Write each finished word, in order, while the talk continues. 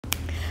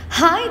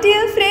Hi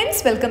dear friends,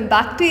 welcome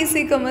back to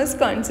Easy Commerce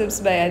Concepts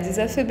by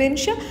Ajiza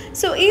Fibinsha.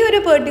 So,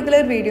 this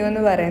particular video is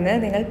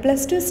about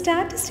plus 2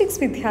 statistics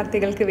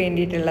വിദ്യാർത്ഥികൾക്ക്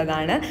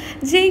വേണ്ടിയിട്ടുള്ളതാണ്.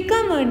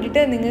 ജയിക്കാൻ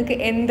വേണ്ടിയിട്ട് നിങ്ങൾക്ക്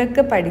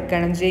എന്തൊക്കെ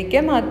പഠിക്കണം?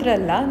 ജയിക്കാൻ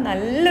മാത്രമല്ല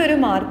നല്ലൊരു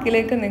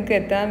മാർക്കിലേക്ക് നിങ്ങൾക്ക്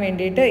എത്താൻ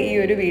വേണ്ടിയിട്ട് ഈ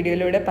ഒരു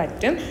വീഡിയോയിലൂടെ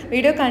പറ്റും.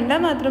 വീഡിയോ കണ്ടാൽ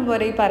മാത്രം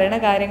പോരെ ഈ പറയുന്ന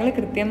കാര്യങ്ങൾ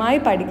കൃത്യമായി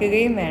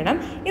പഠിക്കുകയും വേണം.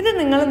 ഇത്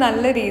നിങ്ങൾ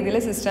നല്ല രീതിയിൽ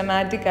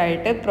സിസ്റ്റമാറ്റിക്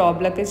ആയിട്ട്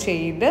പ്രോബ്ലം ഒക്കെ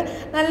ചെയ്ത്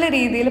നല്ല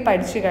രീതിയിൽ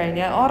പഠിച്ചു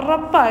കഴിഞ്ഞാൽ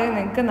ഉറപ്പായും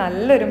നിങ്ങൾക്ക്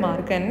നല്ലൊരു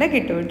മാർക്ക് തന്നെ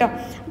കിട്ടും.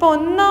 അപ്പോൾ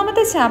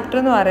ഒന്നാമത്തെ ചാപ്റ്റർ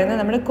എന്ന് പറയുന്നത്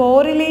നമ്മുടെ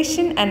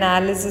കോറിലേഷൻ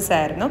അനാലിസിസ്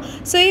ആയിരുന്നു.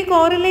 സോ ഈ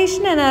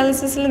കോറിലേഷൻ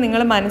അനാലിസിസിൽ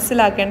നിങ്ങൾ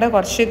മനസ്സിലാക്കേണ്ട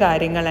കുറച്ച്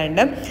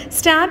കാര്യങ്ങളുണ്ട്.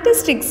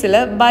 സ്റ്റാറ്റിസ്റ്റിക്സിൽ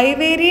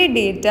ബൈവേരിയറ്റ്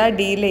ഡേറ്റ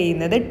ഡീൽ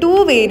ചെയ്യുന്നത് 2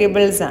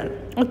 വേരിയബിൾസ് ആണ്.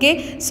 ഓക്കെ,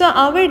 സോ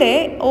അവിടെ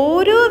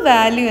ഓരോ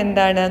വാല്യൂ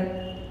എന്താണ്,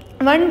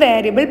 one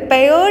variable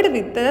paired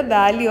with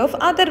value of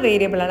other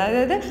variable ആണ്.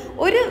 അതായത്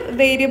ഒരു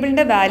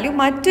വേരിയബിളിൻ്റെ വാല്യൂ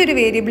മറ്റൊരു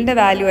വേരിയബിളിൻ്റെ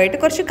വാല്യൂ ആയിട്ട്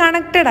കുറച്ച്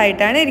കണക്റ്റഡ്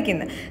ആയിട്ടാണ്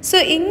ഇരിക്കുന്നത്. സോ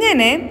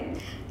ഇങ്ങനെ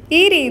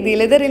ഈ രീതിയിൽ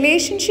ഇത്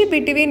relationship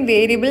between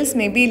variables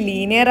may be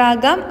linear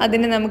ആകാം,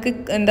 അതിന് നമുക്ക്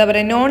എന്താ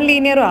പറയുക നോൺ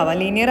ലീനിയറും ആവാം,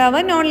 ലീനിയർ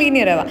ആവാം നോൺ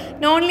ലീനിയർ ആവാം.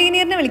 നോൺ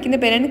ലീനിയറിനെ വിളിക്കുന്ന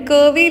പേരാണ്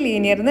കർവി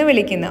ലീനിയർ എന്ന്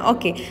വിളിക്കുന്നത്.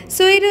 ഓക്കെ,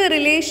 സോ ഒരു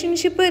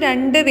റിലേഷൻഷിപ്പ്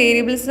 2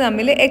 വേരിയബിൾസ്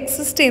തമ്മിൽ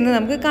എക്സിസ്റ്റ് ചെയ്യുന്നത്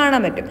നമുക്ക്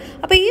കാണാൻ പറ്റും.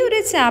 അപ്പോൾ ഈ ഒരു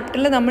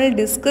ചാപ്റ്ററിൽ നമ്മൾ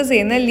ഡിസ്കസ്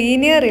ചെയ്യുന്ന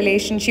ലീനിയർ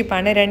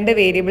റിലേഷൻഷിപ്പാണ് 2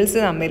 വേരിയബിൾസ്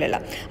തമ്മിലുള്ള.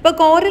 അപ്പോൾ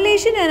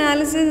correlation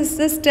analysis is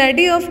the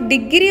study of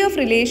degree of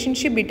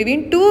relationship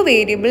between 2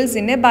 variables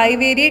in A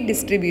bivariate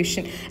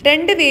distribution.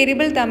 2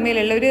 variable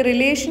തമ്മിലുള്ള ഒരു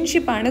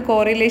ആണ്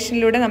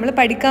കോറിലേഷനിലൂടെ നമ്മൾ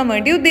പഠിക്കാൻ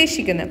വേണ്ടി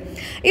ഉദ്ദേശിക്കുന്നത്.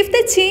 If the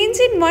change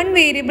in one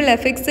variable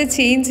effects the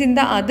change in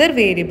the other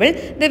variable,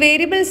 the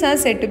variables are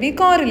Z to B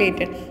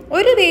correlated.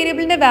 ഒരു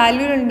വേരിയബിളിൻ്റെ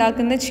വാല്യൂവിൽ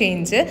ഉണ്ടാക്കുന്ന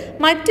change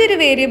മറ്റൊരു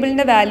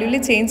വേരിയബിളിൻ്റെ വാല്യൂവിൽ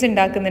ചേഞ്ച്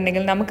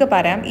ഉണ്ടാക്കുന്നുണ്ടെങ്കിൽ നമുക്ക്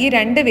പറയാം ഈ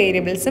 2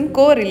 വേരിയബിൾസും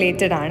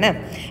കോറിലേറ്റഡ് ആണ്.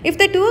 If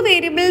the 2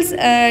 variables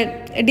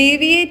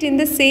deviate in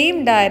the same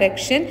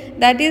direction,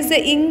 that is the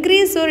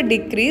increase or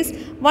decrease,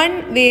 one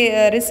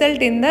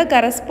result in the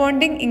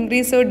corresponding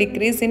increase or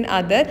decrease in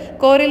other,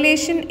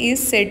 correlation is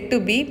said to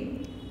be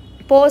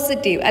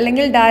positive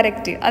അല്ലെങ്കിൽ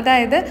directive.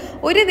 അതായത്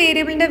ഒരു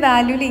വേരിയബിളിൻ്റെ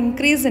വാല്യൂവിൽ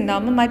increase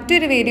ഉണ്ടാകുമ്പോൾ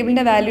മറ്റൊരു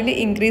വേരിയബിളിൻ്റെ വാല്യൂവിൽ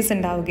increase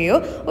ഉണ്ടാവുകയോ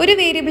ഒരു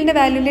വേരിയബിളിൻ്റെ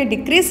വാല്യൂവിൽ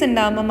decrease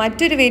ഉണ്ടാകുമ്പോൾ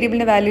മറ്റൊരു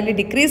വേരിയബിളിൻ്റെ വാല്യൂവിൽ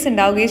decrease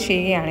ഉണ്ടാവുകയോ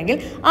ചെയ്യുകയാണെങ്കിൽ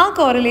ആ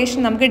കോറിലേഷൻ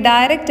നമുക്ക്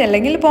ഡയറക്റ്റ്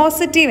അല്ലെങ്കിൽ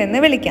പോസിറ്റീവ്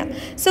എന്ന് വിളിക്കാം.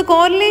 So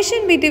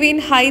correlation between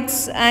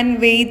heights and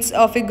weights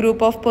of A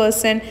group of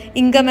person,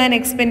 income and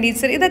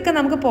expenditure, ഇതൊക്കെ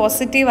നമുക്ക്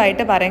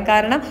പോസിറ്റീവായിട്ട് പറയാം.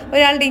 കാരണം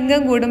ഒരാളുടെ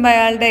ഇൻകം കൂടുമ്പോൾ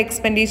അയാളുടെ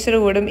എക്സ്പെൻഡിച്ചർ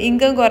കൂടും,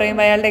 ഇൻകം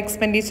കുറയുമ്പോൾ അയാളുടെ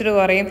എക്സ്പെൻഡിച്ചർ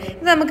കുറയും.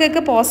 ഇത്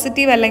നമുക്കൊക്കെ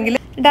പോസിറ്റീവ് അല്ലെങ്കിൽ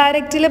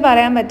ഡയറക്റ്റിൽ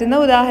പറയാൻ പറ്റുന്ന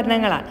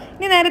ഉദാഹരണങ്ങളാണ്.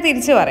 ഇനി നേരെ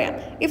തിരിച്ച് പറയാം.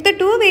 If the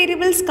 2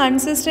 variables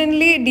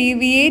constantly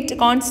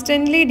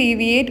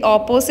deviate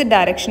opposite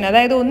direction,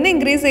 അതായത് ഒന്ന്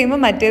ഇൻക്രീസ്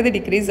ചെയ്യുമ്പോൾ മറ്റേത്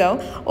ഡിക്രീസ് ആവും,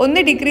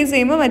 ഒന്ന് ഡിക്രീസ്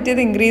ചെയ്യുമ്പോൾ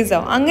മറ്റേത് ഇൻക്രീസ്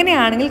ആവും,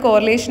 അങ്ങനെയാണെങ്കിൽ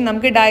കോറിലേഷൻ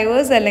നമുക്ക്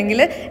ഡൈവേഴ്സ്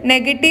അല്ലെങ്കിൽ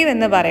നെഗറ്റീവ്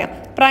എന്ന് പറയാം.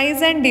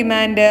 Price and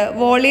demand,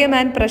 volume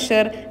and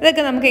pressure,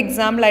 ഇതൊക്കെ നമുക്ക്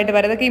എക്സാമ്പിളായിട്ട്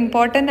പറയാം. ഇതൊക്കെ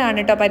ഇമ്പോർട്ടൻ്റ് ആണ്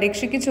കേട്ടോ,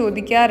 പരീക്ഷയ്ക്ക്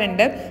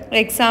ചോദിക്കാറുണ്ട്,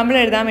 എക്സാമ്പിൾ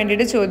എഴുതാൻ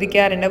വേണ്ടിയിട്ട്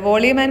ചോദിക്കാറുണ്ട്.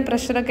 വോളിയം ആൻഡ്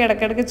പ്രഷറൊക്കെ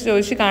ഇടയ്ക്കിടയ്ക്ക്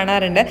ചോദിച്ച്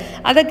കാണാറുണ്ട്.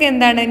 അതൊക്കെ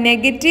എന്താണ്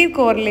നെഗറ്റീവ്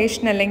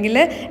കോറിലേഷൻ അല്ലെങ്കിൽ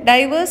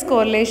ഡൈവേഴ്സ്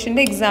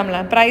കോറിലേഷൻ്റെ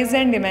എക്സാമ്പിളാണ്. പ്രൈസ്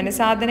ആൻഡ് ഡിമാൻഡ്,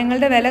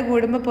 സാധനങ്ങളുടെ വില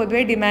കൂടുമ്പോൾ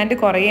പൊതുവെ ഡിമാൻഡ്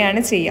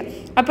കുറയുകയാണ് ചെയ്യുക.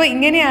 അപ്പോൾ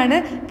ഇങ്ങനെയാണ്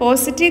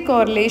പോസിറ്റീവ്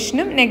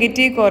കോറിലേഷനും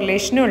നെഗറ്റീവ്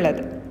കോറിലേഷനും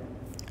ഉള്ളത്.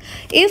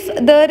 If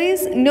there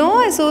is no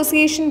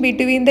association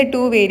between the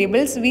 2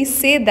 variables, we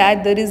say that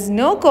there is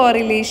no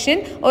correlation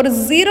or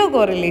zero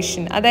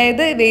correlation.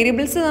 അതായത്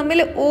വേരിയബിൾസ്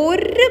തമ്മിൽ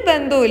ഒരു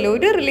ബന്ധവുമില്ല,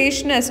 ഒരു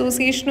റിലേഷനും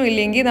അസോസിയേഷനും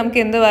ഇല്ലെങ്കിൽ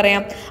നമുക്ക് എന്ത്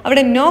പറയാം,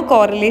 അവിടെ നോ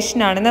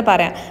കോറിലേഷൻ ആണെന്ന്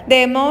പറയാം. The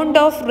amount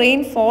of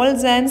rain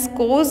false and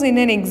scores in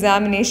N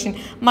examination,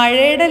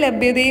 മഴയുടെ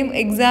ലഭ്യതയും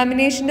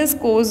എക്സാമിനേഷൻ്റെ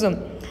സ്കോഴ്സും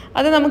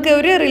അത് നമുക്ക്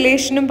ഒരു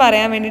റിലേഷനും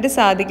പറയാൻ വേണ്ടിയിട്ട്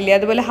സാധിക്കില്ല.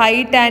 അതുപോലെ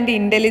ഹൈറ്റ് ആൻഡ്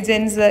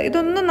ഇൻ്റലിജൻസ്,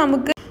 ഇതൊന്നും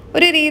നമുക്ക്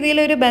ഒരു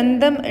രീതിയിലൊരു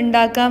ബന്ധം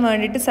ഉണ്ടാക്കാൻ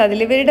വേണ്ടിയിട്ട്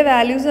സാധിക്കില്ല. ഇവരുടെ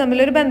വാല്യൂസ്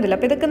തമ്മിലൊരു ബന്ധമില്ല.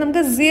 അപ്പോൾ ഇതൊക്കെ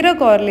നമുക്ക് സീറോ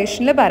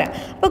കോറിലേഷനിൽ പറയാം.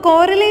 അപ്പോൾ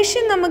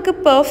കോറിലേഷൻ നമുക്ക്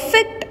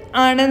പെർഫെക്റ്റ്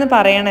ആണെന്ന്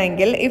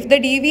പറയണമെങ്കിൽ if the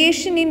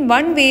deviation in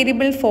one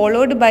variable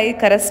followed by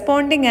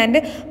corresponding and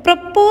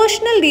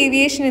proportional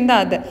deviation in the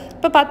other.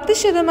 ഇപ്പോൾ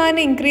 10%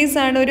 ഇൻക്രീസ്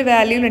ആണ് ഒരു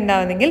വാല്യൂവിൽ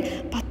ഉണ്ടാകുന്നെങ്കിൽ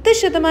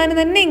 10%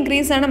 തന്നെ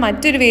ഇൻക്രീസ് ആണ്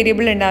മറ്റൊരു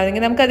വേരിയബിൾ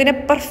ഉണ്ടാകുന്നെങ്കിൽ നമുക്കതിനെ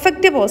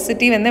പെർഫെക്റ്റ്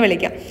പോസിറ്റീവ് എന്ന്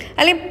വിളിക്കാം.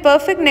 അല്ലെങ്കിൽ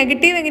പെർഫെക്റ്റ്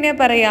നെഗറ്റീവ്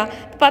എങ്ങനെയാണ്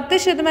പറയുക,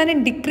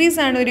 10% ഡിക്രീസ്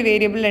ആണ് ഒരു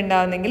വേരിയബിൾ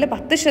ഉണ്ടാകുന്നെങ്കിൽ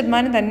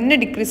 10% തന്നെ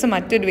ഡിക്രീസ്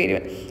മറ്റൊരു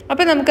വേരിയബിൾ,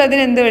 അപ്പോൾ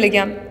നമുക്കതിന് എന്ത്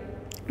വിളിക്കാം,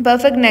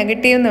 പെർഫെക്റ്റ്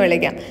നെഗറ്റീവ് എന്ന്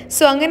വിളിക്കാം.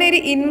 സോ അങ്ങനെ ഒരു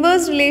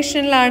ഇൻവേഴ്സ്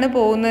റിലേഷനിലാണ്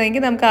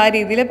പോകുന്നതെങ്കിൽ നമുക്ക് ആ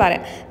രീതിയിൽ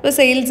പറയാം. ഇപ്പോൾ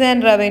sales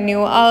and revenue,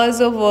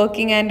 hours of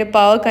working and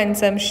power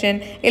consumption,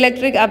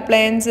 electric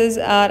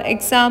appliances R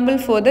example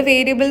for the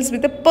variables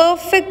with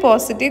perfect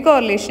positive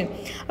correlation.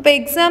 അപ്പോൾ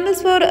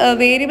examples for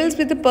variables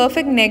with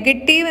perfect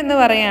negative എന്ന്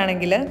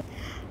പറയുകയാണെങ്കിൽ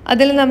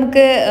അതിൽ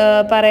നമുക്ക്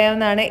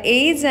പറയാവുന്നതാണ്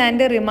age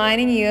and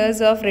remaining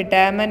years of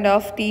retirement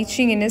of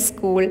teaching in A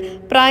school,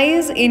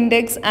 price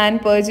index and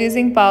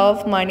purchasing power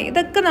of money,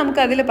 ഇതൊക്കെ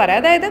നമുക്ക് അതിൽ പറയാം.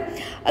 അതായത്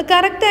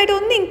കറക്റ്റായിട്ട്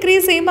ഒന്ന്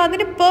ഇൻക്രീസ് ചെയ്യുമ്പോൾ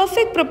അതിന്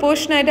പെർഫെക്റ്റ്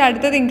പ്രൊപ്പോർഷനായിട്ട്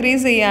അടുത്തത്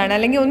ഇൻക്രീസ് ചെയ്യുകയാണ്,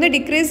 അല്ലെങ്കിൽ ഒന്ന്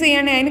ഡിക്രീസ്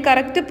ചെയ്യുകയാണെങ്കിൽ അതിന്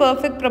കറക്റ്റ്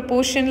പെർഫെക്റ്റ്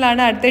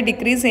പ്രൊപ്പോർഷനിലാണ് അടുത്തത്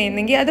ഡിക്രീസ്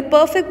ചെയ്യുന്നതെങ്കിൽ അത്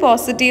പെർഫെക്റ്റ്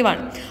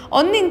പോസിറ്റീവാണ്.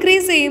 ഒന്ന്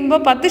ഇൻക്രീസ് ചെയ്യുമ്പോൾ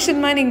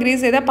 10%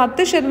 ഇൻക്രീസ് ചെയ്താൽ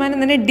 10%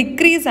 തന്നെ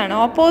ഡിക്രീസ് ആണ്,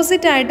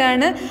 ഓപ്പോസിറ്റ്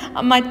ആയിട്ടാണ്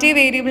മറ്റേ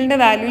വേരിയബിളിൻ്റെ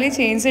വാല്യൂവിൽ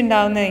ചേഞ്ച്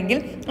ഉണ്ടാകുന്നതെങ്കിൽ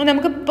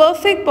നമുക്ക്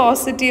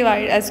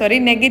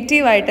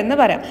നെഗറ്റീവ് ആയിട്ടെന്ന്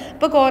പറയാം.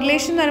 ഇപ്പോൾ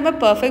കോറിലേഷൻ എന്ന് പറയുമ്പോൾ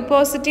പെർഫെക്റ്റ്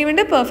പോസിറ്റീവ്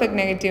ഉണ്ട്, പെർഫെക്റ്റ്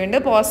നെഗറ്റീവ് ഉണ്ട്,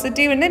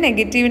 പോസിറ്റീവ് ഉണ്ട്,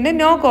 നെഗറ്റീവ് ഉണ്ട്,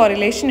 നോ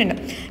കോറിലേഷൻ ഉണ്ട്.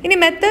 ഇനി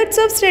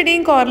മെത്തേഡ്സ് ഓഫ്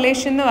സ്റ്റഡിങ്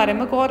കോറിലേഷൻ എന്ന്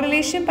പറയുമ്പോൾ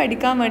കോറിലേഷൻ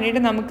പഠിക്കാൻ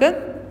വേണ്ടിയിട്ട് നമുക്ക്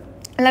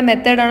ഉള്ള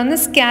മെത്തേഡാണ്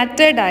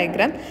scatter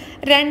diagram.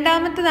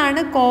 രണ്ടാമത്തതാണ്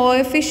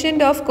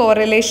coefficient of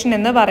correlation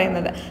എന്ന്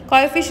പറയുന്നത്.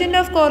 കോഎഫിഷ്യൻ്റ്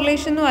ഓഫ്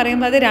കോറിലേഷൻ എന്ന്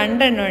പറയുമ്പോൾ അത്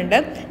രണ്ടെണ്ണം ഉണ്ട്.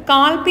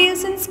 കാൾ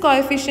പിയേഴ്സൺസ്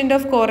കോഎഫിഷ്യൻ്റ്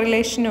ഓഫ്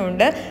കോറിലേഷനും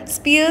ഉണ്ട്,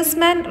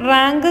 സ്പിയേഴ്സ്മാൻ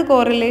റാങ്ക്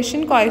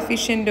കോറിലേഷൻ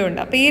കോഎഫിഷ്യൻറ്റും ഉണ്ട്.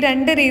 അപ്പോൾ ഈ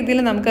രണ്ട്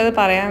രീതിയിൽ നമുക്കത്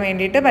പറയാൻ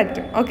വേണ്ടിയിട്ട്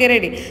പറ്റും. Okay,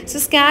 ready. So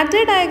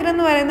scatter diagram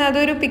എന്ന് പറയുന്നത്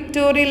അതൊരു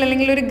പിക്ടോറിയൽ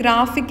അല്ലെങ്കിൽ ഒരു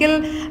graphical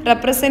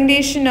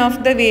representation of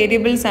the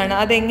variables ആണ്.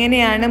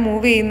 അതെങ്ങനെയാണ്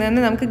മൂവ്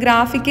ചെയ്യുന്നതെന്ന് നമുക്ക്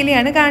ഗ്രാഫിക്കലി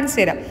ആണ് കാണിച്ചു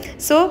തരാം.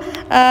 So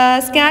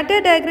scatter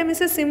diagram is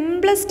a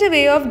simplest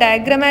way of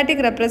diagrammatic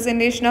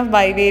representation of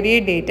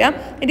bivariate data.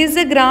 It is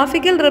a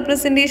graphical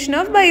representation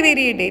of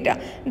bivariate data.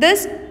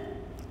 Thus,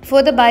 for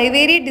the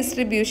bivariate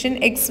distribution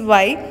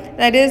xy,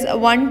 that is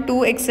 1, 2,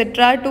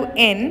 etc. to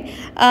n,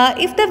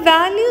 if the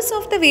values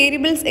of the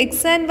variables x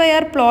and y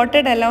are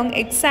plotted along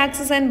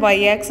x-axis and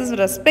y-axis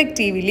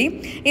respectively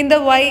in the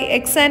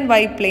x and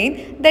y plane,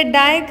 the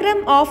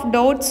diagram of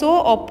dot so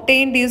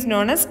obtained is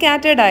known as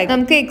scatter diagram.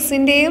 നമുക്ക്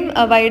എക്സിൻ്റെയും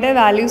വൈയുടെ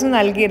values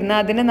നൽകിയിരുന്ന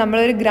അതിനെ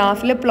നമ്മളൊരു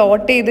ഗ്രാഫിൽ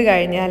plot ചെയ്ത്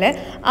കഴിഞ്ഞാൽ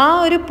ആ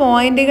ഒരു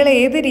പോയിന്റുകൾ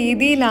ഏത്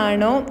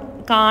രീതിയിലാണോ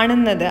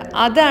കാണുന്നത്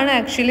അതാണ്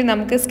ആക്ച്വലി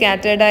നമുക്ക്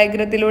സ്കാറ്റർ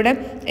ഡയഗ്രത്തിലൂടെ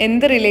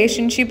എന്ത്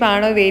റിലേഷൻഷിപ്പ്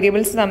ആണോ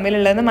വേരിയബിൾസ്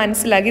തമ്മിലുള്ളതെന്ന്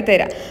മനസ്സിലാക്കി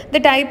തരാം.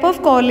 The type of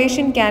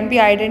correlation can be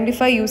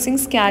identify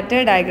using scatter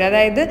diagram.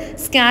 അതായത്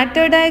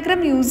സ്കാറ്റർ ഡയഗ്രാം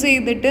യൂസ്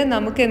ചെയ്തിട്ട്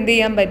നമുക്ക് എന്ത്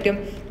ചെയ്യാൻ പറ്റും,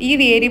 ഈ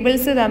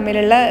വേരിയബിൾസ്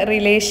തമ്മിലുള്ള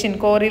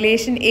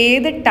കോറിലേഷൻ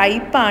ഏത്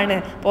ടൈപ്പാണ്,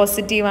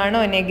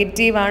 പോസിറ്റീവാണോ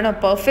നെഗറ്റീവാണോ,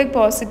 പെർഫെക്റ്റ്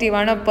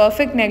പോസിറ്റീവാണോ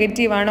പെർഫെക്റ്റ്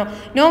നെഗറ്റീവാണോ,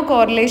 നോ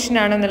കോറിലേഷൻ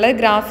ആണോ എന്നുള്ളത്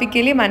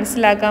ഗ്രാഫിക്കലി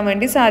മനസ്സിലാക്കാൻ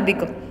വേണ്ടി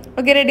സാധിക്കും.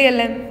 ഓക്കെ, റെഡി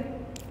അല്ലേ?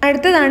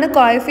 അടുത്തതാണ്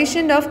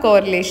coefficient of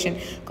correlation.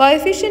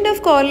 Coefficient of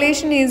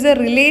correlation is A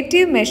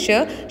relative measure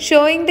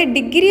showing the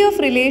degree of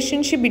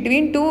relationship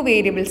between two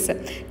variables.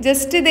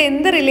 Just ഇത്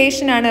എന്ത്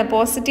റിലേഷനാണ്,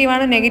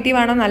 പോസിറ്റീവാണോ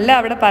നെഗറ്റീവാണോ എന്നല്ല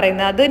അവിടെ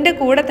പറയുന്നത്, അതിൻ്റെ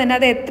കൂടെ തന്നെ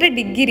അത് എത്ര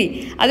ഡിഗ്രി,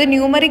 അത്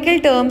ന്യൂമറിക്കൽ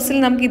ടേംസിൽ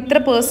നമുക്ക്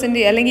ഇത്ര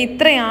പെർസെൻറ്റേജ് അല്ലെങ്കിൽ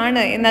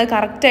ഇത്രയാണ് എന്നത്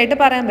കറക്റ്റായിട്ട്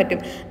പറയാൻ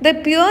പറ്റും. The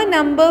pure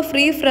number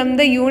free from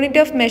the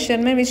unit of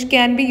measurement which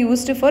can be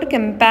used for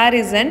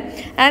comparison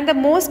and the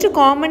most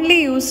commonly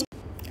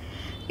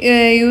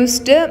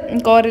used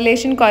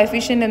correlation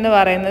coefficient എന്ന്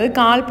പറയുന്നത്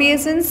call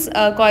Pearson's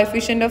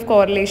coefficient of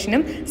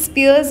കോറിലേഷനും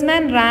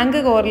സ്പിയേഴ്സ്മാൻ rank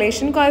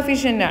correlation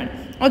coefficient ആണ്.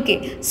 ഓക്കെ,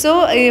 സോ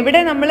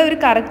ഇവിടെ നമ്മൾ ഒരു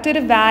correct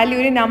ഒരു value,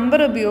 ഒരു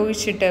number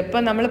ഉപയോഗിച്ചിട്ട്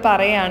ഇപ്പോൾ നമ്മൾ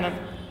പറയുകയാണ്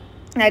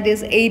ദാറ്റ്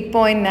ഈസ്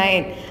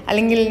 8.9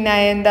 അല്ലെങ്കിൽ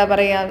എന്താ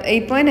പറയുക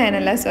 8.9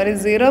 അല്ല, സോറി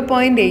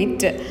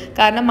 0.8.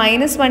 കാരണം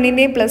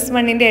 -1ൻ്റെയും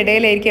 +1ൻ്റെ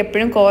ഇടയിലായിരിക്കും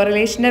എപ്പോഴും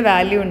കോറിലേഷൻ്റെ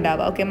വാല്യൂ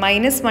ഉണ്ടാവുക. ഓക്കെ,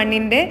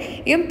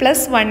 -1ൻ്റെയും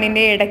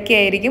 +1ൻ്റെയും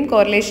ഇടയ്ക്കായിരിക്കും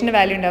കോറിലേഷൻ്റെ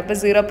വാല്യൂ ഉണ്ടാവുക. അപ്പോൾ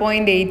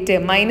 0.8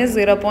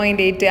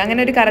 -0.8 അങ്ങനെ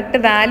ഒരു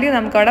കറക്റ്റ് വാല്യൂ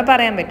നമുക്കവിടെ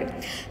പറയാൻ പറ്റും.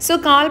 So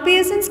call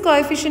Pearson's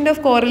coefficient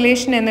of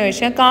correlation എന്ന്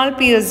വെച്ചാൽ കാൾ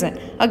പിയേഴ്സൺ,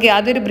 ഓക്കെ,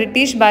 അതൊരു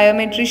ബ്രിട്ടീഷ്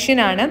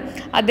ബയോമെട്രീഷ്യനാണ്.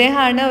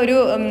 അദ്ദേഹമാണ് ഒരു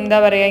എന്താ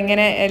പറയുക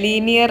ഇങ്ങനെ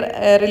ലീനിയർ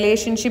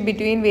റിലേഷൻഷിപ്പ്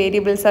ബിറ്റ്വീൻ വേരിയബിൾസ്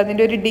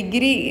അതിൻ്റെ ഒരു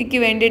ഡിഗ്രിക്ക്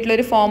വേണ്ടിയിട്ടുള്ള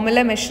ഒരു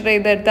ഫോർമുല മെഷർ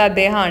ചെയ്തെടുത്ത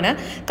അദ്ദേഹമാണ്.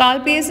 Call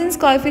Pearson's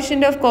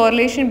coefficient of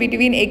correlation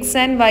between X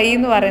and Y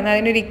എന്ന് പറയുന്ന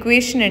അതിനൊരു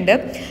ഇക്വേഷൻ ഉണ്ട്.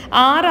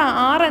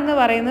 ആർ എന്ന്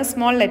പറയുന്ന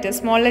സ്മോൾ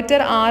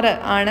ലെറ്റർ ആർ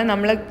ആണ്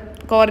നമ്മൾ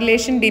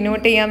കോറിലേഷൻ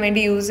ഡിനോട്ട് ചെയ്യാൻ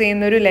വേണ്ടി യൂസ്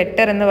ചെയ്യുന്ന ഒരു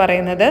ലെറ്റർ എന്ന്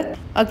പറയുന്നത്.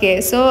 Okay,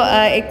 so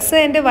X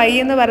and Y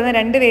എന്ന് പറയുന്ന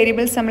രണ്ട്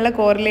വേരിയബിൾസ് നമ്മളെ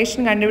കോറിലേഷൻ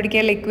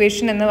കണ്ടുപിടിക്കാനുള്ള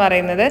ഇക്വേഷൻ എന്ന്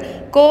പറയുന്നത്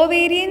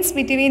covariance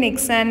between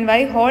X and Y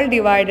whole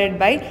divided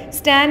by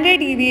standard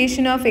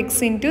deviation of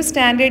X into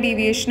standard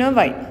deviation of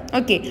Y.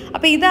 Okay,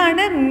 അപ്പോൾ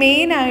ഇതാണ്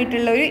മെയിൻ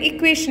ആയിട്ടുള്ള ഒരു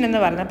ഇക്വേഷൻ എന്ന്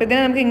പറയുന്നത്. അപ്പോൾ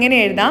ഇതിനെ നമുക്ക് ഇങ്ങനെ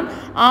എഴുതാം,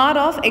 R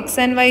of X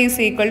and Y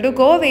is equal to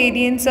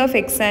covariance of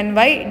X and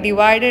Y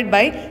divided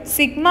by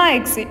sigma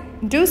X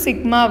to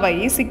sigma Y.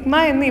 ഈ സിഗ്മ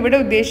എന്ന് ഇവിടെ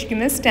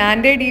ഉദ്ദേശിക്കുന്നത്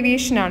സ്റ്റാൻഡേർഡ്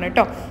ഡീവിയേഷൻ ആണ്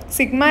കേട്ടോ.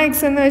 സിഗ്മ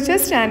എക്സ് എന്ന് വെച്ചാൽ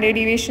standard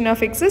deviation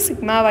of X,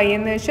 sigma Y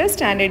എന്ന് വെച്ചാൽ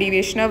standard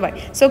deviation of Y.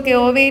 So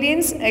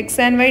covariance X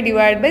and Y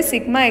divide by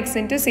sigma X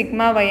into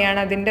sigma Y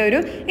ആണ് അതിൻ്റെ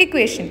ഒരു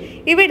ഇക്വേഷൻ.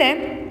 ഇവിടെ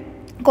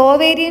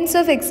covariance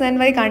of X and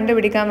Y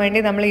കണ്ടുപിടിക്കാൻ വേണ്ടി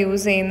നമ്മൾ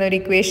യൂസ് ചെയ്യുന്ന ഒരു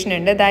ഇക്വേഷൻ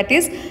ഉണ്ട്. That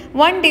is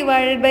 1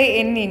 divided by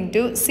n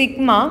into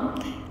sigma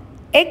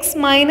X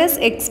minus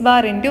X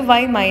bar into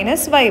Y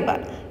minus Y bar.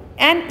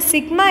 And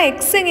sigma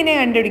X എങ്ങനെ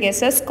കണ്ടുപിടിക്കുക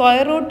വെച്ചാൽ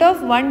square root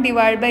of 1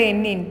 divide by n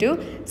into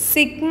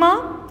sigma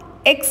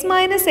X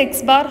minus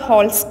X bar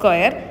whole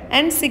square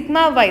and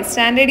sigma Y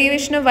standard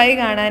deviation of Y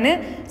കാണാൻ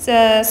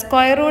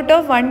square root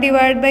of 1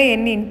 divide by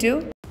n into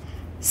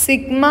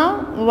sigma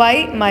Y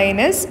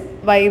minus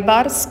Y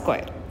bar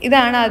square.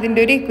 ഇതാണ് അതിൻ്റെ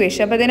ഒരു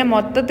equation. അപ്പോൾ ഇതിനെ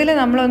മൊത്തത്തിൽ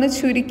നമ്മളൊന്ന്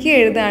ചുരുക്കി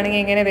എഴുതുകയാണെങ്കിൽ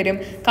എങ്ങനെ വരും,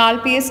 call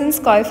Pearson's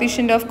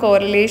coefficient of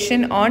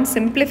correlation on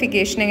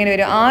simplification എങ്ങനെ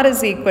വരും, R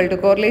is equal to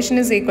correlation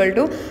is equal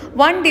to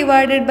 1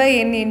 divided by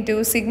n into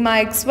sigma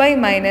X Y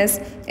minus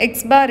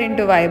X bar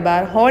into Y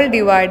bar whole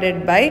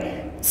divided by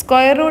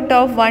square root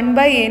of 1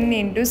 by n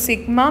into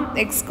sigma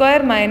X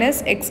square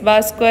minus X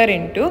bar square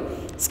into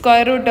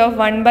square root of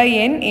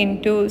 1/n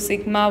into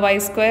sigma Y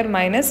square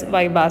minus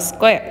Y bar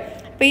square.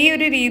 അപ്പോൾ ഈ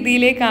ഒരു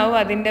രീതിയിലേക്കാവും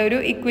അതിൻ്റെ ഒരു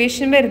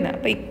equation വരുന്നത്.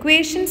 അപ്പോൾ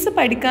equations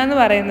പഠിക്കുക എന്ന്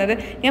പറയുന്നത്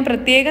ഞാൻ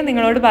പ്രത്യേകം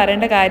നിങ്ങളോട്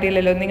പറയേണ്ട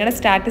കാര്യമില്ലല്ലോ, നിങ്ങളുടെ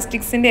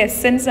സ്റ്റാറ്റിസ്റ്റിക്സിൻ്റെ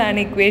എസെൻസ് ആണ്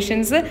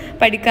ഇക്വേഷൻസ്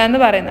പഠിക്കുക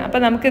എന്ന് പറയുന്നത്.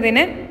 അപ്പോൾ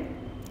നമുക്കിതിനെ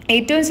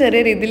ഏറ്റവും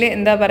ചെറിയ രീതിയിൽ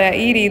എന്താ പറയുക,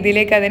 ഈ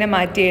രീതിയിലേക്ക് അതിനെ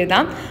മാറ്റി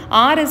എഴുതാം.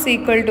 R is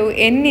equal to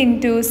n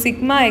into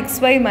sigma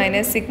xy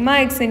minus sigma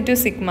x into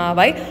sigma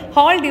y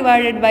whole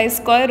divided by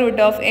square root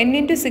of n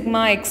into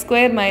sigma x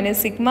square minus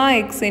sigma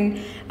x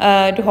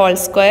to whole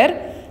square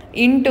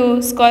into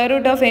square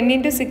root of n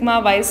into sigma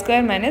y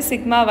square minus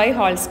sigma y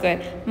whole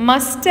square.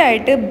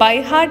 മസ്റ്റായിട്ട് by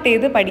heart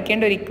ചെയ്ത്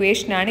പഠിക്കേണ്ട ഒരു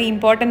ഇക്വേഷനാണ്.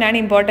 Important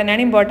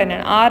ആണ്.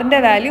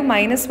 ആറിൻ്റെ value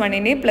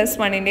 -1ൻ്റെയും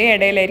 +1ൻ്റെയും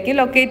ഇടയിലായിരിക്കും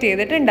locate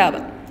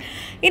ചെയ്തിട്ടുണ്ടാവുക.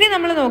 ഇനി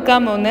നമ്മൾ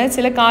നോക്കാൻ പോകുന്നത്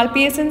ചില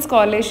കാൾപിയസൻസ്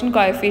കോറിലേഷൻ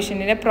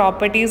കോഎഫിഷ്യൻറ്റിൻ്റെ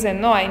പ്രോപ്പർട്ടീസ്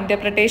എന്നോ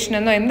ഇൻ്റർപ്രിട്ടേഷൻ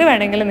എന്നോ എന്ത്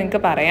വേണമെങ്കിലും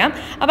നിങ്ങൾക്ക് പറയാം.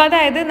 അപ്പോൾ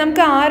അതായത്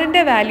നമുക്ക്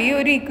ആറിൻ്റെ വാല്യൂ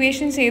ഒരു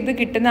ഇക്വേഷൻ ചെയ്ത്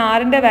കിട്ടുന്ന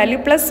ആറിൻ്റെ വാല്യൂ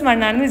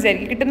 +1 ആണെന്ന്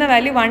വിചാരിക്കും. കിട്ടുന്ന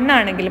വാല്യൂ 1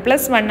 ആണെങ്കിൽ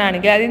 +1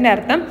 ആണെങ്കിൽ അതിൻ്റെ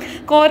അർത്ഥം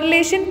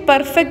കോറിലേഷൻ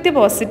പെർഫെക്റ്റ്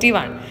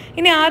പോസിറ്റീവാണ്.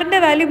 ഇനി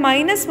ആറിൻ്റെ വാല്യൂ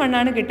 -1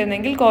 ആണ്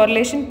കിട്ടുന്നതെങ്കിൽ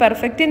കോറിലേഷൻ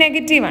പെർഫെക്റ്റ്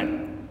നെഗറ്റീവാണ്.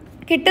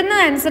 കിട്ടുന്ന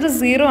ആൻസർ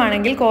 0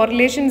 ആണെങ്കിൽ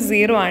കോറിലേഷൻ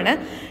 0 ആണ്.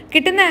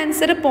 കിട്ടുന്ന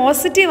ആൻസർ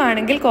പോസിറ്റീവ്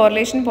ആണെങ്കിൽ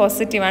കോറിലേഷൻ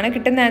പോസിറ്റീവാണ്.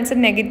 കിട്ടുന്ന ആൻസർ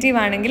നെഗറ്റീവ്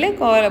ആണെങ്കിൽ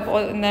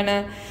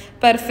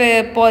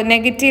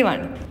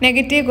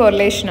നെഗറ്റീവ്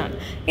കോറിലേഷനാണ്.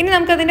 ഇനി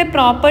നമുക്കതിൻ്റെ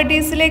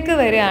പ്രോപ്പർട്ടീസിലേക്ക്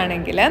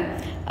വരികയാണെങ്കിൽ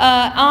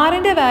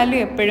ആറിൻ്റെ വാല്യൂ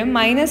എപ്പോഴും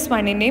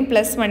 -1ൻ്റെയും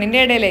 +1ൻ്റെ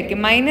ഇടയിലായിരിക്കും.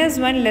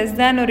 -1 less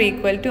than or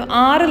equal to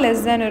 6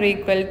 less than or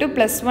equal to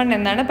 +1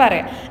 എന്നാണ്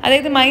പറയുക.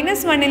 അതായത്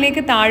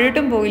 -1ലേക്ക്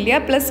താഴോട്ടും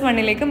പോവില്ല,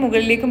 +1ലേക്ക്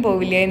മുകളിലേക്കും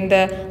പോവില്ല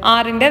എന്ത്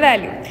ആറിൻ്റെ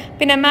വാല്യൂ.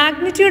 പിന്നെ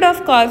magnitude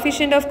of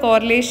coefficient of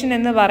correlation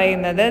എന്ന്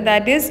പറയുന്നത്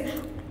ദാറ്റ് ഈസ്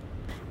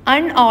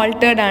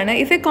unaltered ആണ്.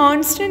 If a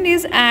constant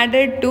is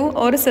added to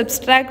or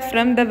subtract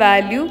from the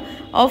value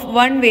of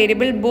one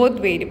variable both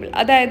variable,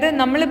 അതായത്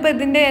നമ്മളിപ്പോൾ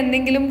ഇതിൻ്റെ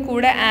എന്തെങ്കിലും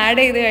കൂടെ ആഡ്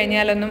ചെയ്ത്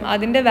കഴിഞ്ഞാലൊന്നും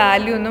അതിൻ്റെ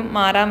വാല്യൂ ഒന്നും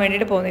മാറാൻ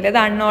വേണ്ടിയിട്ട് പോകുന്നില്ല.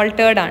 അത്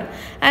അൺആൾട്ടേർഡ് ആണ്.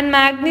 ആൻഡ്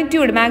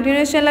മാഗ്നിറ്റ്യൂഡ്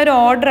വെച്ചാൽ ഒരു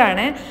ഓർഡർ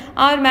ആണ്.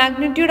 ആ ഒരു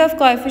magnitude of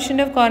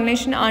coefficient of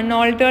correlation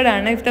അൺആൾട്ടേർഡ്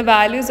ആണ് if the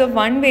values of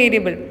one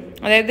variable,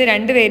 അതായത്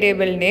രണ്ട്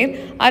വേരിയബിളിൻ്റെയും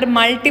R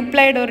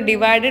multiplied or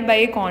divided by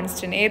A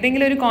constant.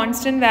 ഏതെങ്കിലും ഒരു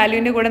കോൺസ്റ്റൻറ്റ്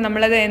വാല്യൂവിൻ്റെ കൂടെ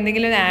നമ്മളത്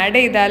എന്തെങ്കിലും ആഡ്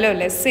ചെയ്താലോ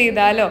ലെസ്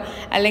ചെയ്താലോ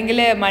അല്ലെങ്കിൽ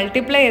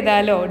മൾട്ടിപ്ലൈ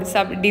ചെയ്താലോ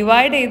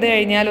ഡിവൈഡ് ചെയ്ത്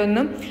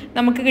കഴിഞ്ഞാലൊന്നും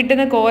നമുക്ക്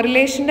കിട്ടുന്ന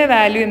കോറിലേഷൻ്റെ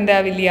വാല്യൂ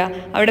എന്താവില്ല,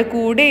 അവിടെ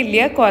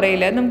കൂടെയില്ല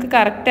കുറയില്ല, നമുക്ക്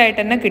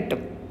കറക്റ്റായിട്ട് തന്നെ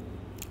കിട്ടും.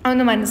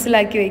 അതൊന്ന്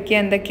മനസ്സിലാക്കി വയ്ക്കുക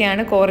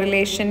എന്തൊക്കെയാണ്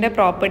കോറിലേഷൻ്റെ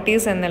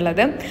പ്രോപ്പർട്ടീസ്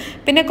എന്നുള്ളത്.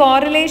 പിന്നെ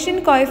കോറിലേഷൻ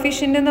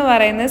കോഎഫിഷ്യൻ്റ് എന്ന്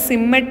പറയുന്നത്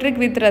symmetric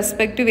with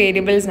respect two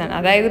variables ആണ്.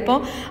 അതായത് ഇപ്പോൾ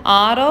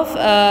R of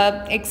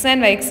X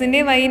and Y,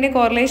 എക്സിൻ്റെയും വൈൻ്റെ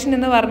correlation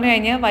എന്ന് പറഞ്ഞു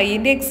കഴിഞ്ഞാൽ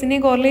വൈൻ്റെ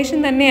എക്സിൻ്റെയും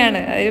കോറിലേഷൻ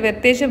തന്നെയാണ്, അതിൽ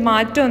പ്രത്യേകിച്ച്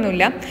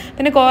മാറ്റമൊന്നുമില്ല.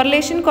 പിന്നെ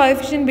correlation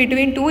coefficient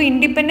between two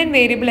independent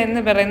variable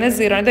എന്ന് പറയുന്നത്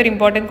 0 ആണ്. ഇതൊരു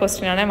ഇമ്പോർട്ടൻറ്റ്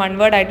ക്വസ്റ്റ്യൻ ആണ്, 1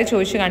 വേർഡ് ആയിട്ട്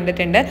ചോദിച്ചു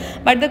കണ്ടിട്ടുണ്ട്.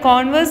 But the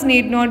converse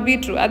need not be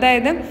true.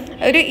 അതായത്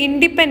ഒരു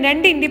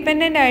രണ്ട്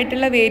ഇൻഡിപെൻഡൻ്റ്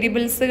ആയിട്ടുള്ള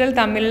വേരിയബിൾസുകൾ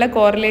തമ്മിലുള്ള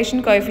കോറിലേഷൻ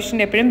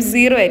കോഎഫിഷ്യൻ്റ് എപ്പോഴും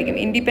 0 ആയിരിക്കും.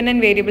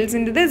 ഇൻഡിപെൻഡൻറ്റ്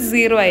വേരിയബിൾസിൻ്റെത്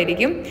 0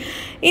 ആയിരിക്കും.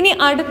 ഇനി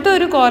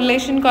അടുത്തൊരു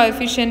കോറിലേഷൻ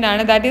കോഎഫിഷ്യൻ്റ്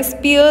ആണ്, that is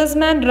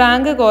പിയേഴ്സ്മാൻ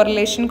rank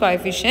correlation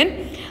coefficient.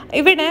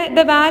 ഇവിടെ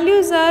the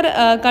values R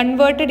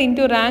converted in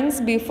to ranks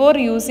before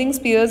using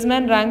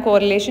സ്പിയേഴ്സ്മാൻ rank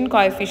correlation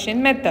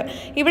coefficient method.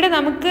 ഇവിടെ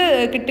നമുക്ക്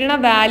കിട്ടുന്ന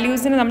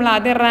വാല്യൂസിന് നമ്മൾ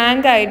ആദ്യം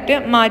റാങ്ക് ആയിട്ട്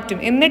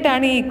മാറ്റും,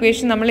 എന്നിട്ടാണ് ഈ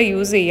ഇക്വേഷൻ നമ്മൾ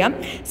യൂസ് ചെയ്യാം.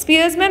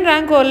 സ്പിയേഴ്സ്മാൻ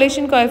rank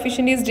correlation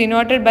coefficient is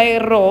denoted by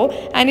rho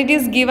and it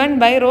is given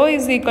by rho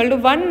is equal to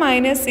 1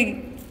 -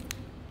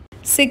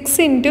 6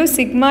 into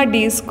sigma d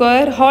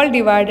square whole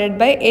divided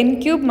by n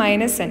cube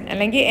minus n,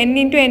 അല്ലെങ്കിൽ n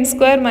into n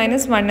square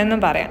minus 1 എന്നും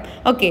പറയാം.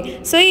 Okay,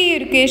 so ഈ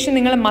equation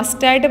നിങ്ങൾ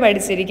മസ്റ്റായിട്ട്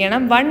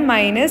പഠിച്ചിരിക്കണം. 1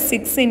 -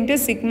 6 into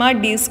sigma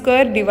d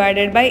square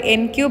divided by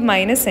n cube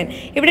minus n.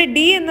 ഇവിടെ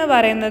d എന്ന്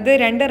പറയുന്നത്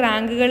രണ്ട്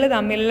റാങ്കുകൾ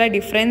തമ്മിലുള്ള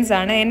ഡിഫറൻസ്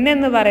ആണ്. n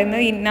എന്ന്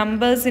പറയുന്നത് ഈ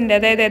നമ്പേഴ്സിൻ്റെ,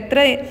 അതായത് എത്ര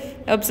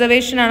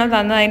ഒബ്സർവേഷൻ ആണോ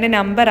തന്നത് അതിൻ്റെ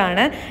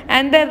നമ്പറാണ്.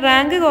 ആൻഡ് ദ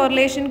റാങ്ക്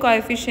കോറിലേഷൻ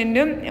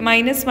കോഎഫിഷ്യൻറ്റും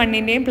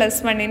 -1ൻ്റെയും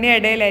 +1ൻ്റെയും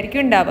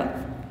ഇടയിലായിരിക്കും ഉണ്ടാവുക.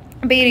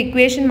 അപ്പോൾ ഈ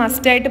ഇക്വേഷൻ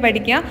മസ്റ്റായിട്ട്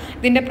പഠിക്കുക.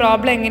 ഇതിൻ്റെ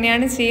പ്രോബ്ലം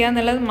എങ്ങനെയാണ് ചെയ്യുക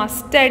എന്നുള്ളത്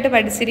മസ്റ്റായിട്ട്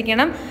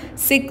പഠിച്ചിരിക്കണം.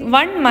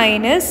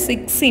 1 -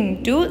 6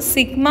 into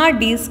sigma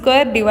d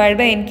square divided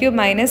by n cube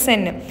minus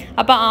n.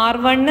 അപ്പോൾ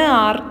R1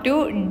 R2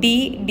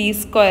 d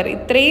square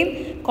ഇത്രയും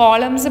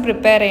കോളംസ്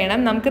പ്രിപ്പയർ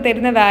ചെയ്യണം. നമുക്ക്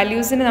തരുന്ന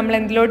വാല്യൂസിന് നമ്മൾ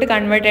എന്തിലോട്ട്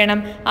കൺവേർട്ട്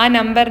ചെയ്യണം, ആ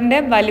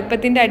നമ്പറിൻ്റെ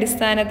വലിപ്പത്തിൻ്റെ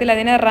അടിസ്ഥാനത്തിൽ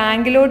അതിനെ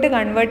റാങ്കിലോട്ട്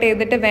കൺവേർട്ട്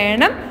ചെയ്തിട്ട്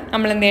വേണം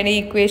നമ്മൾ എന്ത് ചെയ്യണം,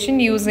 ഈ ഇക്വേഷൻ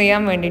യൂസ്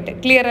ചെയ്യാൻ വേണ്ടിയിട്ട്.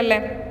 ക്ലിയർ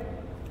അല്ലേ?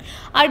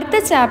 അടുത്ത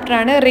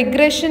ചാപ്റ്ററാണ്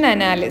റിഗ്രഷൻ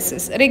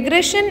അനാലിസിസ്.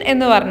 റിഗ്രഷൻ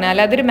എന്ന് പറഞ്ഞാൽ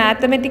അതൊരു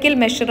mathematical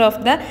measure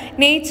of the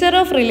nature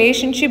of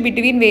relationship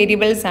between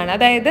variables ആണ്.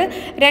 അതായത്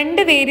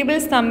രണ്ട്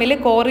വേരിയബിൾസ് തമ്മിൽ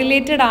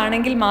കോറിലേറ്റഡ്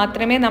ആണെങ്കിൽ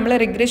മാത്രമേ നമ്മൾ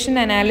റിഗ്രഷൻ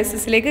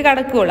അനാലിസിസിലേക്ക്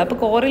കടക്കുകയുള്ളൂ. അപ്പോൾ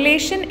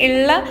കോറിലേഷൻ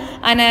ഉള്ള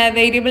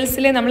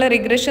വേരിയബിൾസിൽ നമ്മൾ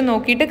റിഗ്രഷൻ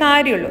നോക്കിയിട്ട്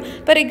കാര്യമുള്ളൂ.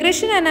 അപ്പോൾ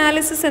റിഗ്രഷൻ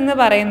അനാലിസിസ് എന്ന്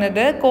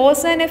പറയുന്നത്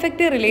കോസ് ആൻഡ്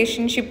എഫക്റ്റ്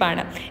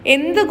റിലേഷൻഷിപ്പാണ്.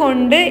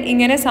 എന്തുകൊണ്ട്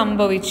ഇങ്ങനെ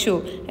സംഭവിച്ചു,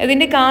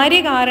 അതിൻ്റെ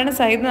കാര്യകാരണ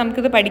സഹിതം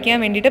നമുക്കിത് പഠിക്കാൻ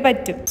വേണ്ടിയിട്ട്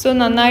പറ്റും. സോ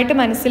നന്നായിട്ട്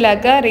മനസ്സിലാക്കുക.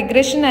 മനസ്സിലാക്കുക,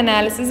 regression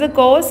analysis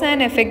cause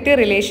and effect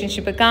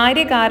relationship,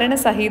 കാര്യകാരണ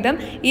സഹിതം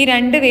ഈ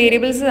രണ്ട്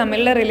വേരിയബിൾസ്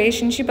തമ്മിലുള്ള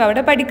റിലേഷൻഷിപ്പ്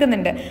അവിടെ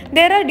പഠിക്കുന്നുണ്ട്.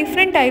 There are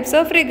different types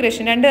of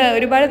regression,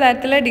 ഒരുപാട്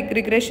തരത്തിലുള്ള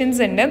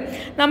റിഗ്രഷൻസ് ഉണ്ട്.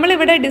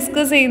 നമ്മളിവിടെ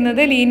ഡിസ്കസ്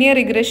ചെയ്യുന്നത് ലീനിയർ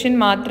റിഗ്രഷൻ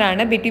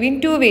മാത്രമാണ് between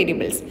two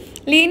variables.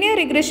 Linear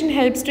regression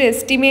helps to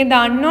estimate the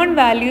unknown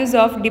values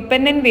of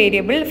dependent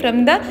variable from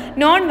the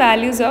non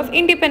values of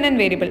independent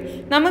variable.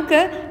 നമുക്ക്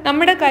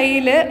നമ്മുടെ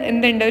കയ്യിൽ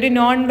എന്തുണ്ട്, ഒരു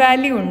നോൺ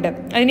വാല്യൂ ഉണ്ട്,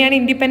 അതിനെയാണ്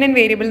ഇൻഡിപെൻഡൻറ്റ്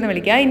വേരിയബിൾ എന്ന്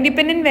വിളിക്കുക. ആ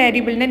ഇൻഡിപെൻഡൻറ്റ്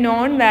വേരിയബിളിൻ്റെ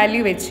നോൺ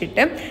വാല്യൂ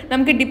വെച്ചിട്ട്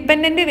നമുക്ക്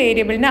ഡിപ്പെൻഡൻറ്റ്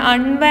വേരിയബിളിൻ്റെ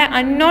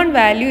അൺനോൺ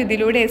വാല്യൂ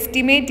ഇതിലൂടെ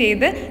എസ്റ്റിമേറ്റ്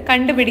ചെയ്ത്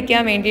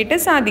കണ്ടുപിടിക്കാൻ വേണ്ടിയിട്ട്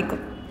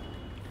സാധിക്കും.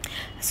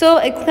 സോ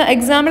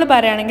എക്സാമ്പിൾ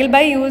പറയുകയാണെങ്കിൽ,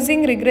 by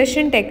using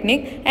regression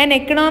technique an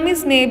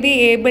economist may be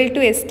able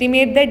to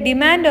estimate the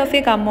demand of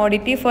A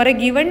commodity four A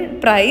given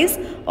price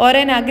or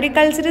an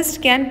agriculturist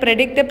can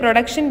predict A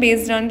production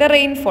based on the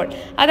rainfall.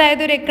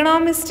 അതായത് ഒരു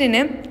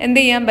എക്കണോമിസ്റ്റിന് എന്ത്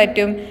ചെയ്യാൻ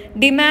പറ്റും,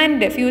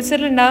 demand,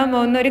 ഫ്യൂച്ചറിൽ ഉണ്ടാകാൻ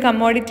പോകുന്ന ഒരു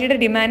കമ്മോഡിറ്റിയുടെ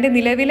demand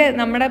നിലവിൽ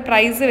നമ്മുടെ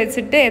പ്രൈസ്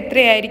വെച്ചിട്ട്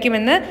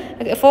എത്രയായിരിക്കുമെന്ന്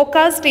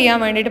ഫോക്കാസ്റ്റ് ചെയ്യാൻ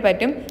വേണ്ടിയിട്ട്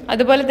പറ്റും.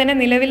 അതുപോലെ തന്നെ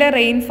നിലവിലെ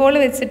റെയിൻഫോൾ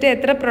വെച്ചിട്ട്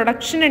എത്ര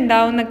പ്രൊഡക്ഷൻ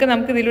ഉണ്ടാവും എന്നൊക്കെ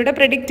നമുക്ക് ഇതിലൂടെ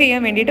പ്രെഡിക്റ്റ്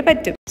ചെയ്യാൻ വേണ്ടിയിട്ട്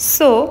പറ്റും.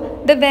 So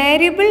the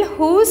variable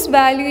whose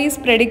value is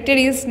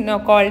predicted is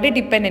called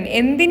dependent.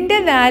 എന്തിൻ്റെ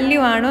വാല്യൂ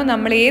ആണോ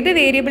നമ്മൾ, ഏത്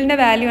വേരിയബിളിൻ്റെ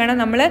വാല്യൂ ആണോ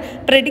നമ്മൾ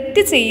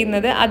പ്രെഡിക്റ്റ്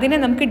ചെയ്യുന്നത്, അതിനെ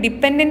നമുക്ക്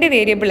ഡിപ്പെൻഡൻറ്റ്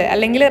വേരിയബിൾ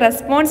അല്ലെങ്കിൽ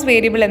റെസ്പോൺസ്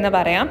വേരിയബിൾ എന്ന്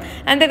പറയാം.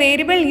 And the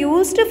variable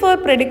used for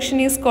prediction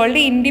is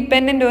called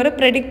independent or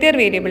predictor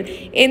variable.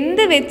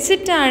 എന്ത്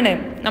വെച്ചിട്ടാണ്,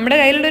 നമ്മുടെ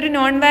കയ്യിലുള്ളൊരു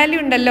നോൺ വാല്യൂ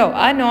ഉണ്ടല്ലോ,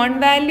 ആ നോൺ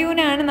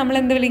വാല്യൂവിനാണ് നമ്മൾ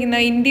എന്ത്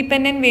വിളിക്കുന്നത്,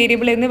 ഇൻഡിപെൻഡൻറ്റ്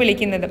വേരിയബിൾ എന്ന്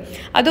വിളിക്കുന്നത്.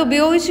 അത്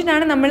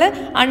ഉപയോഗിച്ചിട്ടാണ് നമ്മൾ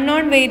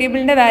അൺനോൺ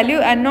വേരിയബിളിൻ്റെ വാല്യൂ,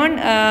 അൺനോൺ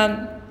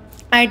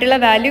ആയിട്ടുള്ള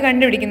വാല്യൂ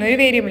കണ്ടുപിടിക്കുന്ന ഒരു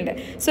വേരിയബിളിൻ്റെ.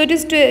 So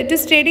to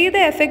study the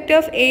effect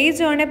of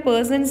age on a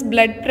person's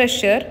blood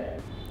pressure,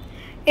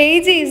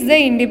 age is the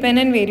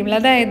independent variable.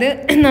 അതായത്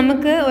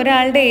നമുക്ക്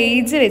ഒരാളുടെ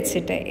ഏജ്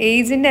വെച്ചിട്ട്,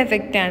 ഏജിൻ്റെ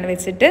എഫക്റ്റാണ്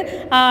വെച്ചിട്ട്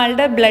ആ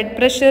ആളുടെ ബ്ലഡ്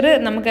പ്രഷർ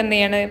നമുക്ക് എന്ത്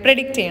ചെയ്യണം,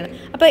 പ്രെഡിക്റ്റ് ചെയ്യണം.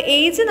 അപ്പോൾ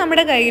ഏജ്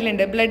നമ്മുടെ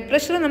കയ്യിലുണ്ട്, ബ്ലഡ്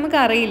പ്രഷർ നമുക്ക്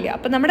അറിയില്ല.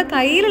 അപ്പോൾ നമ്മുടെ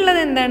കയ്യിലുള്ളത്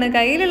എന്താണ്,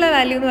 കയ്യിലുള്ള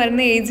വാല്യൂ എന്ന്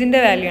പറയുന്നത്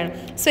ഏജിൻ്റെ വാല്യൂ ആണ്.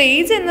 സോ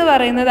ഏജ് എന്ന്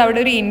പറയുന്നത്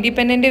അവിടെ ഒരു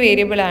ഇൻഡിപെൻഡൻറ്റ്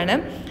വേരിയബിളാണ്,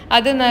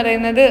 അതെന്ന്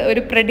പറയുന്നത്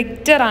ഒരു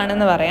പ്രെഡിക്റ്റർ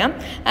ആണെന്ന് പറയാം.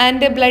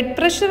 ആൻഡ് ബ്ലഡ്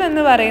പ്രഷർ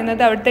എന്ന്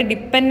പറയുന്നത് അവിടുത്തെ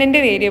ഡിപ്പെൻഡൻറ്റ്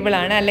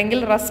വേരിയബിളാണ്, അല്ലെങ്കിൽ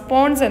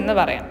റെസ്പോൺസ് എന്ന്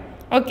പറയാം.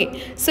 ഓക്കെ,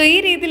 സോ ഈ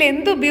രീതിയിൽ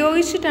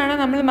എന്തുപയോഗിച്ചിട്ടാണോ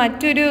നമ്മൾ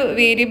മറ്റൊരു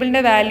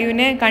വേരിയബിളിൻ്റെ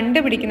വാല്യൂവിനെ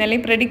കണ്ടുപിടിക്കുന്നത്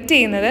അല്ലെങ്കിൽ പ്രെഡിക്റ്റ്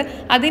ചെയ്യുന്നത്,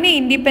 അതിനെ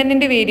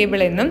ഇൻഡിപെൻഡൻറ്റ്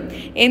വേരിയബിൾ എന്നും,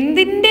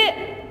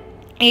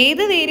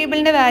 ഏത്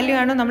വേരിയബിളിൻ്റെ വാല്യൂ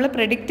ആണോ നമ്മൾ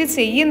പ്രെഡിക്റ്റ്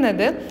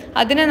ചെയ്യുന്നത്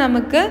അതിനെ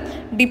നമുക്ക്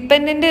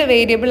ഡിപ്പെൻഡൻറ്റ്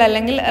വേരിയബിൾ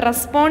അല്ലെങ്കിൽ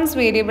റെസ്പോൺസ്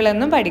വേരിയബിൾ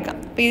എന്നും പഠിക്കാം.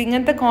 അപ്പോൾ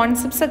ഇങ്ങനത്തെ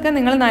കോൺസെപ്റ്റ്സ് ഒക്കെ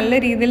നിങ്ങൾ നല്ല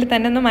രീതിയിൽ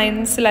തന്നെ ഒന്ന്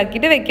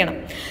മനസ്സിലാക്കിയിട്ട് വെക്കണം.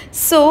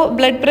 So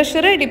blood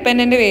pressure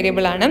dependent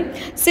variable ആണ്.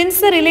 Since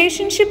the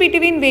relationship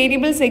between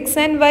variables X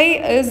and Y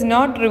is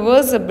not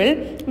reversible,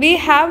 we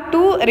have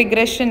two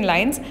regression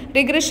lines.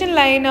 Regression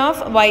line of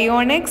y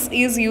on x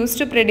is used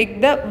to predict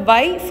the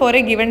y for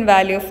a given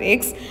value of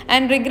x,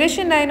 and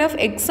regression line of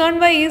x on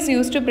y is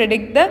used to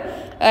predict the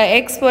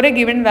x for a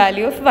given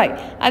value of y.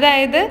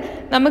 അതായത്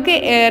നമുക്ക്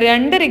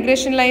രണ്ട്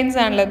regression lines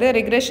ആണുള്ളത്,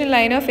 regression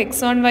line of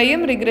X on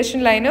വൈയും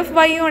regression line of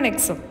Y on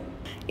എക്സും.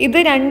 ഇത്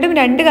രണ്ടും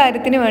രണ്ട്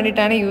കാര്യത്തിന്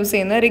വേണ്ടിയിട്ടാണ് യൂസ്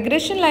ചെയ്യുന്നത്.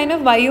 Regression line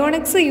of Y on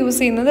X use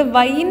ചെയ്യുന്നത്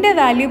വൈൻ്റെ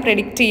വാല്യൂ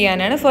പ്രെഡിക്റ്റ്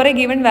ചെയ്യാനാണ് four A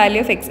given value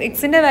of X.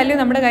 എക്സിൻ്റെ വാല്യൂ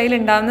നമ്മുടെ കയ്യിൽ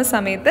ഉണ്ടാകുന്ന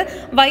സമയത്ത്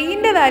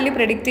വൈൻ്റെ വാല്യൂ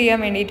പ്രെഡിക്റ്റ് ചെയ്യാൻ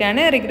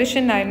വേണ്ടിയിട്ടാണ്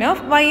regression line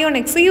of Y on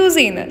X use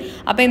ചെയ്യുന്നത്.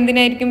 അപ്പോൾ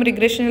എന്തിനായിരിക്കും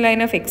regression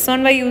line of X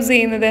on Y use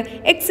ചെയ്യുന്നത്,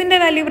 എക്സിൻ്റെ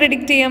വാല്യൂ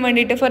പ്രെഡിക്റ്റ് ചെയ്യാൻ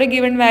വേണ്ടിയിട്ട് four A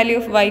given value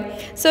of Y.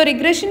 So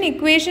regression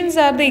equations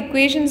are the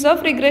equations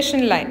of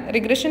regression line.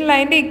 Regression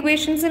ലൈൻ്റെ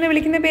ഇക്വേഷൻസിനെ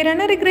വിളിക്കുന്ന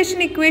പേരാണ്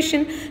regression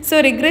equation.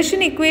 So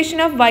regression equation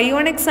of Y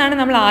on X ആണ്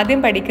നമ്മൾ ആദ്യം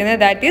പഠിക്കുന്നത്.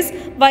 That is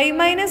y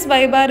minus Y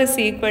bar is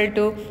equal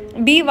to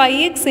B Y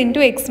X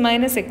into X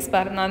minus X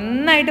bar.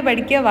 നന്നായിട്ട്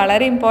പഠിക്കുക,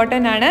 വളരെ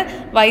important ആണ്.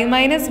 y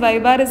minus Y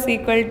bar is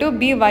equal to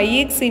B Y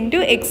X into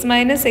X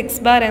minus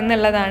X bar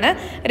എന്നുള്ളതാണ്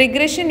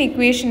regression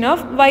equation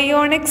of Y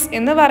on X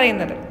എന്ന്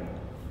പറയുന്നത്.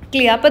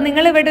 Clear? അപ്പോൾ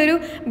നിങ്ങളിവിടെ ഒരു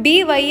ബി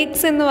വൈ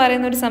എക്സ് എന്ന്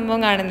പറയുന്ന ഒരു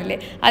സംഭവം കാണുന്നില്ലേ,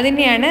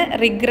 അതിനെയാണ്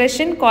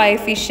റിഗ്രഷൻ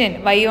കോഎഫിഷ്യൻ.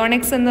 വൈ ഓൺ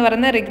എക്സ് എന്ന്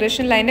പറയുന്ന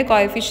റിഗ്രഷൻ ലൈൻ്റെ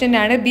കോഎഫിഷ്യൻ്റ്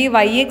ആണ് ബി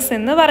വൈ എക്സ്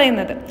എന്ന്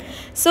പറയുന്നത്.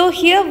 So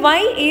here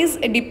Y is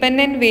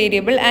dependent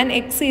variable and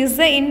X is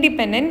the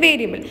independent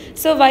variable.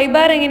 So Y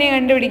bar എങ്ങനെ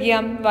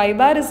കണ്ടുപിടിക്കാം, Y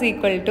bar is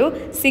equal to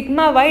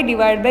sigma Y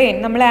divide by N.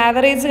 നമ്മൾ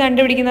average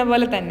കണ്ടുപിടിക്കുന്ന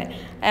പോലെ തന്നെ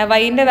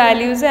വൈൻ്റെ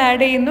values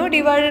add ചെയ്യുന്നു,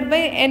 divided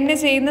by N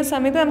ചെയ്യുന്ന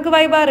സമയത്ത് നമുക്ക്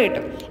വൈ ബാർ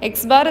കിട്ടും.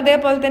 എക്സ് ബാർ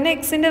ഇതേപോലെ തന്നെ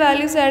എക്സിൻ്റെ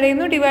വാല്യൂസ് ആഡ്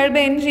ചെയ്യുന്നു, ഡിവൈഡ്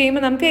ബൈ എൻ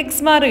ചെയ്യുമ്പോൾ നമുക്ക്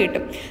എക്സ് ബാർ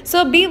കിട്ടും. സോ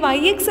ബി വൈ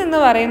എക്സ്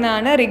എന്ന്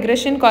പറയുന്നതാണ്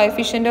regression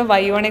coefficient of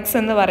Y on X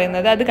എന്ന്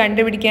പറയുന്നത്. അത്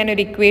കണ്ടുപിടിക്കാൻ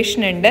ഒരു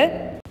ഇക്വേഷൻ ഉണ്ട്.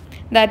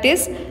 That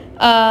is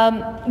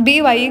B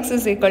Y X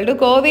is equal to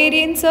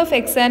covariance of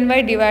X and Y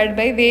divide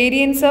by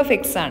variance of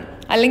X ആണ്.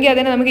 അല്ലെങ്കിൽ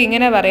അതിനെ നമുക്ക്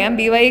ഇങ്ങനെ പറയാം,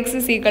 B Y X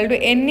is equal to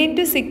N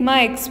into sigma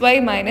X Y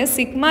minus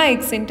sigma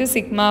X into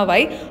sigma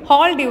Y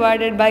whole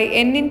divided by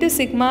N into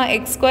sigma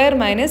X square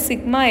minus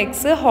sigma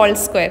X whole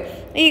square.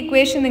 ഈ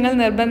equation നിങ്ങൾ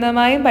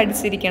നിർബന്ധമായും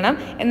പഠിച്ചിരിക്കണം,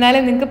 എന്നാലേ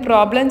നിങ്ങൾക്ക്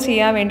problem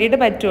ചെയ്യാൻ വേണ്ടിയിട്ട്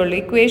പറ്റുള്ളൂ.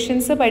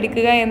 Equations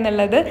പഠിക്കുക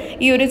എന്നുള്ളത്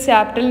ഈ ഒരു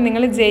ചാപ്റ്ററിൽ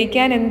നിങ്ങൾ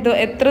ജയിക്കാൻ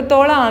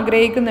എത്രത്തോളം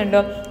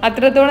ആഗ്രഹിക്കുന്നുണ്ടോ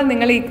അത്രത്തോളം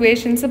നിങ്ങൾ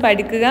ഇക്വേഷൻസ്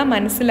പഠിക്കുക,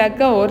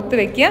 മനസ്സിലാക്കുക, ഓർത്ത്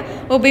വയ്ക്കുക,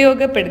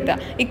 ഉപയോഗപ്പെടുത്തുക.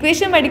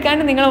 ഇക്വേഷൻ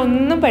പഠിക്കാണ്ട് നിങ്ങൾ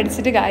ഒന്നും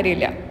പഠിച്ചിട്ട്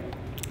കാര്യമില്ല.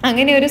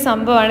 അങ്ങനെ ഒരു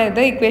സംഭവമാണ് ഇത്.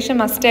 ഇക്വേഷൻ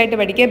മസ്റ്റായിട്ട്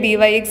പഠിക്കുക.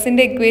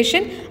 BYXൻ്റെ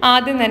ഇക്വേഷൻ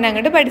ആദ്യം തന്നെ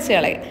അങ്ങോട്ട് പഠിച്ചു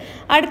കളയുക.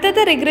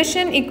 അടുത്തത്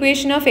regression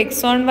equation of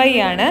X on Y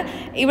ആണ്.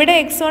 ഇവിടെ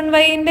എക്സ് ഓൺ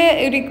വൈൻ്റെ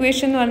ഒരു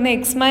ഇക്വേഷൻ എന്ന് പറയുന്നത്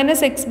X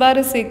minus X bar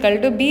is equal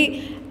to B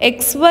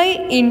X Y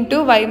into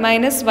Y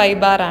minus Y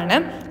bar ആണ്.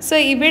 സോ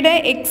ഇവിടെ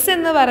എക്സ്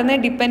എന്ന്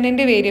പറയുന്നത്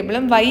ഡിപ്പെൻഡൻറ്റ്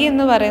വേരിയബിളും വൈ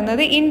എന്ന്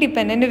പറയുന്നത്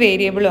ഇൻഡിപെൻഡൻറ്റ്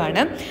വേരിയബിളും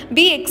ആണ്.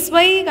 ബി എക്സ്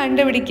വൈ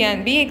കണ്ടുപിടിക്കാൻ,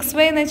 ബി എക്സ്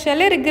വൈ എന്ന്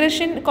വെച്ചാൽ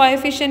regression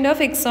coefficient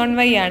of X on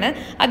Y ആണ്.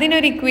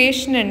 അതിനൊരു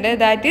ഇക്വേഷൻ ഉണ്ട്,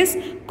 that is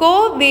co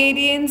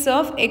variance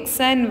of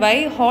X and Y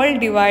whole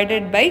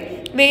divided by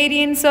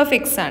variance of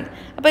X ആണ്.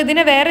 അപ്പോൾ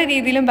ഇതിനെ വേറെ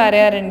രീതിയിലും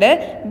പറയാറുണ്ട്,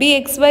 B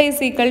X Y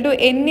is equal to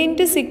N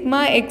into sigma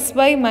X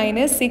Y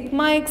minus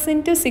sigma X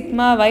into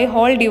sigma Y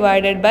whole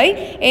divided by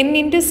N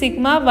into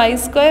sigma Y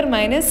square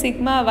minus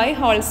sigma Y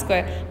whole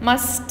square.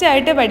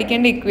 മസ്റ്റായിട്ട്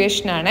പഠിക്കേണ്ട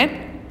ഇക്വേഷനാണ്.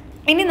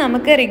 ഇനി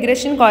നമുക്ക്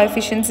റിഗ്രഷൻ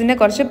കോഎഫിഷ്യൻസിൻ്റെ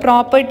കുറച്ച്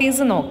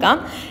properties നോക്കാം.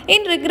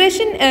 In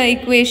regression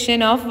equation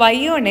of Y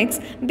on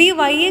X, B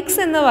Y X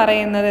എന്ന്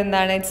പറയുന്നത്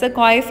എന്താണ്? It's A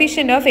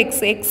coefficient of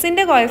X.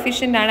 എക്സിൻ്റെ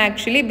കോഎഫിഷ്യൻ്റ് ആണ്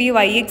ആക്ച്വലി ബി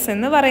വൈ എക്സ്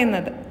എന്ന്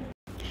പറയുന്നത്.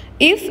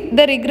 If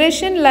the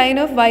regression line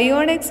of y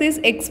on x is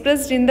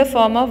expressed in the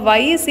form of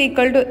y is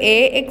equal to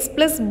ax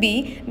plus b,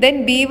 then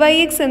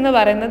byx എന്ന്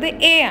പറയുന്നത്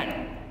a ആണ്.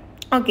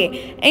 Okay,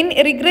 in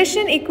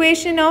regression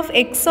equation of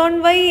X on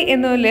Y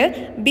എന്നുള്ള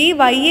B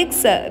Y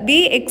X, B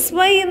X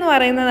Y എന്ന്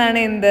പറയുന്നതാണ്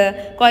എന്ത്?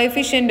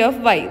 Coefficient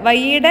of Y.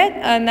 വൈയുടെ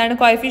എന്താണ്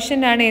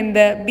coefficient ആണ്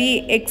എന്ത്? ബി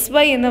എക്സ്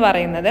വൈ എന്ന്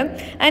പറയുന്നത്.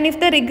 And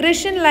if the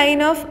regression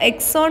line of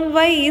X on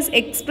Y is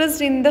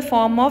expressed in the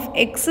form of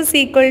X is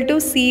equal to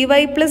C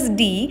Y plus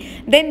D,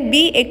 then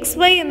B X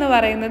Y എന്ന്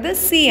പറയുന്നത്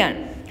C ആണ്.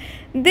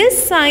 This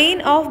sign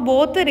of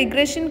both the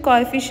regression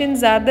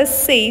coefficients are the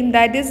same,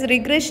 that is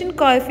regression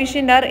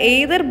coefficient are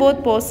either both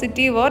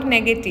positive or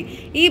negative.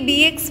 ഈ B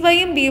X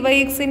വൈയും B Y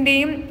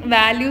എക്സിൻ്റെയും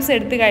values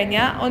എടുത്തു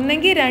കഴിഞ്ഞാൽ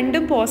ഒന്നെങ്കിൽ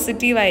രണ്ടും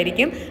positive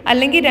ആയിരിക്കും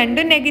അല്ലെങ്കിൽ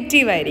രണ്ടും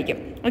നെഗറ്റീവ് ആയിരിക്കും.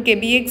 ഓക്കെ,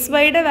 ബി എക്സ്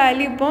വൈയുടെ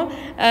വാല്യൂ ഇപ്പോൾ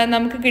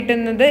നമുക്ക്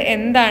കിട്ടുന്നത്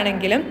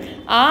എന്താണെങ്കിലും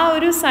ആ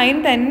ഒരു സൈൻ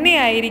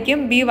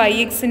തന്നെയായിരിക്കും ബി വൈ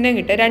എക്സിൻ്റെ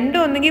കിട്ടുക. രണ്ടും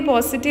ഒന്നെങ്കിൽ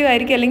പോസിറ്റീവ്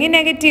ആയിരിക്കും അല്ലെങ്കിൽ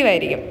നെഗറ്റീവ്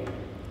ആയിരിക്കും.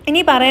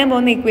 ഇനി പറയാൻ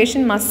പോകുന്ന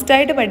ഇക്വേഷൻ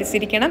മസ്റ്റായിട്ട്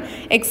പഠിച്ചിരിക്കണം,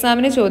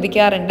 എക്സാമിന്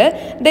ചോദിക്കാറുണ്ട്.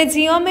 The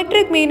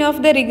geometric mean of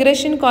the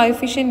regression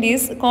coefficient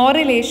is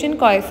correlation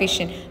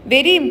coefficient.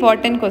 Very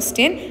important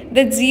question.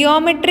 The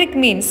geometric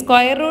mean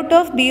square root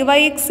of B Y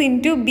X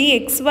into B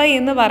X Y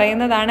എന്ന്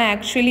പറയുന്നതാണ്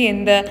ആക്ച്വലി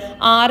എന്ത്?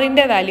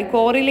 ആറിൻ്റെ വാല്യൂ.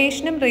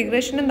 കോറിലേഷനും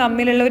റിഗ്രഷനും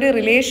തമ്മിലുള്ള ഒരു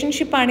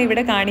റിലേഷൻഷിപ്പാണ്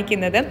ഇവിടെ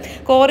കാണിക്കുന്നത്.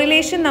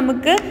 കോറിലേഷൻ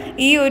നമുക്ക്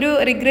ഈ ഒരു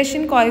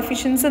റിഗ്രഷൻ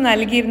കോഎഫിഷ്യൻസ്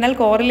നൽകിയിരുന്നാൽ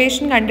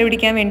കോറിലേഷൻ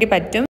കണ്ടുപിടിക്കാൻ വേണ്ടി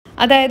പറ്റും.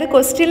 അതായത്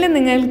ക്വസ്റ്റ്യനിൽ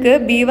നിങ്ങൾക്ക്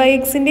B Y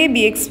എക്സിൻ്റെയും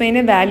B X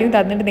വൈൻ്റെ value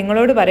തന്നിട്ട്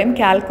നിങ്ങളോട് പറയും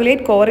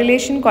കാൽക്കുലേറ്റ്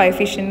കോറിലേഷൻ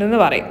കോഎഫിഷ്യൻ്റ് എന്ന്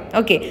പറയും.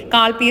 Okay,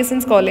 call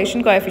Pearson's correlation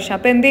coefficient.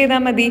 അപ്പോൾ എന്ത്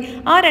ചെയ്താൽ മതി?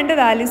 ആ രണ്ട്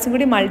വാല്യൂസും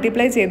കൂടി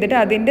മൾട്ടിപ്ലൈ ചെയ്തിട്ട്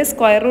അതിൻ്റെ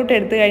സ്ക്വയർ റൂട്ട്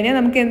എടുത്തു കഴിഞ്ഞാൽ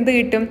നമുക്ക് എന്ത്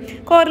കിട്ടും?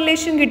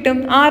 കോറിലേഷൻ കിട്ടും,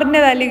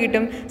 ആറിൻ്റെ വാല്യൂ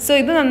കിട്ടും. സോ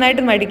ഇത്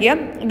നന്നായിട്ട് പഠിക്കുക.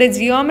 The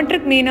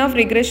geometric mean of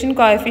regression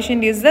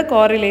coefficient is the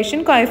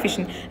correlation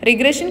coefficient.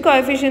 Regression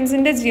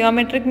കോഎഫിഷ്യൻസിൻ്റെ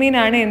geometric മീൻ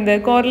ആണ് എന്ത്?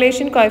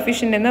 കോറിലേഷൻ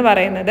കോഎഫിഷ്യൻ്റ് എന്ന്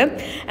പറയുന്നത്.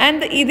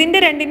 ആൻഡ്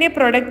ഇതിൻ്റെ രണ്ടിൻ്റെ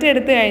പ്രൊഡക്റ്റ്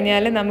എടുത്തു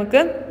കഴിഞ്ഞാൽ നമുക്ക്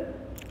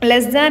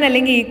ലെസ് ദാൻ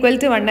അല്ലെങ്കിൽ ഈക്വൽ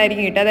ടു 1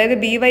 ആയിരിക്കും കിട്ടുക. അതായത്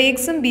ബി വൈ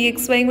എക്സും ബി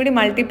എക്സ് വൈയും കൂടി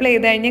മൾട്ടിപ്ലൈ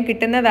ചെയ്ത് കഴിഞ്ഞാൽ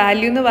കിട്ടുന്ന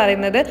വാല്യൂ എന്ന്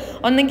പറയുന്നത്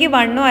ഒന്നെങ്കിൽ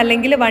 1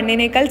 അല്ലെങ്കിൽ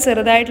 1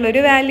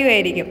 ചെറുതായിട്ടുള്ളൊരു വാല്യൂ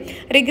ആയിരിക്കും.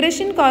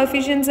 റിഗ്രഷൻ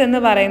കോഎഫിഷ്യൻസ്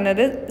എന്ന്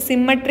പറയുന്നത്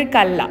സിമ്മട്രിക്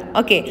അല്ല.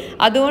 ഓക്കെ,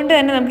 അതുകൊണ്ട്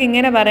തന്നെ നമുക്ക്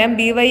ഇങ്ങനെ പറയാം,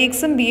 ബി വൈ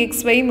എക്സും ബി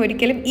എക്സ് വൈയും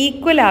ഒരിക്കലും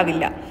ഈക്വൽ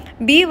ആവില്ല.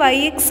 ബി വൈ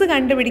എക്സ്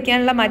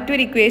കണ്ടുപിടിക്കാനുള്ള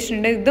മറ്റൊരു ഇക്വേഷൻ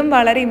ഉണ്ട്. ഇതും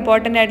വളരെ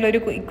ഇമ്പോർട്ടൻ്റ് ആയിട്ടുള്ളൊരു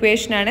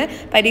ഇക്വേഷനാണ്,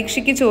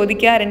 പരീക്ഷയ്ക്ക്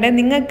ചോദിക്കാറുണ്ട്.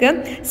 നിങ്ങൾക്ക്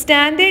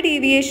സ്റ്റാൻഡേർഡ്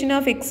ഡീവിയേഷൻ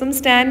ഓഫ് എക്സും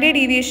സ്റ്റാൻഡേർഡ്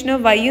ഡീവിയേഷൻ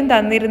ഓഫ് വൈയും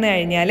തന്നിരുന്നു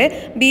കഴിഞ്ഞാൽ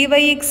ബി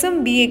വൈ എക്സും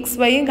ബി എക്സ്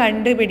വൈയും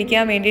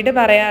കണ്ടുപിടിക്കാൻ വേണ്ടിയിട്ട്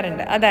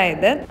പറയാറുണ്ട്.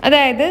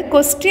 അതായത്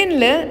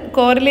ക്വസ്റ്റ്യനിൽ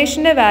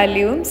കോറിലേഷൻ്റെ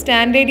വാല്യൂവും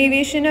സ്റ്റാൻഡേർഡ്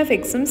ഡീവിയേഷൻ ഓഫ്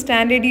എക്സും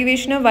സ്റ്റാൻഡേർഡ്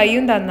ഡീവിയേഷൻ ഓഫ്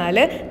വൈയും തന്നാൽ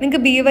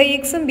നിങ്ങൾക്ക് ബി വൈ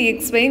എക്സും ബി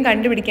എക്സ് വൈയും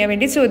കണ്ടുപിടിക്കാൻ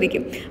വേണ്ടി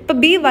ചോദിക്കും. അപ്പോൾ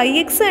ബി വൈ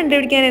എക്സ്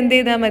കണ്ടുപിടിക്കാൻ എന്ത്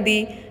ചെയ്താൽ മതി?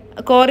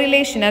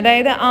 കോറിലേഷൻ,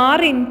 അതായത്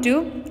R into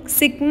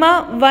sigma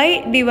Y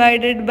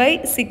divided by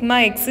sigma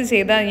X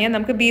ചെയ്താൽ കഴിഞ്ഞാൽ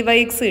നമുക്ക് ബി വൈ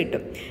എക്സ്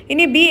കിട്ടും.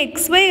 ഇനി ബി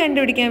എക്സ് വൈ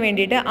കണ്ടുപിടിക്കാൻ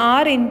വേണ്ടിയിട്ട്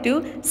R into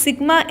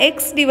sigma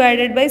X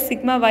divided by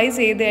sigma Y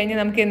ചെയ്ത് കഴിഞ്ഞാൽ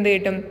നമുക്ക് എന്ത്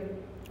കിട്ടും?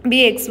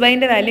 ബി എക്സ്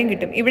വൈൻ്റെ വാല്യൂ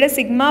കിട്ടും. ഇവിടെ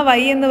സിഗ്മ വൈ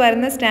എന്ന്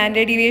പറയുന്ന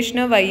standard deviation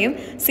of വൈയും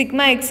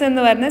sigma X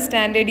എന്ന് പറയുന്ന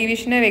സ്റ്റാൻഡേർഡ്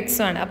ഡീവിയേഷൻ ഓഫ്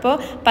എക്സും ആണ്. അപ്പോൾ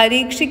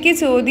പരീക്ഷയ്ക്ക്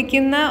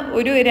ചോദിക്കുന്ന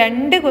ഒരു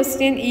 2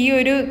 ക്വസ്റ്റ്യൻ ഈ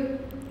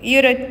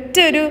ഒരൊറ്റ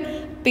ഒരു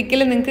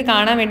പിക്കിൽ നിങ്ങൾക്ക്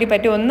കാണാൻ വേണ്ടി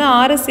പറ്റും. ഒന്ന്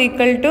R is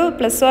equal two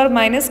plus or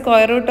minus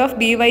square root of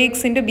B Y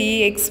X into B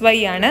X Y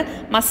ആണ്.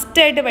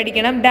 മസ്റ്റായിട്ട്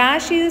പഠിക്കണം.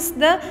 Dash is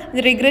the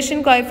regression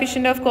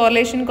coefficient of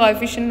correlation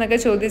coefficient എന്നൊക്കെ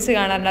ചോദിച്ച്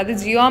കാണാറുണ്ട്. അത്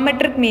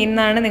ജിയോമെട്രിക് മീൻ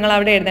എന്നാണ് നിങ്ങൾ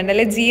അവിടെ എഴുതേണ്ടത്,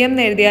 അല്ലെങ്കിൽ ജി എം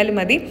എന്ന് എഴുതിയാലും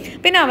മതി.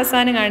 പിന്നെ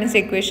അവസാനം കാണിച്ച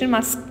ഇക്വേഷൻ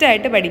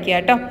മസ്റ്റായിട്ട് പഠിക്കുക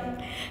കേട്ടോ.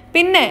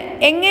 പിന്നെ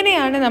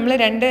എങ്ങനെയാണ് നമ്മൾ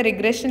രണ്ട്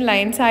റിഗ്രഷൻ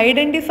ലൈൻസ്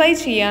ഐഡൻറ്റിഫൈ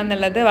ചെയ്യുക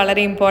എന്നുള്ളത്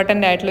വളരെ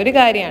ഇമ്പോർട്ടൻ്റ് ആയിട്ടുള്ളൊരു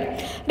കാര്യമാണ്.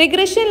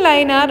 Regression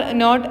line are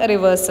not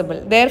reversible.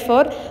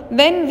 Therefore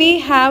when we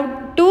have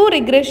to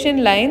regression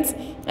lines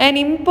an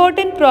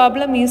important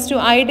problem is to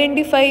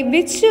identify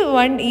which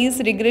one is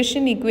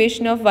regression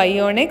equation of y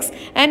on x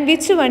and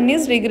which one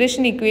is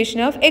regression equation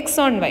of x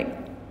on y.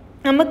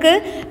 നമുക്ക്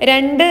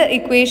രണ്ട്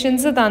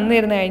equations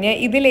തന്നിരുന്നു കഴിഞ്ഞാൽ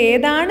ഇതിൽ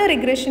ഏതാണ്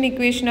regression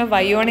equation of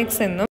y on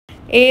x എന്നും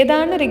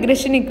ഏതാണ്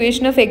regression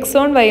equation of X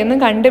on Y എന്നും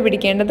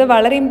കണ്ടുപിടിക്കേണ്ടത്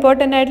വളരെ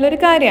ഇമ്പോർട്ടൻ്റ് ആയിട്ടുള്ളൊരു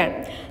കാര്യമാണ്.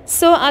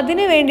 സോ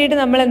അതിന് വേണ്ടിയിട്ട്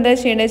നമ്മൾ എന്താ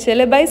ചെയ്യേണ്ടത്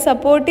വെച്ചാൽ by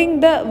supporting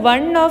the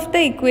one of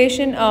the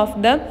equation of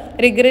the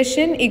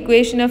regression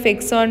equation of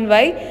X on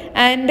Y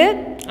and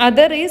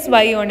other is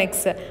Y on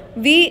X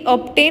V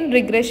obtain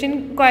regression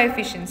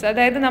coefficients.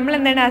 അതായത് നമ്മൾ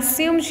എന്താണ്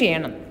അസ്യൂം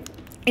ചെയ്യണം,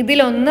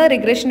 ഇതിലൊന്ന്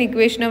regression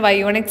equation of Y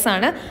on X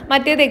ആണ്,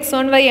 മറ്റേത് X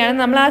on Y ആണ്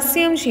നമ്മൾ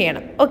assume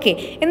ചെയ്യണം. ഓക്കെ,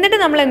 എന്നിട്ട്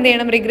നമ്മൾ എന്ത്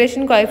ചെയ്യണം,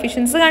 റിഗ്രഷൻ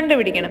കോഎഫിഷ്യൻസ്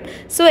കണ്ടുപിടിക്കണം.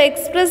 So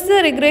express the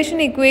regression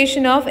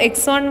equation of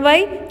X on Y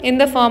in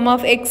the form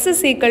of X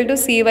is equal to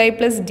C Y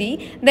plus D,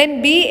 then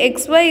B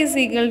X Y is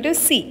equal to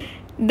C.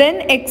 Then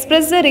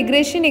express the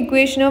regression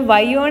equation of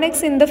y on x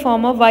in the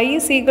form of y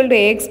is equal to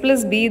ax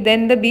plus b,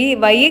 then the b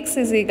yx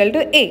is equal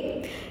to a.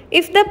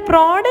 If the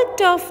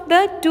product of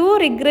the two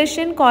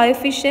regression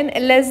coefficient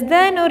less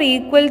than or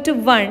equal to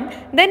 1,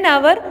 then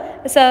our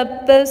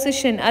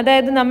supposition,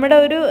 അതായത് നമ്മുടെ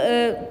ഒരു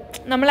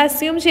നമ്മൾ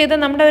assume ചെയ്ത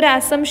നമ്മുടെ ഒരു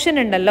assumption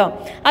ഉണ്ടല്ലോ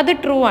അത്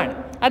true ആണ്.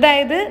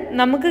 അതായത്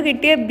നമുക്ക്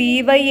കിട്ടിയ ബി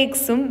വൈ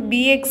എക്സും ബി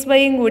എക്സ്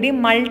വൈയും കൂടി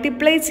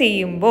മൾട്ടിപ്ലൈ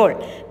ചെയ്യുമ്പോൾ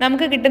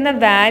നമുക്ക് കിട്ടുന്ന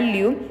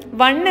വാല്യൂ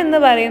 1 എന്ന്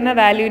പറയുന്ന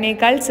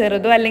വാല്യൂവിനേക്കാൾ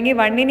ചെറുതോ അല്ലെങ്കിൽ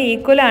 1ന്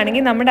ഈക്വൽ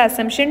ആണെങ്കിൽ നമ്മുടെ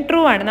അസംഷൻ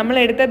ട്രൂ ആണ്, നമ്മൾ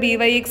എടുത്ത ബി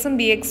വൈ എക്സും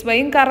ബി എക്സ്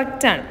വൈയും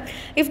കറക്റ്റ് ആണ്.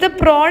 If the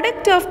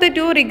product of the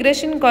two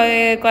regression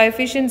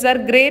coefficients R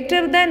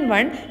greater than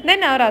 1,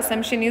 then our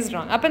assumption is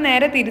wrong. അപ്പം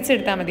നേരെ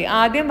തിരിച്ചെടുത്താൽ മതി.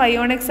 ആദ്യം വൈ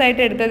ഓൺ എക്സ്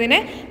ആയിട്ട് എടുത്തതിനെ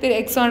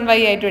എക്സ് ഓൺ വൈ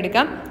ആയിട്ട്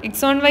എടുക്കാം,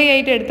 എക്സ് ഓൺ വൈ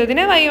ആയിട്ട്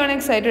എടുത്തതിനെ വൈ ഓൺ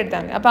എക്സ് ആയിട്ട്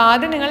എടുത്താൽ മതി. അപ്പോൾ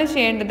ആദ്യം നിങ്ങൾ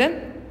ചെയ്യേണ്ടത്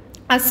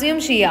അസ്യൂം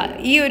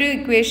ചെയ്യുക ഈ ഒരു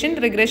equation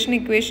regression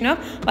equation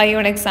of Y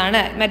on X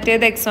ആണ്,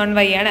 മറ്റേത് എക്സ് ഓൺ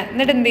വൈ ആണ്.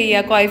 എന്നിട്ട് എന്ത്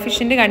ചെയ്യുക,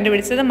 കോഎഫിഷ്യൻറ്റ്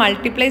കണ്ടുപിടിച്ചത്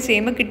മൾട്ടിപ്ലൈ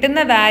ചെയ്യുമ്പോൾ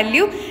കിട്ടുന്ന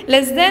വാല്യൂ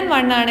ലെസ് ദാൻ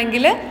 1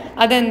 ആണെങ്കിൽ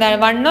അതെന്താണ്,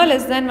 1ഓ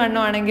ലെസ് ദാൻ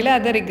 1ഓ ആണെങ്കിൽ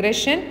അത്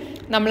റിഗ്രഷൻ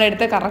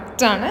നമ്മളെടുത്ത്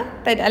കറക്റ്റാണ്,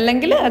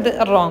 അല്ലെങ്കിൽ അത്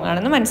റോങ്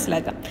ആണെന്ന്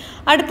മനസ്സിലാക്കാം.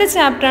 അടുത്ത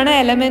ചാപ്റ്ററാണ്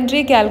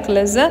എലമെൻ്ററി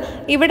കാൽക്കുലസ്.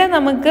 ഇവിടെ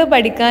നമുക്ക്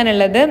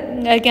പഠിക്കാനുള്ളത്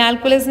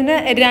കാൽക്കുലസിന്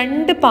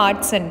 2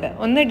 പാർട്സ് ഉണ്ട്.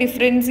 ഒന്ന്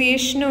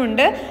ഡിഫറൻസിയേഷനും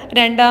ഉണ്ട്,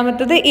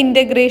 രണ്ടാമത്തത്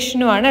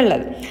ഇൻ്റഗ്രേഷനുമാണ്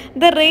ഉള്ളത്.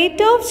 The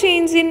rate of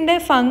change in the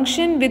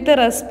function with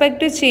respect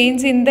to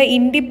change in the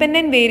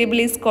independent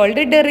variable is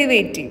called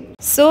derivative.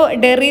 So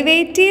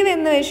derivative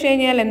എന്ന് വെച്ച്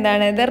കഴിഞ്ഞാൽ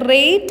എന്താണ്, the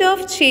rate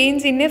of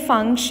change in A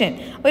function.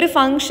 ഒരു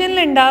ഫംഗ്ഷനിൽ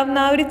ഉണ്ടാകുന്ന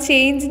ആ ഒരു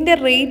ചേഞ്ചിൻ്റെ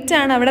റേറ്റ്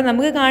ആണ് അവിടെ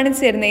നമുക്ക്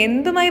കാണിച്ചു തരുന്നത്.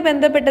 എന്തുമായി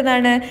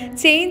ബന്ധപ്പെട്ടതാണ്,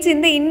 change in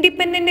the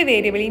independent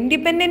variable.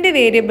 Independent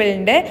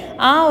വേരിയബിളിൻ്റെ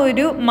ആ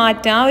ഒരു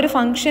മാറ്റം, ആ ഒരു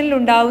ഫംഗ്ഷനിൽ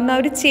ഉണ്ടാകുന്ന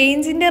ഒരു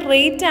ചേഞ്ചിൻ്റെ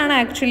റേറ്റ് ആണ്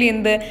ആക്ച്വലി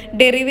എന്ത്,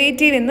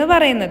 ഡെറിവേറ്റീവ് എന്ന്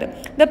പറയുന്നത്.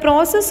 The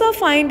process of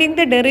finding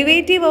the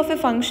derivative of A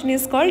function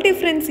is called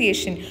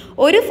differentiation.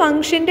 ഒരു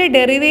ഫംഗ്ഷൻ്റെ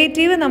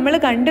ഡെറിവേറ്റീവ് നമ്മൾ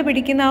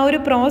കണ്ടുപിടിക്കുന്ന ആ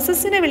ഒരു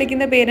പ്രോസസ്സിനെ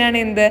വിളിക്കുന്ന പേരാണ്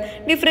എന്ത്,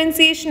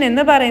 ഡിഫറൻസിയേഷൻ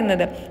എന്ന്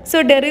പറയുന്നത്. So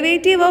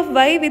derivative of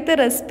y with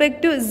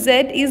respect to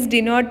z is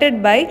denoted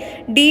by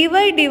dy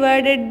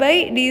divided by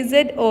dz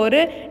or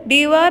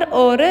dr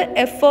or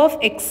f of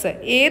x.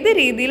 ഏത്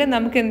രീതിയിൽ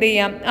നമുക്ക് എന്ത്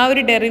ചെയ്യാം, ആ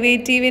ഒരു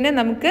ഡെറിവേറ്റീവിനെ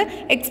നമുക്ക്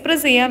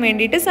എക്സ്പ്രസ് ചെയ്യാൻ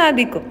വേണ്ടിയിട്ട്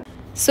സാധിക്കും.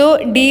 So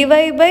dy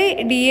by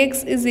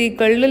dx is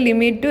equal to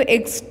limit to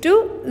x to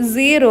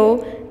 0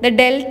 the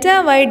delta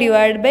y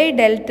divided by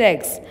delta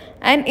x,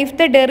 and if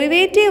the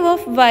derivative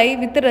of y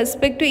with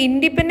respect to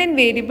independent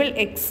variable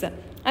x.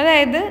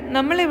 അതായത്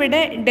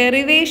നമ്മളിവിടെ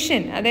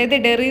derivation, അതായത്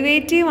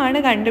derivative ആണ്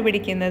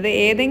കണ്ടുപിടിക്കുന്നത്.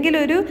 ഏതെങ്കിലും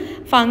ഒരു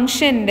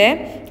ഫംഗ്ഷൻ്റെ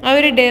ആ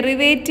ഒരു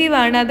derivative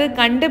ആണ്, അത്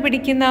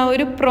കണ്ടുപിടിക്കുന്ന ആ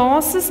ഒരു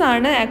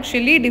പ്രോസസ്സാണ്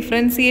ആക്ച്വലി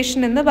ഡിഫറൻസിയേഷൻ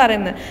എന്ന്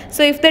പറയുന്നത്.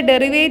 So if the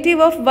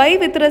derivative of y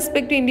with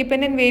respect to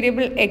independent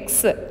variable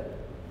X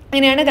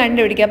അങ്ങനെയാണ്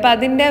കണ്ടുപിടിക്കുക. അപ്പോൾ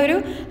അതിൻ്റെ ഒരു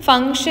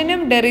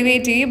ഫംഗ്ഷനും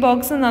ഡെറിവേറ്റീവ്, ഈ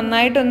ബോക്സ്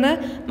നന്നായിട്ടൊന്ന്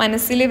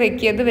മനസ്സിൽ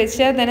വെക്കുക. അത്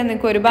വെച്ചാൽ തന്നെ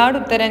നിങ്ങൾക്ക് ഒരുപാട്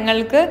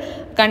ഉത്തരങ്ങൾക്ക്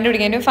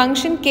കണ്ടുപിടിക്കാൻ.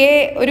 ഫംഗ്ഷൻ കെ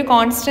ഒരു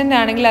കോൺസ്റ്റൻ്റ്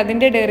ആണെങ്കിൽ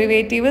അതിൻ്റെ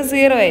ഡെറിവേറ്റീവ്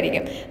 0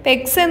 ആയിരിക്കും. ഇപ്പോൾ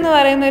എക്സ് എന്ന്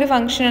പറയുന്ന ഒരു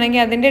ഫംഗ്ഷൻ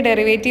ആണെങ്കിൽ അതിൻ്റെ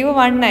ഡെറിവേറ്റീവ്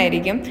 1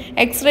 ആയിരിക്കും.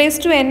 എക്സ്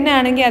റേസ് ടു എൻ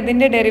ആണെങ്കിൽ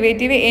അതിൻ്റെ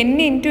derivative n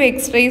into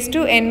X raise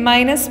to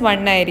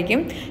n-1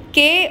 ആയിരിക്കും.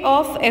 K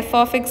of F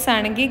of X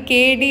ആണെങ്കിൽ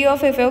K D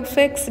of F of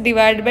X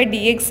divide by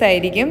D X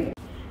ആയിരിക്കും.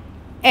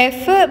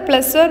 F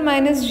plus or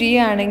minus G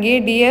ആണെങ്കിൽ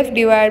D F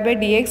divide by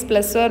D X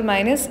plus or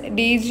minus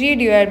D G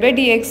divide by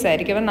D X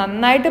ആയിരിക്കും. അപ്പോൾ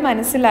നന്നായിട്ട്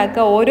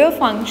മനസ്സിലാക്കുക, ഓരോ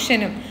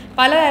ഫംഗ്ഷനും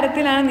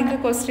പലതരത്തിലാണ് നിങ്ങൾക്ക്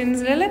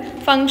ക്വസ്റ്റ്യൻസിൽ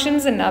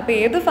ഫംഗ്ഷൻസ് ഉണ്ട്. അപ്പോൾ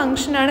ഏത്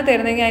ഫംഗ്ഷനാണ്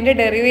തരുന്നതെങ്കിൽ അതിൻ്റെ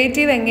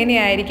ഡെറിവേറ്റീവ്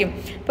എങ്ങനെയായിരിക്കും.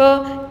 ഇപ്പോൾ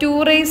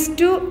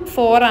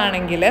 2⁴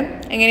 ആണെങ്കിൽ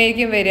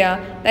എങ്ങനെയായിരിക്കും വരിക,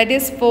 ദാറ്റ്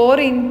ഈസ്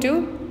 4 ഇൻറ്റു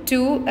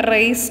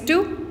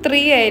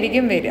 2⁻³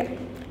 ആയിരിക്കും വരിക.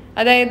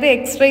 അതായത്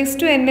എക്സ് റേസ്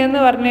ടു എൻ എന്ന്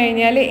പറഞ്ഞു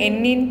കഴിഞ്ഞാൽ n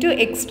into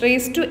X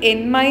raise to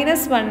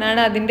n-1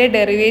 ആണ് അതിൻ്റെ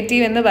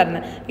ഡെറിവേറ്റീവ് എന്ന്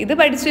പറഞ്ഞത്. ഇത്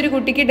പഠിച്ചൊരു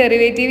കുട്ടിക്ക്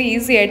ഡെറിവേറ്റീവ്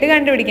ഈസി ആയിട്ട്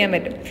കണ്ടുപിടിക്കാൻ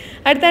പറ്റും.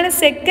 അടുത്താണ്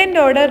സെക്കൻഡ്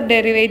ഓർഡർ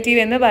ഡെറിവേറ്റീവ്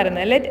എന്ന്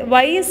പറയുന്നത്. Let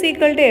y is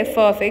equal to F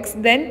of X,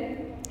 then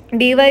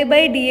dy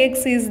by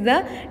dx is the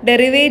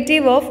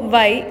derivative of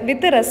y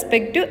with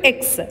respect to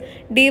x.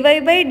 dy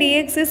by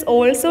dx is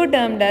also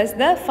termed as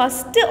the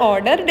first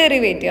order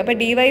derivative. അപ്പോൾ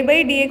dy by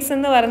dx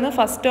എന്ന് പറയുന്നത്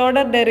first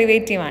order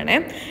derivative ആണ്.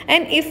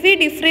 And if we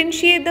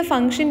differentiate the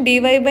function dy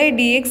by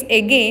dx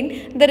again,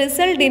 the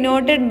result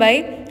denoted by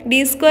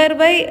d square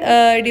by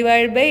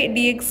divided by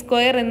dx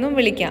square എന്നും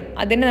വിളിക്കാം.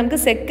 അതിനെ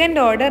നമുക്ക്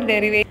second order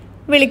derivative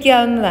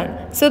വിളിക്കാവുന്നതാണ്.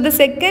 So the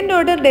second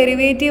order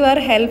derivative R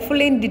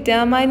helpful in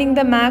determining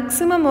the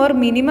maximum or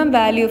minimum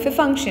value of A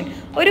function.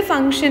 ഒരു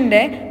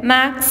ഫംഗ്ഷൻ്റെ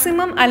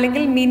maximum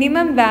അല്ലെങ്കിൽ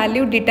minimum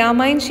value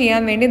determine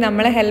ചെയ്യാൻ വേണ്ടി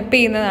നമ്മളെ ഹെൽപ്പ്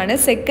ചെയ്യുന്നതാണ്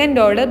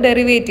സെക്കൻഡ് ഓർഡർ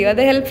ഡെറിവേറ്റീവ്.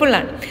 അത്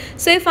ഹെൽപ്ഫുള്ളാണ്.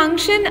 So A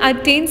function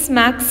attains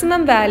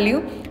maximum value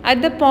at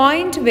the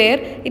point where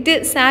it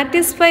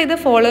satisfy the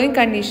following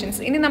conditions.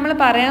 ഇനി നമ്മൾ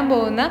പറയാൻ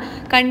പോകുന്ന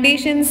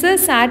കണ്ടീഷൻസ്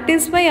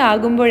സാറ്റിസ്ഫൈ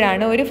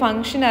ആകുമ്പോഴാണ് ഒരു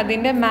ഫംഗ്ഷൻ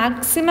അതിൻ്റെ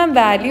മാക്സിമം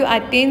വാല്യൂ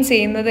അറ്റെയിൻ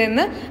ചെയ്യുന്നത്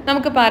എന്ന്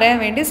നമുക്ക് പറയാൻ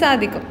വേണ്ടി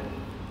സാധിക്കും.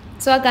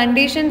 സോ ആ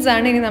കണ്ടീഷൻസ്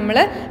ആണ് ഇനി നമ്മൾ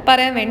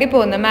പറയാൻ വേണ്ടി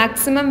പോകുന്നത്.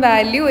 മാക്സിമം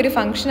വാല്യൂ ഒരു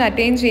ഫംഗ്ഷൻ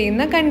അറ്റെയിൻ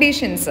ചെയ്യുന്ന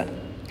കണ്ടീഷൻസ്.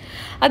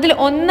 അതിൽ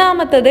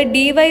ഒന്നാമത്തത്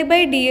dy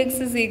by dx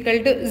is equal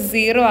to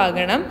 0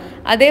 ആകണം.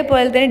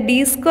 അതേപോലെ തന്നെ d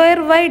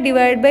square y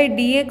divided by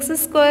dx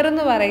square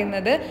എന്ന്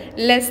പറയുന്നത്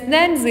ലെസ്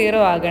ദാൻ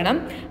 0 ആകണം.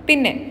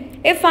 പിന്നെ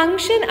എ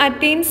ഫംഗ്ഷൻ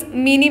അറ്റെയിൻസ്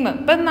മിനിമം.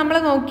 ഇപ്പം നമ്മൾ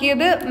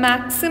നോക്കിയത്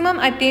മാക്സിമം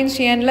അറ്റെയിൻ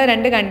ചെയ്യാനുള്ള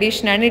രണ്ട്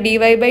കണ്ടീഷനാണ്. dy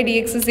by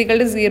dx is equal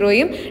to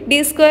 0യും d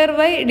square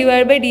y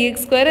divided by dx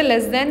square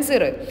less than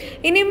 0.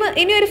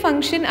 ഇനി ഒരു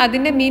ഫംഗ്ഷൻ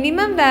അതിൻ്റെ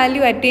മിനിമം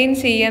വാല്യൂ അറ്റെയിൻ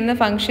ചെയ്യുന്ന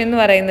ഫംഗ്ഷൻ എന്ന്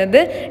പറയുന്നത്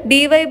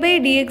dy by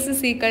dx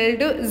is equal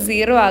to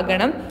 0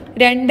 ആകണം.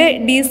 രണ്ട്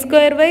d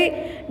square y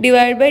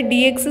divided by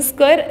dx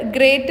square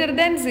greater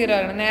than 0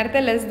 ആകണം. നേരത്തെ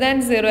ലെസ് ദാൻ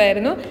 0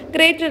 ആയിരുന്നു,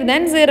 ഗ്രേറ്റർ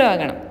ദാൻ 0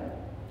 ആകണം.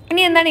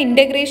 ഇനി എന്താണ്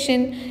integration?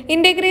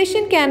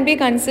 Integration can be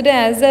consider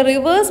as A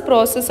reverse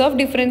process of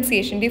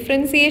differentiation.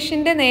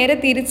 ഡിഫറൻസിയേഷൻ്റെ നേരെ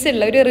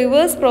തിരിച്ചുള്ള ഒരു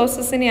റിവേഴ്സ്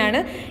പ്രോസസ്സിനെയാണ്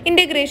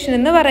ഇൻ്റഗ്രേഷൻ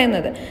എന്ന്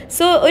പറയുന്നത്.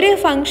 സോ ഒരു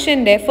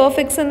ഫംഗ്ഷൻ്റെ എഫ് ഓഫ്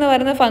എക്സ് എന്ന്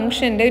പറയുന്ന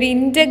ഫംഗ്ഷൻ്റെ ഒരു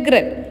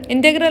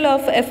integral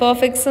of F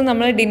of X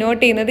നമ്മൾ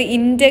ഡിനോട്ട് ചെയ്യുന്നത്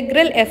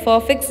integral F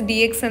of X D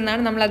X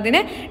എന്നാണ്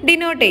നമ്മളതിനെ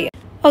ഡിനോട്ട് ചെയ്യുക.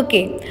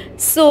 Okay,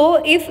 so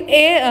if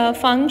a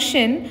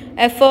function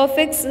f of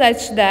x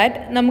such that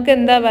നമുക്ക്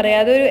എന്താ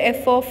പറയുക, അതൊരു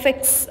എഫ് ഓഫ്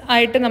എക്സ്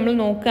ആയിട്ട് നമ്മൾ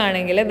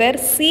നോക്കുകയാണെങ്കിൽ വേർ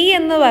സി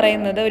എന്ന്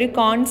പറയുന്നത് ഒരു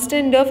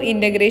കോൺസ്റ്റൻറ്റ് ഓഫ്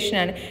ഇൻ്റഗ്രേഷൻ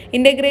ആണ്.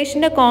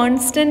 ഇൻ്റഗ്രേഷൻ്റെ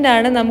കോൺസ്റ്റൻ്റ്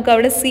ആണ് നമുക്ക്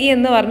അവിടെ സി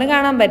എന്ന് പറഞ്ഞ്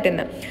കാണാൻ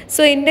പറ്റുന്നത്.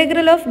 So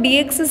integral of D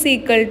X is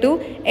equal to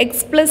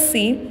X plus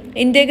C.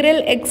 Integral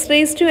X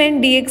raise to N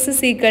D X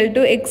is equal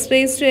to X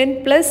raise to N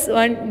plus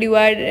 1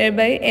 divided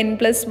by N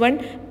plus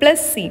 1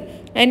 plus C.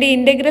 And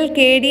integral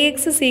k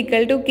dx is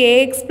equal to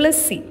kx plus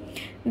c.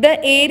 The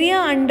area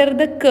under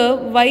the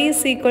curve y is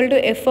equal to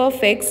f of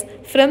x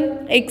from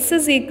x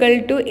is equal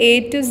to a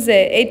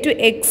to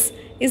x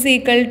is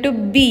equal to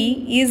b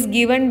is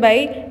given by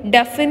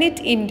definite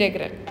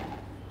integral.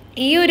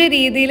 ഈ ഒരു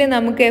രീതിയിൽ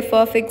നമുക്ക് F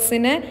of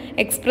എക്സിനെ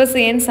express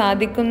ചെയ്യാൻ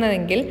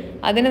സാധിക്കുന്നതെങ്കിൽ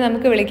അതിനെ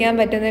നമുക്ക് വിളിക്കാൻ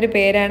പറ്റുന്നൊരു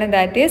പേരാണ്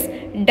that is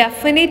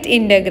definite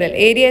integral.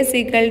 Area is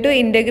equal to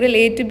integral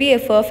A to B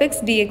F of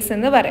X D X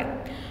എന്ന് പറയാം.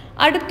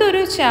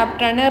 അടുത്തൊരു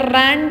ചാപ്റ്ററാണ്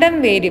random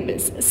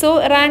variables. So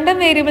random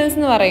variables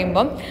എന്ന്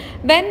പറയുമ്പം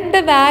when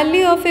the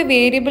value of A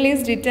variable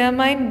is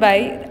determined by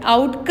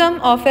outcome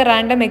of A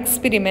random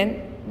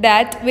experiment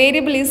that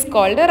variable is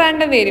called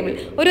random variable.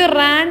 ഒരു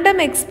random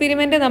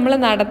experiment നമ്മൾ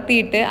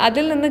നടത്തിയിട്ട്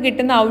അതിൽ നിന്ന്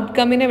കിട്ടുന്ന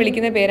ഔട്ട്കമ്മിനെ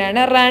വിളിക്കുന്ന പേരാണ്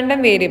random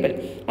variable.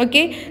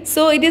 Okay,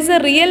 so it is A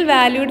real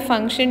valued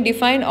function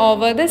defined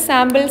over the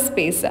sample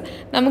space.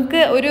 നമുക്ക്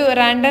ഒരു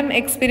റാൻഡം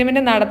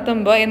എക്സ്പെരിമെൻറ്റ്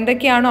നടത്തുമ്പോൾ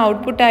എന്തൊക്കെയാണോ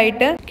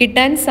ഔട്ട്പുട്ടായിട്ട്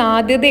കിട്ടാൻ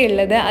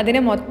സാധ്യതയുള്ളത്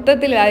അതിനെ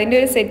മൊത്തത്തിൽ അതിൻ്റെ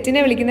ഒരു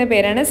സെറ്റിനെ വിളിക്കുന്ന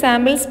പേരാണ്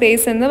സാമ്പിൾ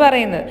സ്പേസ് എന്ന്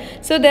പറയുന്നത്.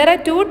 So there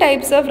are 2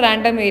 types of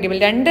random variable.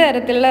 2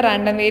 തരത്തിലുള്ള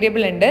റാൻഡം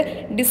വേരിയബിൾ ഉണ്ട്.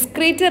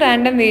 ഡിസ്ക്രീറ്റ്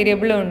റാൻഡം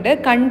വേരിയബിളും ഉണ്ട്,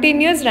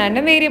 കണ്ടിന്യൂസ്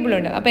റാൻഡം വേരിയബിൾ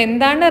ഉണ്ട്. അപ്പോൾ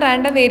എന്താണ്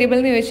റാൻഡം വേരിയബിൾ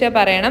എന്ന് ചോദിച്ചാൽ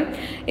പറയണം,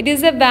 it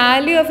is A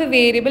value of A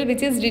variable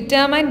which is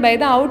determined by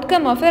the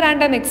outcome of A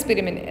random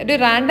experiment.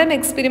 ഒരു റാൻഡം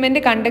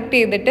എക്സ്പെരിമെൻറ്റ് കണ്ടക്ട്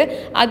ചെയ്തിട്ട്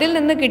അതിൽ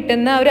നിന്ന്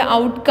കിട്ടുന്ന ഒരു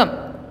ഔട്ട്കം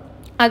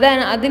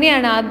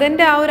അതിനെയാണ്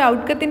അതിൻ്റെ ആ ഒരു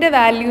ഔട്ട്കത്തിൻ്റെ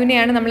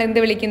വാല്യൂവിനെയാണ് നമ്മൾ എന്ത്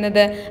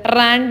വിളിക്കുന്നത്,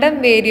 റാൻഡം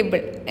വേരിയബിൾ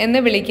എന്ന്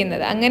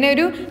വിളിക്കുന്നത്. അങ്ങനെ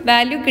ഒരു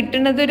വാല്യൂ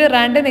കിട്ടുന്നത് ഒരു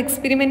റാൻഡം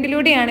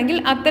എക്സ്പെരിമെൻറ്റിലൂടെയാണെങ്കിൽ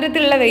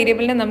അത്തരത്തിലുള്ള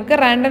വേരിയബിളിനെ നമുക്ക്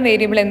റാൻഡം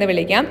വേരിയബിൾ എന്ന്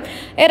വിളിക്കാം.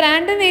 A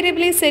random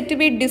variable is set to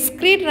B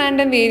discrete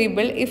random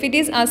variable if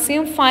it is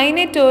assume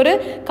finite or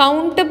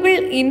countable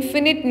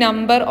infinite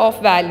number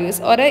of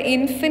values or A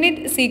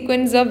infinite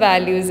sequence of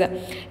values.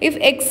 If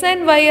X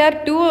and why are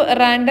 2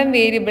 random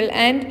variable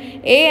and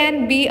A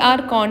and B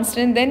R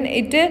constant then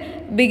it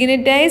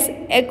beginize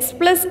x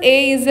plus a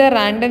is a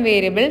random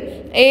variable,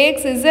 ax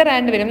is a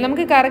random variable.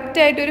 നമുക്ക്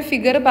കറക്റ്റായിട്ട് ഒരു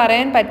figure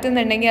പറയാൻ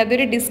പറ്റുന്നുണ്ടെങ്കിൽ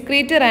അതൊരു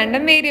discrete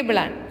random variable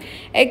ആണ്.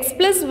 X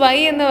plus Y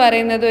എന്ന്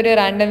പറയുന്നത് ഒരു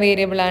റാൻഡം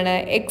വേരിയബിൾ ആണ്.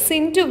 എക്സ്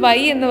ഇൻറ്റു വൈ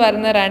എന്ന്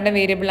പറയുന്ന റാൻഡം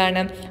വേരിയബിൾ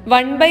ആണ്.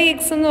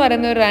 1/x എന്ന്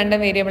പറയുന്ന ഒരു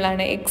റാൻഡം വേരിയബിൾ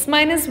ആണ്. എക്സ്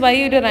മൈനസ് വൈ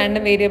ഒരു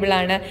റാൻഡം വേരിയബിൾ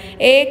ആണ്.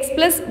 A X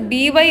plus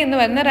B Y എന്ന്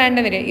പറയുന്ന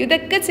റാൻഡം വേരിയബിൾ.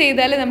 ഇതൊക്കെ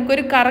ചെയ്താൽ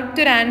നമുക്കൊരു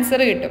കറക്റ്റ് ഒരു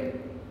ആൻസർ കിട്ടും.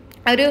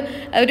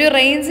 ഒരു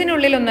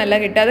റേഞ്ചിനുള്ളിലൊന്നല്ല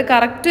കിട്ടുക, അത്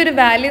കറക്റ്റ് ഒരു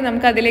വാല്യൂ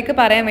നമുക്ക് അതിലേക്ക്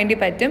പറയാൻ വേണ്ടി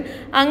പറ്റും.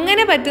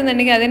 അങ്ങനെ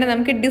പറ്റുന്നുണ്ടെങ്കിൽ അതിനെ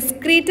നമുക്ക്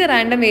ഡിസ്ക്രീറ്റ്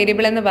റാൻഡം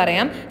വേരിയബിൾ എന്ന്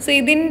പറയാം. സോ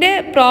ഇതിൻ്റെ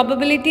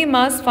പ്രോബബിലിറ്റി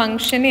മാസ്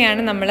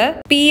ഫംഗ്ഷനെയാണ് നമ്മൾ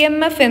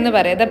PMF എന്ന്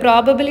പറയുക. The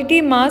probability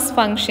mass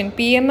function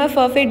PMF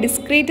of A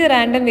discrete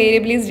random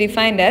variable is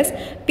defined as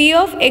P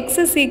of x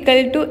is equal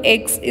to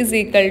x is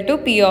equal to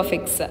P of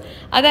x.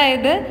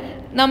 അതായത്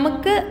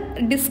നമുക്ക്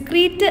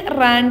discrete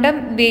random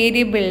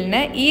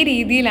വേരിയബിളിനെ ഈ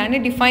രീതിയിലാണ്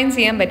define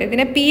ചെയ്യാൻ പറ്റുക.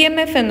 ഇതിനെ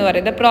PMF എന്ന്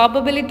പറയും, the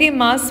probability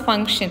mass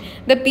function.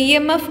 The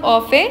PMF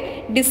of A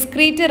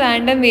discrete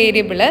random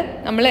variable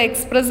നമ്മൾ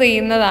എക്സ്പ്രസ്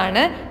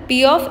ചെയ്യുന്നതാണ്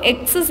P of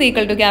x is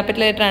equal to,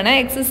 capital letter ആണ്,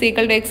 x is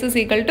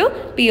equal to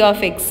P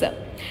of x.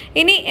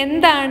 ഇനി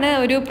എന്താണ്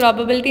ഒരു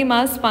പ്രോബബിലിറ്റി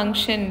മാസ്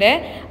ഫംഗ്ഷൻ്റെ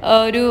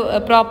ഒരു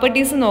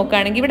പ്രോപ്പർട്ടീസ്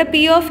നോക്കുകയാണെങ്കിൽ ഇവിടെ P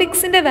of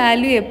xൻ്റെ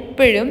വാല്യൂ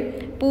എപ്പോഴും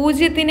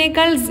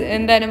പൂജ്യത്തിനേക്കാൾ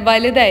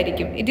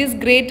വലുതായിരിക്കും. It is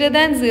greater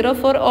than 0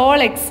 for all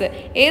X.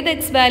 ഏത്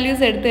എക്സ്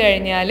വാല്യൂസ് എടുത്തു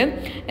കഴിഞ്ഞാലും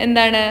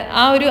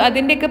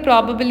അതിൻ്റെയൊക്കെ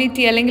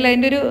പ്രോബബിലിറ്റി അല്ലെങ്കിൽ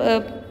അതിൻ്റെ ഒരു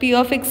P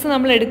of x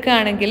നമ്മൾ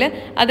എടുക്കുകയാണെങ്കിൽ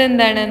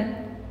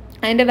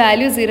അതിൻ്റെ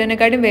വാല്യൂ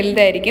 0-നേക്കാളും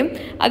വലുതായിരിക്കും.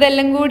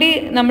 അതെല്ലാം കൂടി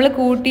നമ്മൾ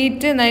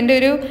കൂട്ടിയിട്ട് അതിൻ്റെ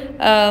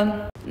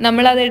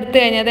നമ്മളത് എടുത്തു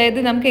കഴിഞ്ഞാൽ, അതായത്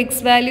നമുക്ക്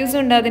എക്സ് വാല്യൂസ്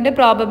ഉണ്ട്, അതിൻ്റെ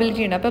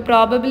പ്രോബബിലിറ്റി ഉണ്ട്. അപ്പോൾ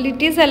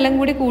പ്രോബബിലിറ്റീസ് എല്ലാം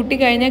കൂടി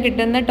കൂട്ടിക്കഴിഞ്ഞാൽ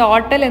കിട്ടുന്ന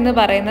ടോട്ടൽ എന്ന്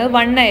പറയുന്നത്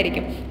 1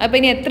 ആയിരിക്കും. അപ്പോൾ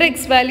ഇനി എത്ര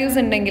എക്സ് വാല്യൂസ്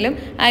ഉണ്ടെങ്കിലും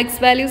ആ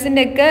എക്സ്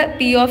വാല്യൂസിൻ്റെ ഒക്കെ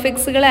P of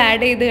xകൾ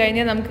ആഡ് ചെയ്ത്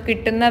കഴിഞ്ഞാൽ നമുക്ക്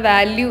കിട്ടുന്ന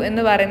വാല്യൂ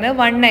എന്ന് പറയുന്നത്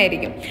 1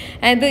 ആയിരിക്കും.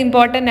 അത്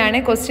ഇമ്പോർട്ടൻ്റ്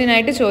ആണ്, ക്വസ്റ്റ്യൻ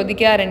ആയിട്ട്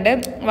ചോദിക്കാറുണ്ട്.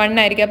 1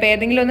 ആയിരിക്കും. അപ്പോൾ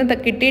ഏതെങ്കിലും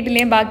ഒന്ന്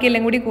കിട്ടിയിട്ടില്ലെങ്കിൽ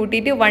ബാക്കിയെല്ലാം കൂടി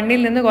കൂട്ടിയിട്ട്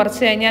 1-ൽ നിന്ന്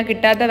കുറച്ച് കഴിഞ്ഞാൽ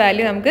കിട്ടാത്ത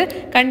വാല്യൂ നമുക്ക്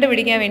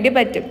കണ്ടുപിടിക്കാൻ വേണ്ടി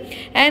പറ്റും.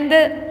 ആൻഡ്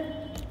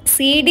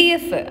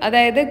CDF,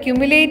 അതായത്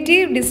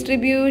cumulative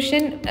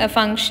distribution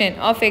function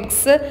of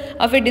X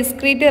of A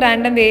discrete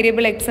random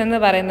variable X എന്ന്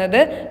പറയുന്നത്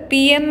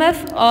PMF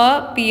or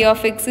P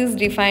of x is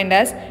defined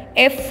as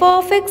F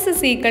of x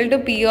is equal to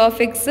P of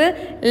x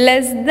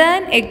less than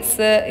x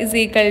is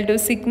equal to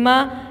sigma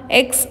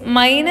x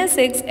minus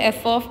x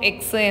F of x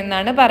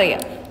എന്നാണ്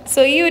പറയുക.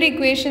 So ഈ ഒരു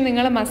equation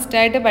നിങ്ങൾ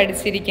മസ്റ്റായിട്ട്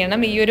പഠിച്ചിരിക്കണം.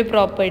 ഈ ഒരു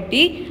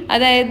property,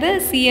 അതായത്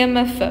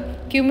CMF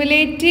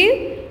ക്യുമുലേറ്റീവ്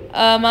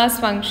മാസ്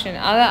ഫംഗ്ഷൻ,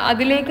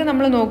 അതിലേക്ക്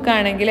നമ്മൾ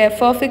നോക്കുകയാണെങ്കിൽ F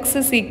of x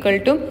is equal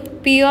to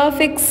P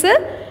of x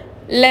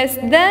less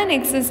than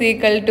x is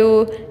equal to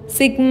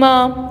sigma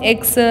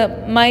x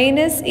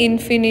minus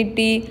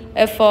infinity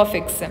F of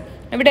x.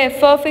 ഇവിടെ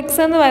F of x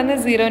എന്ന്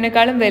പറയുന്നത്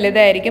 0-നേക്കാളും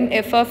വലുതായിരിക്കും.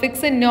 F of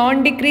x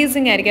non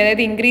decreasing ആയിരിക്കും,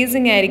 അതായത്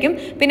increasing ആയിരിക്കും.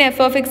 പിന്നെ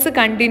F of x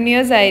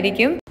continuous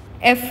ആയിരിക്കും.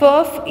 F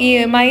of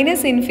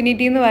minus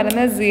infinity എന്ന്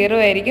പറയുന്നത് 0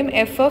 ആയിരിക്കും.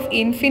 F of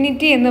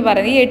ഇൻഫിനിറ്റി എന്ന്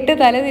പറയുന്നത് ഈ 8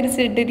 തല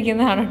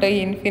തിരിച്ചിട്ടിരിക്കുന്നതാണ് കേട്ടോ ഈ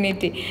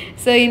infinity.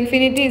 So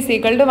infinity is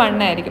equal to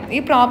 1 ആയിരിക്കും. ഈ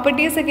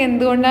പ്രോപ്പർട്ടീസ് ഒക്കെ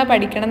എന്തുകൊണ്ടാണ്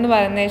പഠിക്കണം എന്ന്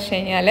പറയുന്നത് വെച്ച്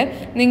കഴിഞ്ഞാൽ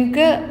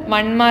നിങ്ങൾക്ക്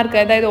 1 മാർക്ക്,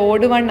 അതായത്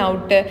ഓഡ് 1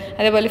 ഔട്ട്,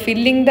 അതേപോലെ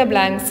filling the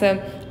blanks,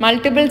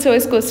 multiple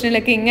choice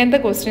ക്വസ്റ്റ്യനിലൊക്കെ ഇങ്ങനത്തെ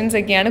ക്വസ്റ്റ്യൻസ്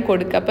ഒക്കെയാണ്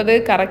കൊടുക്കുക. അപ്പോൾ അത്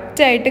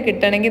കറക്റ്റായിട്ട്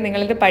കിട്ടണമെങ്കിൽ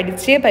നിങ്ങളിത്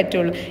പഠിച്ചേ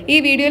പറ്റുള്ളൂ. ഈ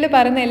വീഡിയോയിൽ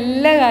പറയുന്ന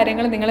എല്ലാ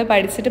കാര്യങ്ങളും നിങ്ങൾ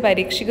പഠിച്ചിട്ട്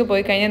പരീക്ഷയ്ക്ക്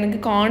പോയി കഴിഞ്ഞാൽ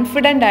നിങ്ങൾക്ക്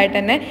കോൺഫിഡൻ്റ് ആയിട്ട്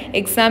തന്നെ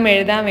എക്സാം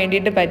എഴുതാൻ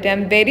വേണ്ടിയിട്ട് പറ്റും. I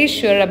am very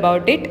sure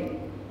about it.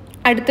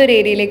 അടുത്തൊരു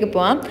ഏരിയയിലേക്ക്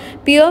പോവാം.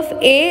 P of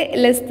A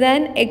less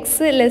than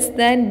X less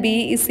than B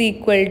is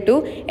equal to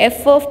F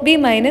of B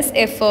minus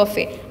F of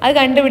A. അത്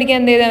കണ്ടുപിടിക്കാൻ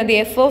എന്ത് ചെയ്താൽ മതി?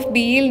 F of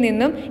Bയിൽ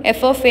നിന്നും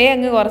F of A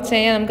അങ്ങ് കുറച്ച്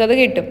കഴിഞ്ഞാൽ നമുക്കത്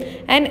കിട്ടും.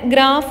 And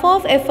graph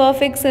of F of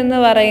X എന്ന്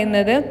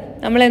പറയുന്നത്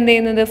നമ്മൾ എന്ത്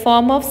ചെയ്യുന്നത്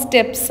ഫോം ഓഫ്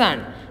സ്റ്റെപ്സ്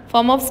ആണ്.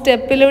 ഫോം ഓഫ്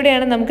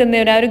സ്റ്റെപ്പിലൂടെയാണ് നമുക്ക് എന്ത്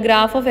ചെയ്യുക, ഒരു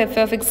graph of F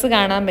of X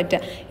കാണാൻ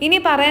പറ്റുക. ഇനി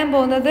പറയാൻ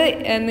പോകുന്നത്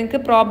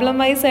നിങ്ങൾക്ക് പ്രോബ്ലം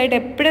വൈസ് ആയിട്ട്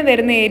എപ്പോഴും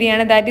വരുന്ന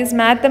ഏരിയയാണ്. That is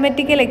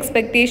mathematical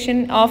expectation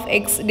of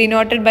X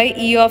denoted by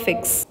E of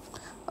X.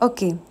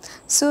 Okay,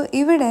 so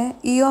ഇവിടെ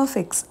E of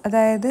X,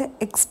 അതായത്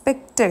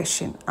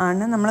എക്സ്പെക്റ്റേഷൻ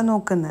ആണ് നമ്മൾ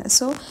നോക്കുന്നത്.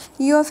 സോ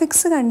E of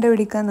X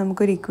കണ്ടുപിടിക്കാൻ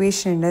നമുക്കൊരു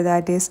ഇക്വേഷൻ ഉണ്ട്,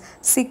 that is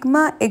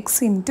sigma X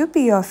into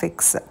P of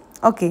X.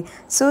 Okay,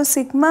 so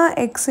sigma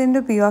X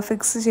into P of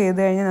X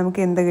ചെയ്ത് കഴിഞ്ഞാൽ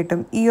നമുക്ക് എന്ത് കിട്ടും?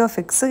 E of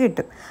X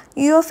കിട്ടും.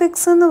 E of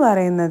X എന്ന്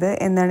പറയുന്നത്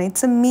എന്താണ്?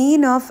 It's A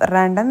mean of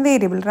random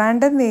variable.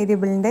 Random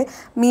വേരിയബിളിൻ്റെ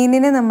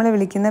മീനിനെ നമ്മൾ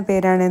വിളിക്കുന്ന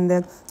പേരാണ് എന്ത്?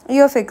 E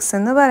of X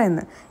എന്ന്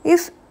പറയുന്നത്.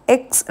 If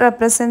x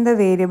represent the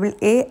variable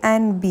a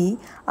and b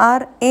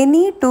are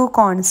any two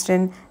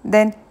constant,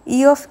 then E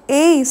of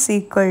A is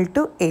equal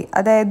to A.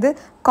 അതായത്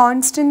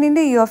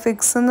കോൺസ്റ്റൻറ്റിൻ്റെ E of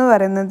X എന്ന്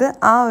പറയുന്നത്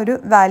ആ ഒരു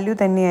വാല്യൂ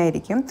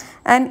തന്നെയായിരിക്കും.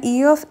 ആൻഡ് E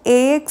of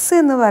AX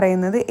എന്ന്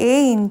പറയുന്നത് A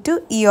into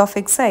E of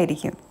X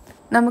ആയിരിക്കും.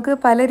 നമുക്ക്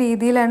പല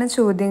രീതിയിലാണ്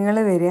ചോദ്യങ്ങൾ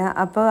വരിക.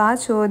 അപ്പോൾ ആ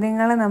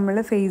ചോദ്യങ്ങൾ നമ്മൾ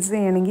ഫേസ്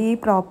ചെയ്യണമെങ്കിൽ ഈ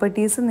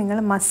പ്രോപ്പർട്ടീസ് നിങ്ങൾ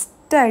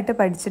മസ്റ്റായിട്ട്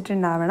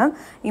പഠിച്ചിട്ടുണ്ടാവണം.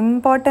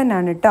 ഇമ്പോർട്ടൻ്റ്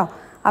ആണ് കേട്ടോ.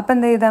 അപ്പോൾ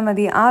എന്ത് ചെയ്താൽ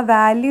മതി? ആ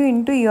value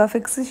into E of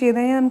X ചെയ്ത്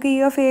കഴിഞ്ഞാൽ നമുക്ക് E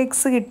of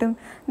AX കിട്ടും.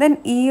 Then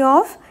E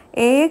of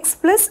AX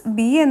plus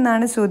B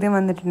എന്നാണ് ചോദ്യം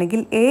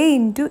വന്നിട്ടുണ്ടെങ്കിൽ A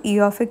into E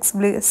of X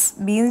plus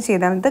B എന്ന്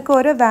ചെയ്താൽ മതി. ഇതൊക്കെ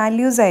ഓരോ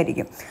വാല്യൂസ്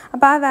ആയിരിക്കും.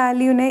 അപ്പോൾ ആ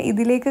വാല്യൂവിനെ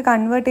ഇതിലേക്ക്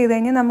കൺവേർട്ട് ചെയ്ത്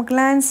കഴിഞ്ഞാൽ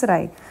നമുക്കുള്ള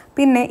ആൻസറായി.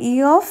 പിന്നെ E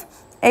of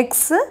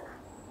X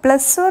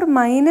plus or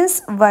minus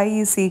Y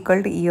is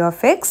equal to E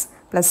of X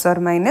plus or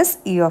minus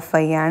E of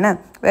Y ആണ്,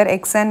 where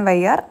X and Y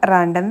R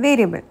random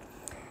variable.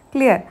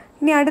 Clear?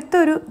 ഇനി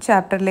അടുത്തൊരു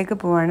ചാപ്റ്ററിലേക്ക്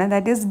പോവാണ്,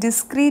 that is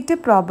discrete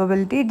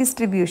probability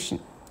distribution.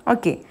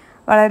 Okay,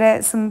 വളരെ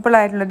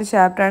സിമ്പിളായിട്ടുള്ളൊരു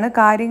ചാപ്റ്ററാണ്.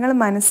 കാര്യങ്ങൾ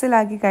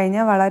മനസ്സിലാക്കി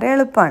കഴിഞ്ഞാൽ വളരെ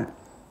എളുപ്പമാണ്.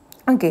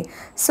 Okay,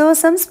 so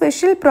some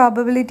special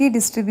probability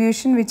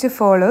distribution which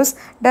follows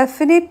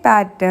definite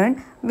pattern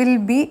will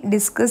be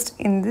discussed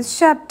in this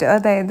chapter.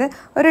 അതായത്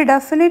ഒരു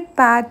ഡെഫിനിറ്റ്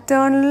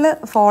പാറ്റേണിൽ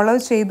ഫോളോ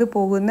ചെയ്തു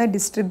പോകുന്ന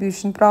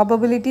ഡിസ്ട്രിബ്യൂഷൻ,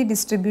 പ്രോബബിലിറ്റി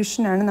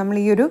ഡിസ്ട്രിബ്യൂഷൻ ആണ് നമ്മൾ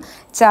ഈ ഒരു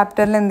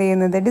ചാപ്റ്ററിൽ എന്ത്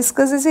ചെയ്യുന്നത്,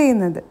 ഡിസ്കസ്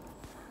ചെയ്യുന്നത്.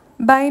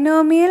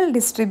 Binomial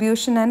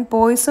distribution and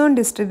Poisson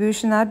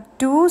distribution are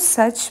two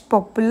such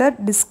popular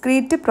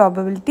discrete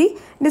probability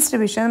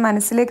distribution.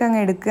 മനസ്സിലേക്ക്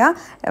അങ്ങ് എടുക്കുക.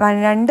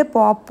 രണ്ട്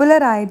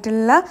പോപ്പുലർ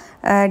ആയിട്ടുള്ള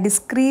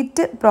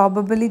ഡിസ്ക്രീറ്റ്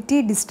പ്രോബബിലിറ്റി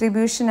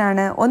ഡിസ്ട്രിബ്യൂഷൻ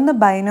ആണ്. ഒന്ന്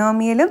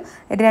ബൈനോമിയലും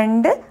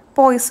രണ്ട്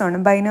പോയ്സോൺ.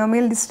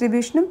 ബൈനോമിയൽ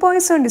ഡിസ്ട്രിബ്യൂഷനും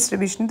പോയ്സോൺ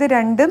ഡിസ്ട്രിബ്യൂഷനും ഇത്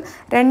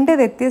രണ്ട്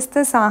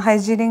വ്യത്യസ്ത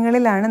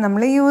സാഹചര്യങ്ങളിലാണ്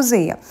നമ്മൾ യൂസ്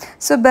ചെയ്യുക.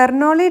 സോ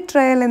ബെർണോളി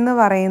ട്രയൽ എന്ന്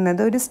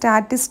പറയുന്നത് ഒരു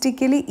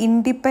statistically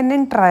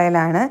independent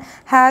ട്രയലാണ്.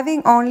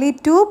 Having only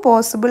 2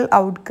 possible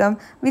outcome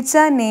which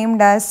are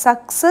named as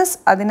success,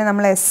 അതിനെ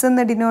നമ്മൾ എസ്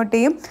എന്ന് ഡിനോട്ട്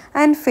ചെയ്യും,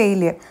 ആൻഡ്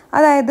ഫെയിലിയർ.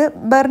 അതായത്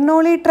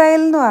ബെർണോളി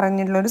ട്രയൽ എന്ന്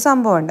പറഞ്ഞിട്ടുള്ളൊരു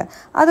സംഭവമുണ്ട്.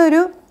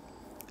 അതൊരു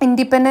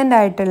ഇൻഡിപെൻഡൻ്റ്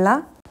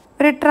ആയിട്ടുള്ള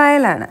ഒരു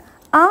ട്രയലാണ്.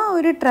 ആ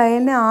ഒരു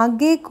ട്രയലിന്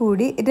ആകെ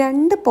കൂടി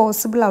 2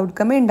 പോസിബിൾ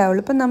ഔട്ട്കമേ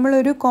ഉണ്ടാവുള്ളൂ. ഇപ്പം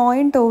നമ്മളൊരു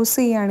കോയിൻ ടോസ്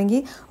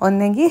ചെയ്യുകയാണെങ്കിൽ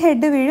ഒന്നെങ്കിൽ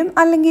ഹെഡ് വീഴും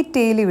അല്ലെങ്കിൽ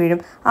ടെയില് വീഴും.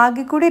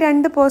 ആകെ കൂടി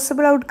 2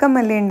 പോസിബിൾ ഔട്ട്കം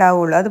അല്ലേ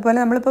ഉണ്ടാവുള്ളൂ. അതുപോലെ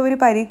നമ്മളിപ്പോൾ ഒരു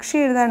പരീക്ഷ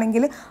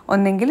എഴുതുകയാണെങ്കിൽ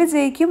ഒന്നെങ്കിൽ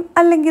ജയിക്കും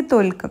അല്ലെങ്കിൽ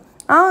തോൽക്കും.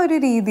 ആ ഒരു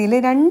രീതിയിൽ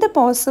 2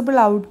 പോസിബിൾ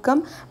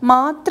ഔട്ട്കം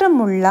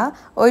മാത്രമുള്ള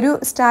ഒരു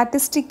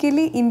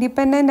സ്റ്റാറ്റിസ്റ്റിക്കലി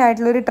ഇൻഡിപെൻഡൻ്റ്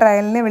ആയിട്ടുള്ള ഒരു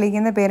ട്രയലിനെ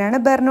വിളിക്കുന്ന പേരാണ്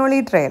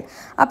ബെർണോളി ട്രയൽ.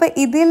 അപ്പോൾ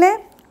ഇതിലെ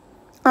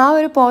ആ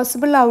ഒരു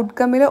പോസിബിൾ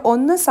ഔട്ട്കമ്മിൽ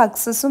ഒന്ന്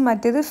സക്സസ്സും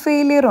മറ്റേത്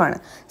ഫെയിലിയറുമാണ്.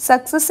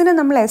 സക്സസ്സിന്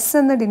നമ്മൾ എസ്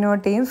എന്ന്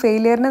ഡിനോട്ട് ചെയ്യും,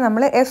 ഫെയിലിയറിന്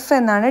നമ്മൾ എഫ്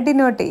എന്നാണ്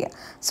ഡിനോട്ട് ചെയ്യുക.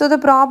 So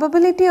the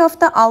probability of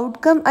the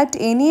outcome at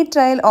any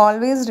trial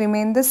always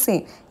remain the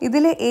same.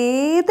 ഇതിൽ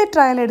ഏത്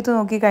ട്രയൽ എടുത്ത്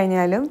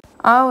നോക്കിക്കഴിഞ്ഞാലും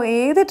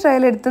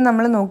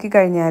നമ്മൾ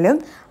നോക്കിക്കഴിഞ്ഞാലും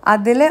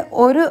അതിൽ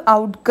ഒരു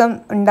ഔട്ട്കം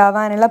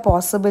ഉണ്ടാവാനുള്ള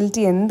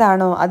പോസിബിലിറ്റി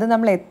എന്താണോ അത്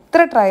നമ്മൾ എത്ര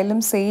ട്രയലും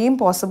സെയിം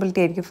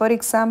പോസിബിലിറ്റി ആയിരിക്കും. ഫോർ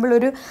എക്സാമ്പിൾ,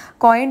 ഒരു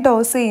കോയിൻ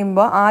ടോസ്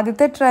ചെയ്യുമ്പോൾ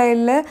ആദ്യത്തെ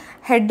ട്രയലിൽ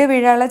ഹെഡ്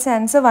വീഴാനുള്ള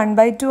ചാൻസ്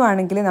 1/2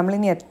 ആണെങ്കിൽ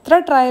നമ്മളിനി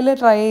എത്ര ട്രയൽ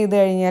ട്രൈ ചെയ്ത്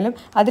കഴിഞ്ഞാലും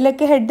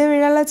അതിലൊക്കെ ഹെഡ്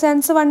വീഴാനുള്ള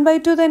ചാൻസ്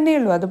 1/2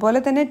 തന്നെയുള്ളൂ.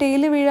 അതുപോലെ തന്നെ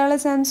ടെയിൽ വീഴാനുള്ള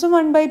ചാൻസും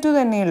 1/2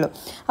 തന്നെയുള്ളൂ.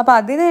 അപ്പോൾ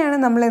അതിനെയാണ്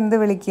നമ്മൾ എന്ത്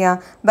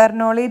വിളിക്കുക,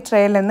 ബെർണോളി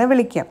ട്രയൽ എന്ന്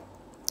വിളിക്കുക.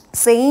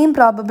 സെയിം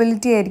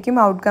പ്രോബബിലിറ്റി ആയിരിക്കും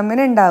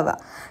ഔട്ട്കമ്മിന് ഉണ്ടാവുക.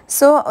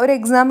 സോ ഒരു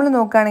എക്സാമ്പിൾ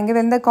നോക്കുകയാണെങ്കിൽ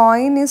when the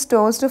coin is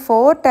tossed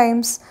 4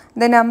 times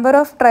the number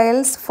of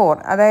trials 4.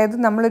 അതായത്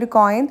നമ്മളൊരു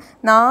കോയിൻ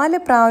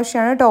 4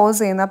 പ്രാവശ്യമാണ് ടോസ്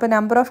ചെയ്യുന്നത്. അപ്പോൾ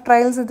നമ്പർ ഓഫ്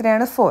ട്രയൽസ്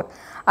എത്രയാണ്, 4.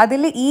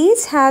 അതിൽ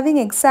each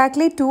having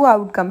exactly 2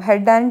 outcome,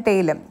 head and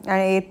ടെയിലും.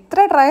 എത്ര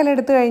ട്രയൽ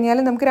എടുത്തു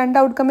കഴിഞ്ഞാലും നമുക്ക് 2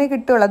 ഔട്ട്കമേ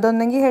കിട്ടുള്ളൂ.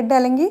 അതൊന്നെങ്കിൽ ഹെഡ്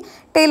അല്ലെങ്കിൽ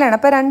ടെയിലാണ്.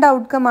 അപ്പോൾ 2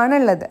 ഔട്ട്കമാണ്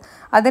ഉള്ളത്.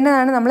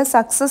 അതിനാണ് നമ്മൾ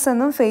സക്സസ്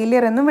എന്നും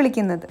ഫെയിലിയർ എന്നും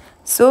വിളിക്കുന്നത്.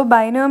 So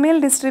binomial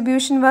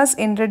distribution was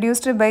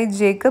introduced by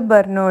Jacob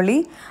Bernoulli.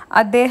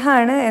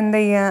 അദ്ദേഹമാണ് എന്താ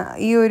ചെയ്യുക,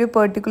 ഈ ഒരു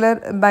പെർട്ടിക്കുലർ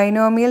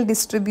ബൈനോമിയൽ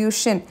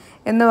ഡിസ്ട്രിബ്യൂഷൻ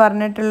എന്ന്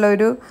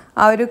പറഞ്ഞിട്ടുള്ളൊരു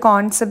ആ ഒരു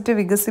കോൺസെപ്റ്റ്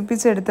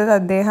വികസിപ്പിച്ചെടുത്തത്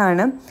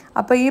അദ്ദേഹമാണ്.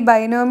 അപ്പോൾ ഈ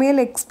ബൈനോമിയൽ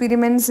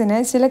എക്സ്പെരിമെൻറ്റ്സിന്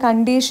ചില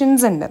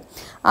കണ്ടീഷൻസ് ഉണ്ട്.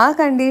 ആ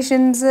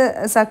കണ്ടീഷൻസ്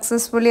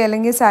സക്സസ്ഫുള്ളി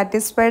അല്ലെങ്കിൽ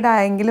സാറ്റിസ്ഫൈഡ്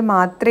ആയെങ്കിൽ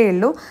മാത്രമേ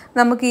ഉള്ളൂ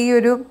നമുക്ക് ഈ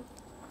ഒരു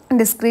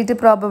ഡിസ്ക്രീറ്റ്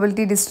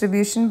പ്രോബബിലിറ്റി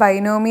ഡിസ്ട്രിബ്യൂഷൻ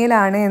ബൈനോമിയൽ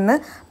ആണ് എന്ന്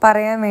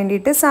പറയാൻ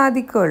വേണ്ടിയിട്ട്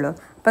സാധിക്കുകയുള്ളൂ.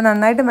 അപ്പോൾ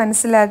നന്നായിട്ട്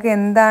മനസ്സിലാക്കുക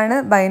എന്താണ്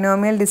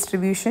ബൈനോമിയൽ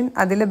ഡിസ്ട്രിബ്യൂഷൻ.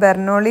 അതിൽ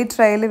ബെർണോളി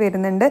ട്രയൽ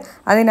വരുന്നുണ്ട്.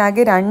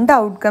 അതിനാകെ 2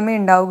 ഔട്ട്കമേ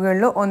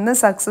ഉണ്ടാവുകയുള്ളൂ. ഒന്ന്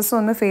സക്സസ്സും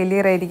ഒന്ന്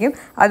ഫെയിലിയർ ആയിരിക്കും.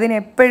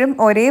 അതിനെപ്പോഴും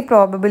ഒരേ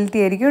പ്രോബബിലിറ്റി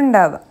ആയിരിക്കും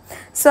ഉണ്ടാവുക.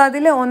 സോ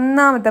അതിൽ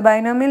ഒന്നാമത്തെ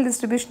ബൈനോമിയൽ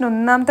ഡിസ്ട്രിബ്യൂഷൻ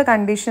ഒന്നാമത്തെ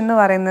കണ്ടീഷൻ എന്ന്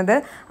പറയുന്നത്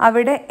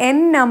അവിടെ n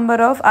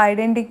number of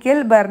identical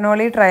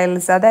Bernoulli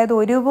trials, അതായത്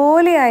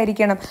ഒരുപോലെ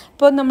ആയിരിക്കണം.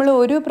 ഇപ്പോൾ നമ്മൾ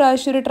ഒരു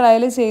പ്രാവശ്യം ഒരു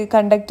ട്രയൽ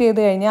കണ്ടക്ട്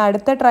ചെയ്ത് കഴിഞ്ഞാൽ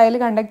അടുത്ത ട്രയൽ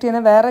കണ്ടക്ട്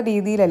ചെയ്യുന്ന വേറെ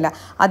രീതിയിലല്ല,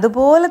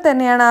 അതുപോലെ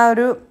തന്നെയാണ് ആ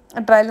ഒരു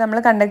ട്രയൽ നമ്മൾ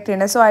കണ്ടക്ട്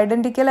ചെയ്യേണ്ടത്. സോ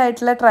ഐഡൻറ്റിക്കൽ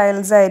ആയിട്ടുള്ള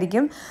ട്രയൽസ്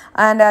ആയിരിക്കും.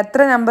 ആൻഡ്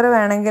എത്ര നമ്പർ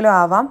വേണമെങ്കിലും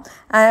ആവാം,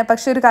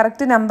 പക്ഷെ ഒരു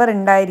കറക്റ്റ് നമ്പർ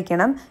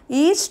ഉണ്ടായിരിക്കണം.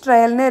 ഈച്ച്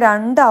ട്രയലിന്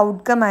 2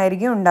 ഔട്ട്കം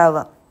ആയിരിക്കും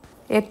ഉണ്ടാവുക.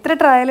 എത്ര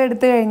ട്രയൽ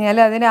എടുത്തു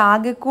കഴിഞ്ഞാലും അതിന്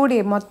ആകെ കൂടി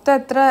മൊത്തം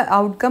എത്ര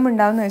ഔട്ട്കം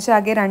ഉണ്ടാവും എന്ന് വെച്ചാൽ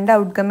ആകെ 2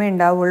 ഔട്ട്കമേ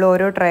ഉണ്ടാവുള്ളൂ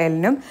ഓരോ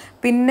ട്രയലിനും.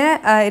 പിന്നെ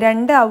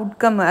 2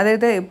 ഔട്ട്കം,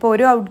 അതായത് ഇപ്പോൾ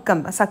ഒരു ഔട്ട്കം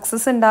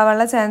സക്സസ്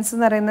ഉണ്ടാവാനുള്ള ചാൻസ്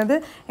എന്ന് പറയുന്നത്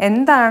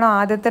എന്താണോ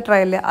ആദ്യത്തെ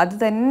ട്രയൽ അത്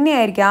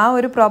തന്നെയായിരിക്കും, ആ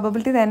ഒരു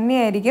പ്രോബബിലിറ്റി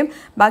തന്നെയായിരിക്കും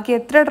ബാക്കി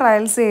എത്ര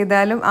ട്രയൽസ്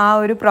ചെയ്താലും ആ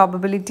ഒരു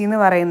പ്രോബബിലിറ്റി എന്ന്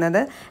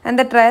പറയുന്നത്. And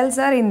the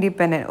trials R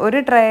independent.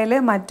 ഒരു ട്രയൽ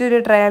മറ്റൊരു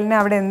ട്രയലിനെ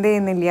അവിടെ എന്ത്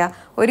ചെയ്യുന്നില്ല,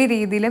 ഒരു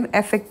രീതിയിലും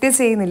എഫക്റ്റ്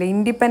ചെയ്യുന്നില്ല.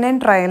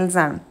 ഇൻഡിപെൻഡൻറ്റ് ട്രയൽസ്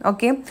ആണ്.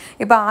 ഓക്കെ,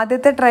 ഇപ്പോൾ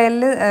ആദ്യത്തെ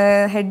ട്രയലിൽ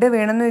ഹെഡ്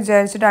വീണമെന്ന്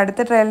വിചാരിച്ചിട്ട്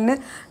അടുത്ത ട്രയലിന്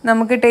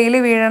നമുക്ക് ടെയിൽ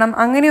വീഴണം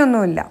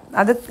അങ്ങനെയൊന്നുമില്ല.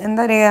 അത്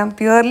എന്താ പറയുക,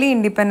 പ്യുവർലി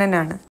ഇൻഡിപെൻഡൻ്റ്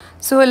ആണ്.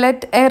 So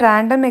let a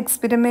random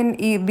experiment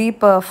be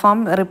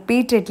performed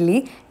repeatedly,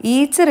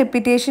 each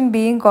repetition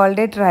being called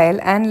a trial,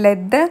 and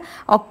let the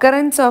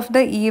occurrence of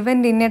the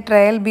event in a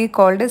trial be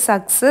called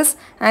success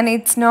and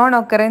its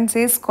non-occurrence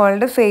is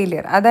called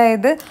failure.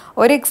 അതായത്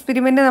ഒരു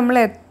experiment നമ്മൾ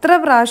എത്ര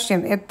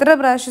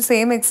പ്രാവശ്യം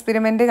same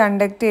experiment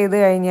conduct ചെയ്ത്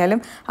കഴിഞ്ഞാലും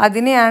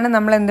അതിനെയാണ്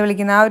നമ്മൾ എന്ത്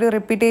വിളിക്കുന്നത്, ആ ഒരു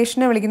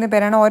റിപ്പീറ്റേഷനെ വിളിക്കുന്ന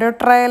പേരാണ് ഓരോ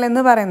ട്രയൽ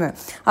എന്ന് പറയുന്നത്.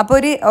 അപ്പോൾ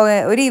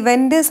ഒരു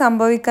ഇവൻറ്റ്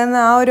സംഭവിക്കുന്ന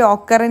ആ ഒരു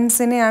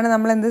ഒക്കറൻസിനെയാണ്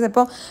നമ്മൾ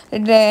ഇപ്പോൾ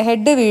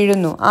ഹെഡ്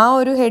വീഴുന്നു, ആ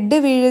ഒരു ഹെഡ്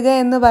വീഴുക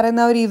എന്ന്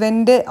പറയുന്ന ഒരു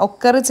ഇവൻറ്റ്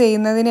ഒക്കർ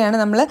ചെയ്യുന്നതിനെയാണ്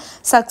നമ്മൾ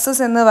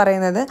സക്സസ് എന്ന്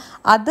പറയുന്നത്.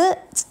 അത്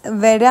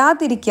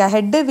വരാതിരിക്കുക,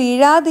 ഹെഡ്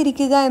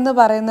വീഴാതിരിക്കുക എന്ന്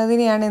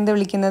പറയുന്നതിനെയാണ് എന്ത്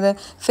വിളിക്കുന്നത്,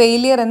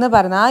 ഫെയിലിയർ എന്ന്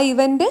പറയുന്നത്. ആ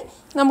ഇവൻറ്റ്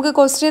നമുക്ക്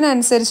ക്വസ്റ്റ്യൻ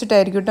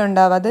അനുസരിച്ചിട്ടായിരിക്കും കേട്ടോ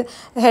ഉണ്ടാവുക. അത്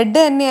ഹെഡ്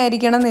തന്നെ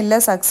ആയിരിക്കണം എന്നില്ല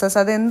സക്സസ്,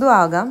 അതെന്തും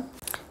ആകാം.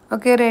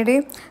 Okay, ready?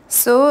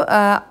 സോ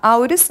ആ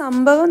ഒരു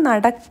സംഭവം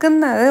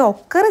നടക്കുന്നത്,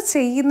 ഒക്കർ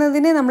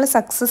ചെയ്യുന്നതിനെ നമ്മൾ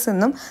സക്സസ്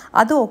എന്നും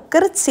അത്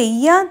ഒക്കർ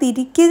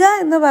ചെയ്യാതിരിക്കുക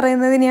എന്ന്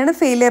പറയുന്നതിനെയാണ്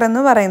ഫെയിലിയർ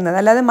എന്ന് പറയുന്നത്.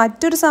 അല്ലാതെ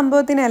മറ്റൊരു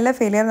സംഭവത്തിനല്ല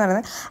ഫെയിലിയർ എന്ന്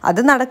പറയുന്നത്.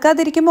 അത്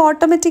നടക്കാതിരിക്കുമ്പോൾ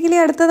ഓട്ടോമാറ്റിക്കലി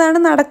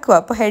അടുത്തതാണ് നടക്കുക.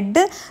 അപ്പോൾ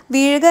ഹെഡ്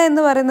വീഴുക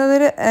എന്ന് പറയുന്നത്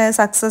ഒരു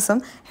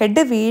സക്സസ്സും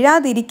ഹെഡ്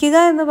വീഴാതിരിക്കുക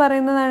എന്ന്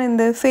പറയുന്നതാണ്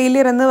എന്ത്,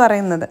 ഫെയിലിയർ എന്ന്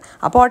പറയുന്നത്.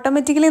 അപ്പോൾ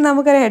ഓട്ടോമാറ്റിക്കലി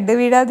നമുക്കറിയാം ഹെഡ്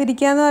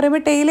വീഴാതിരിക്കുക എന്ന്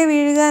പറയുമ്പോൾ ടെയില്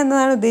വീഴുക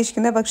എന്നതാണ്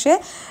ഉദ്ദേശിക്കുന്നത്. പക്ഷേ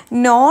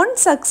നോൺ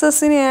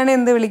സക്സസ്സിനെയാണ്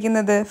എന്ത്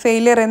വിളിക്കുന്നത്,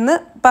 ഫെയിലിയർ എന്ന്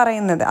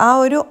പറയുന്നത്. ആ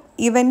ഒരു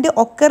ഇവൻറ്റ്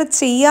ഒക്കർ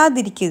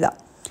ചെയ്യാതിരിക്കുക.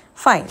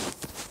 ഫൈൻ.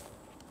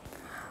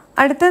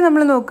 അടുത്ത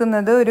നമ്മൾ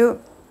നോക്കുന്നത് ഒരു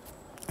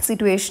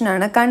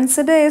സിറ്റുവേഷനാണ്.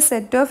 Consider A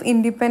set of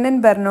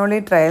independent Bernoulli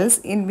trials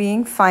in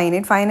being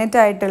finite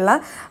ആയിട്ടുള്ള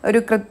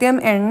ഒരു കൃത്യം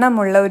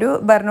എണ്ണമുള്ള ഒരു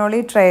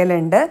ബെർണോളി ട്രയൽ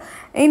ഉണ്ട്.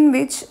 In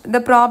which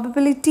the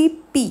probability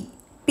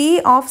P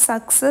of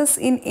success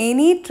in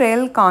any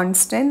trial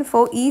constant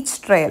for each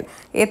trial.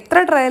 എത്ര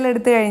ട്രയൽ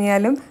എടുത്തു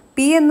കഴിഞ്ഞാലും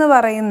പി എന്ന്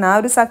പറയുന്ന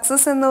ഒരു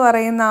സക്സസ് എന്ന്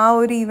പറയുന്ന ആ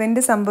ഒരു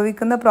ഇവൻറ്റ്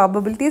സംഭവിക്കുന്ന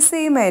പ്രോബബിലിറ്റി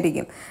സെയിം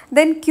ആയിരിക്കും.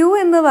 ദെൻ ക്യൂ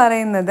എന്ന്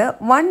പറയുന്നത്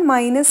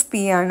 1 -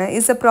 P ആണ്,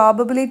 is A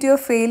probability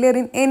of failure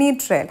in any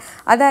trial.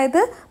 അതായത്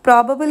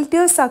probability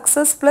of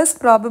success plus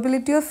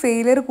probability of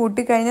failure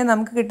കൂട്ടിക്കഴിഞ്ഞാൽ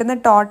നമുക്ക് കിട്ടുന്ന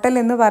ടോട്ടൽ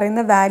എന്ന്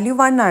പറയുന്ന വാല്യൂ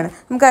 1 ആണ്.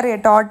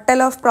 നമുക്കറിയാം ടോട്ടൽ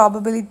ഓഫ്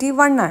പ്രോബബിലിറ്റി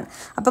 1 ആണ്.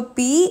 അപ്പോൾ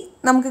പി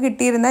നമുക്ക്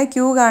കിട്ടിയിരുന്ന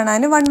ക്യൂ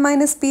കാണാൻ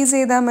 1 - P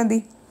ചെയ്താൽ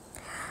മതി.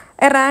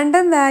 A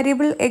random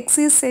variable x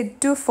is said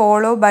to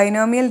follow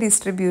binomial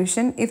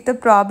distribution if the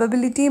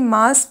probability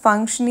mass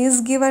function is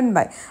given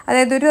by.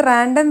 അതായത് ഒരു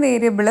റാൻഡം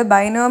വേരിയബിൾ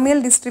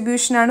ബൈനോമിയൽ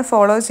ഡിസ്ട്രിബ്യൂഷൻ ആണ്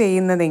ഫോളോ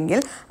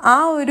ചെയ്യുന്നതെങ്കിൽ ആ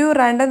ഒരു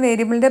random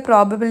വേരിയബിളിൻ്റെ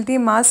probability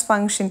mass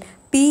function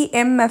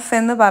PMF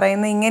എന്ന്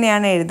പറയുന്നത്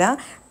ഇങ്ങനെയാണ് എഴുതുക.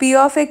 P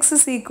of x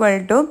is equal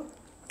to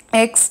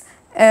x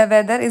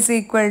whether is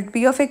equal to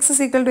P of x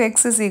is equal to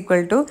x is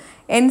equal to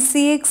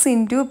NCX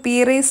into P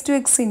raised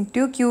to x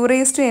into Q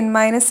raised to n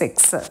minus x.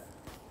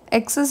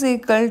 X is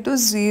equal to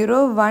 0,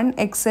 1,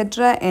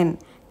 etc. n.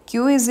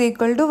 Q is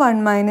equal to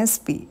 1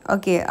 - P.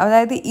 Okay,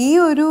 അതായത് ഈ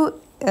ഒരു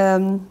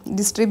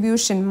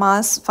distribution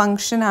mass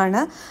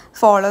ഫങ്ഷനാണ്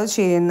follow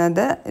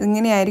ചെയ്യുന്നത്.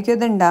 ഇങ്ങനെയായിരിക്കും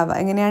ഇത് ഉണ്ടാവുക.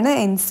 എങ്ങനെയാണ്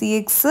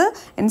NCX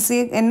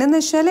എന്ന്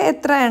വെച്ചാൽ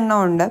എത്ര എണ്ണം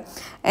ഉണ്ട്,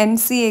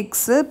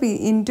 NCX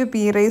into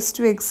P raised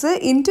to x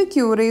into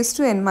Q raised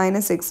to n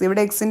minus x.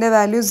 ഇവിടെ എക്സിൻ്റെ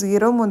വാല്യൂ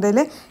 0 മുതൽ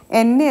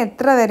n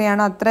എത്ര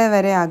വരെയാണോ അത്ര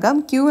വരെ ആകാം.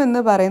 Q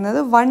എന്ന്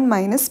പറയുന്നത്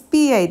 1 -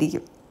 P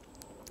ആയിരിക്കും.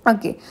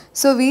 Okay,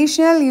 so we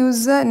shall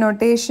use the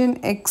notation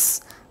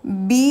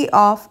xb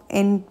of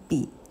np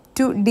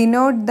to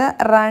denote the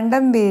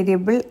random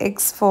variable x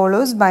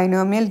follows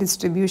binomial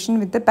distribution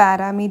with the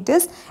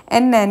parameters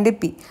n and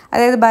p.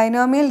 അതായത്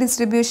ബൈനോമിയൽ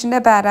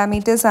ഡിസ്ട്രിബ്യൂഷൻ്റെ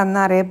പാരാമീറ്റേഴ്സ്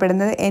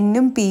എന്നറിയപ്പെടുന്നത്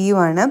എന്നും പിയും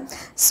ആണ്.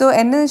 സോ n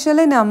എന്ന്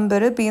വെച്ചാൽ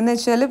നമ്പർ, പി എന്ന്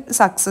വെച്ചാൽ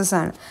success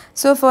ആണ്.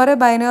 So four A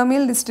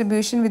binomial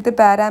distribution with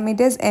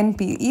parameters N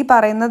P, ഈ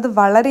പറയുന്നത്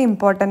വളരെ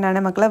ഇമ്പോർട്ടൻ്റ്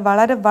ആണ് മക്കളെ,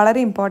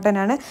 വളരെ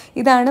ഇമ്പോർട്ടൻ്റ് ആണ്.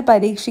 ഇതാണ്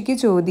പരീക്ഷയ്ക്ക്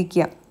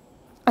ചോദിക്കുക.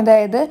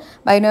 അതായത്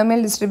ബൈനോമിയൽ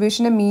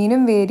ഡിസ്ട്രിബ്യൂഷൻ്റെ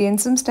മീനും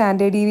വേരിയൻസും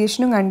സ്റ്റാൻഡേർഡ്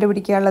ഡീവിയേഷനും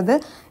കണ്ടുപിടിക്കാനുള്ളത്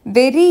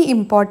വെരി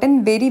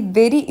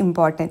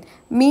ഇമ്പോർട്ടൻറ്റ്.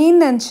 മീൻ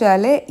എന്ന്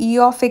വെച്ചാൽ E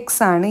of x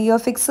ആണ്. E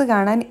of x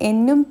കാണാൻ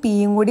എന്നും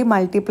പിയും കൂടി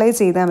മൾട്ടിപ്ലൈ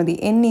ചെയ്താൽ മതി.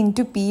 n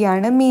ഇൻറ്റു പി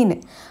ആണ് മീൻ.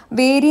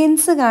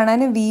 വേരിയൻസ് കാണാൻ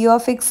V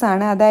of x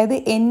ആണ്. അതായത്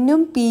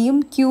എന്നും പിയും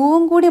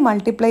ക്യൂവും കൂടി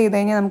മൾട്ടിപ്ലൈ ചെയ്ത്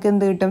കഴിഞ്ഞാൽ നമുക്ക്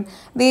എന്ത് കിട്ടും,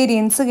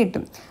 വേരിയൻസ്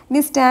കിട്ടും.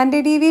 ഇനി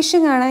സ്റ്റാൻഡേർഡ്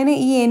ഡീവിയേഷൻ കാണാൻ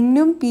ഈ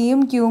എന്നും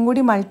പിയും ക്യൂവും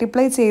കൂടി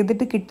മൾട്ടിപ്ലൈ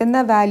ചെയ്തിട്ട്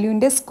കിട്ടുന്ന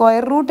വാല്യൂവിൻ്റെ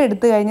സ്ക്വയർ റൂട്ട്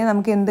എടുത്തു കഴിഞ്ഞാൽ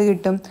നമുക്ക് എന്ത്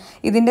കിട്ടും,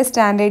 ഇതിൻ്റെ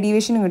സ്റ്റാൻഡേർഡ്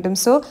ഡീവിയേഷനും കിട്ടും.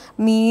 സോ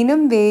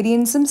മീനും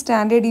വേരിയൻസും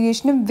സ്റ്റാൻഡേർഡ്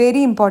ഡീവിയേഷനും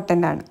വെരി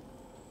ഇമ്പോർട്ടൻ്റ് ആണ്.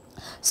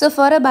 So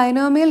four A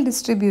binomial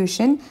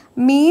distribution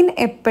മീൻ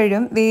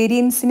എപ്പോഴും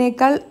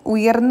വേരിയൻസിനേക്കാൾ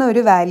ഉയർന്ന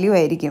ഒരു വാല്യൂ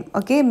ആയിരിക്കും.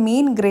 ഓക്കെ,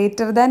 മീൻ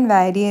ഗ്രേറ്റർ ദാൻ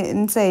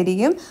വാരിയൻസ്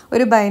ആയിരിക്കും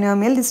ഒരു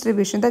ബൈനോമിയൽ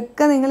ഡിസ്ട്രിബ്യൂഷൻ.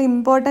 ഇതൊക്കെ നിങ്ങൾ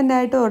ഇമ്പോർട്ടൻ്റ്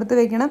ആയിട്ട് ഓർത്ത്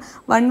വെക്കണം.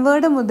 1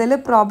 വേർഡ് മുതൽ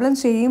പ്രോബ്ലം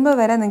ചെയ്യുമ്പോൾ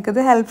വരെ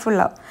നിങ്ങൾക്കിത്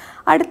ഹെൽപ്ഫുള്ളാവും.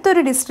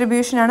 അടുത്തൊരു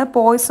ഡിസ്ട്രിബ്യൂഷനാണ്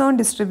പോയ്സോൺ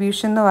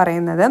ഡിസ്ട്രിബ്യൂഷൻ എന്ന്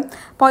പറയുന്നത്.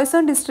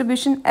 പോയ്സോൺ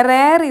ഡിസ്ട്രിബ്യൂഷൻ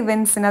റെയർ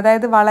ഇവൻറ്റ്സിന്,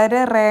 അതായത്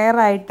വളരെ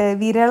റെയറായിട്ട്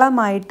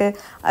വിരളമായിട്ട്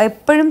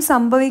എപ്പോഴും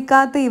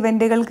സംഭവിക്കാത്ത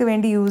ഇവൻറ്റുകൾക്ക്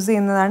വേണ്ടി യൂസ്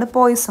ചെയ്യുന്നതാണ്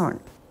പോയ്സോൺ.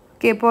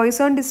 ഓക്കെ,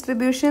 പോയ്സോൺ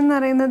ഡിസ്ട്രിബ്യൂഷൻ എന്ന്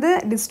പറയുന്നത്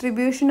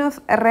ഡിസ്ട്രിബ്യൂഷൻ ഓഫ്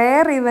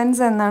റെയർ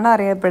ഇവൻറ്റ്സ് എന്നാണ്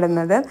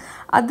അറിയപ്പെടുന്നത്.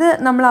 അത്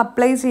നമ്മൾ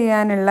അപ്ലൈ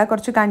ചെയ്യാനുള്ള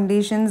കുറച്ച്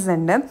കണ്ടീഷൻസ്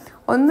ഉണ്ട്.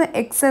 ഒന്ന്,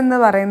 എക്സ് എന്ന്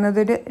പറയുന്നത്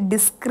ഒരു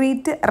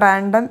ഡിസ്ക്രീറ്റ്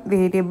റാൻഡം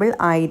വേരിയബിൾ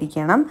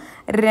ആയിരിക്കണം.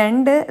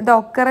 2, ദ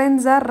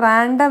ഒക്കറൻസ് ആർ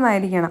റാൻഡം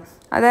ആയിരിക്കണം.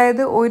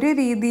 അതായത് ഒരു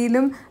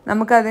രീതിയിലും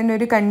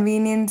നമുക്കതിനൊരു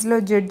കൺവീനിയൻസിലോ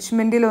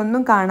ജഡ്ജ്മെൻറ്റിലോ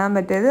ഒന്നും കാണാൻ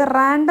പറ്റരുത്.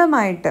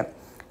 റാൻഡമായിട്ട്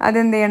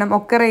അതെന്ത് ചെയ്യണം,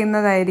 ഒക്കർ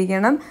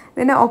ചെയ്യുന്നതായിരിക്കണം.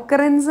 പിന്നെ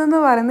ഒക്കറൻസ് എന്ന്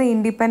പറയുന്നത്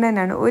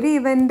ഇൻഡിപെൻഡൻ്റ് ആണ്. ഒരു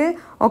ഇവൻറ്റ്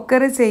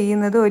ഒക്കർ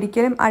ചെയ്യുന്നത്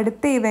ഒരിക്കലും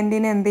അടുത്ത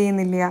ഇവൻറ്റിനെ എന്ത്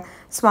ചെയ്യുന്നില്ല,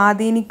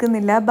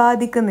 സ്വാധീനിക്കുന്നില്ല,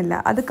 ബാധിക്കുന്നില്ല.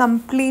 അത്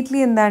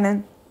കംപ്ലീറ്റ്ലി എന്താണ്,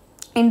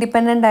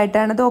 ഇൻഡിപെൻഡൻ്റ്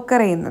ആയിട്ടാണ് ഇത്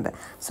ഒക്കർ ചെയ്യുന്നത്.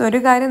 സോ ഒരു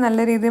കാര്യം നല്ല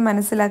രീതിയിൽ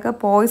മനസ്സിലാക്കുക,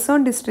 പോയ്സോൺ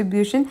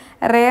ഡിസ്ട്രിബ്യൂഷൻ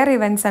റെയർ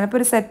ഇവൻറ്റ്സ് ആണ്. ഇപ്പോൾ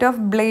ഒരു സെറ്റ് ഓഫ്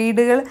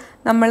ബ്ലേഡുകൾ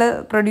നമ്മൾ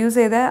പ്രൊഡ്യൂസ്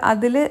ചെയ്ത്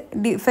അതിൽ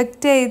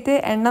ഡിഫക്റ്റ് ചെയ്ത്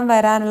എണ്ണം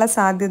വരാനുള്ള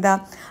സാധ്യത,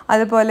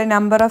 അതുപോലെ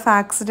number of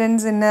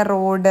accidents in A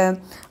road,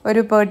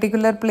 ഒരു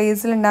പെർട്ടിക്കുലർ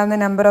പ്ലേസിൽ ഉണ്ടാകുന്ന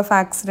നമ്പർ ഓഫ്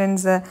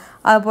ആക്സിഡൻറ്റ്സ്,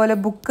 അതുപോലെ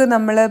ബുക്ക്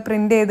നമ്മൾ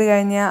പ്രിൻ്റ് ചെയ്ത്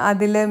കഴിഞ്ഞാൽ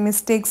അതിൽ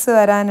മിസ്റ്റേക്സ്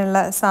വരാനുള്ള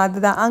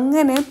സാധ്യത,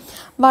 അങ്ങനെ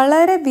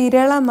വളരെ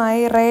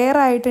വിരളമായി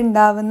റെയറായിട്ട്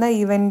ഉണ്ടാവുന്ന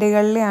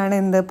ഇവൻറ്റുകളിലാണ്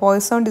എന്ത്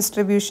പോയ്സോൺ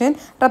ഡിസ്ട്രിബ്യൂഷൻ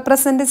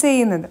റെപ്രസെൻറ്റ്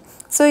ചെയ്യുന്നത്.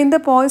 So in the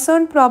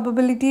Poisson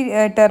probability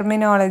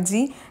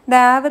terminology, the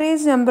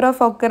average number of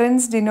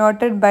occurrence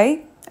denoted by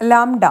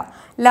lambda.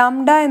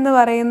 Lambda എന്ന്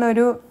പറയുന്ന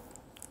ഒരു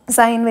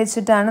സൈൻ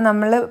വെച്ചിട്ടാണ്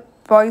നമ്മൾ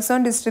പോയ്സോൺ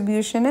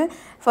ഡിസ്ട്രിബ്യൂഷന്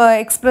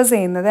എക്സ്പ്രസ്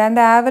ചെയ്യുന്നത്. And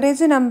the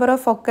average number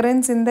of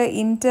occurrence in the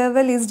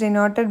interval is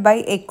denoted by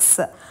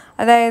X.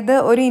 അതായത്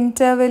ഒരു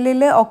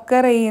ഇൻറ്റർവെല്ലിൽ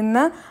occur ചെയ്യുന്ന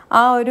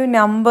ആ ഒരു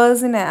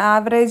നമ്പേഴ്സിനെ,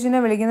 ആവറേജിനെ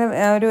വിളിക്കുന്ന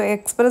ഒരു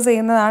എക്സ്പ്രസ്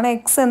ചെയ്യുന്നതാണ്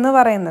എക്സ് എന്ന്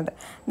പറയുന്നത്.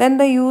 Then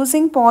the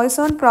using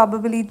Poisson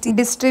probability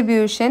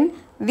distribution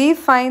we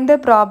find the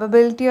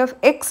probability of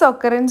x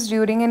occurrence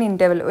during an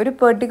interval. ഒരു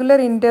പെർട്ടിക്കുലർ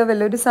ഇൻ്റർവെൽ,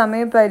 ഒരു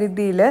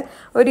സമയപരിധിയിൽ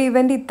ഒരു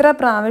ഇവൻറ്റ് ഇത്ര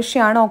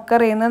പ്രാവശ്യമാണ്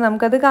ഒക്കർ ചെയ്യുന്നത്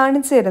നമുക്കത്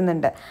കാണിച്ചു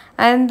തരുന്നുണ്ട്.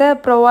 And the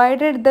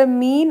provided the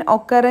mean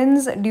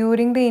occurrence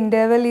during the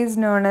interval is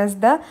known as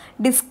the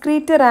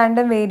discrete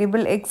random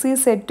variable X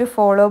is set to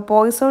follow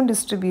Poisson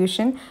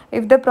distribution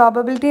if the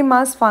probability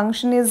mass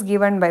function is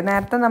given by.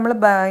 നേരത്തെ നമ്മൾ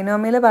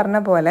binomial പറഞ്ഞ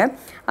പോലെ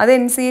അത്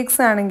NCX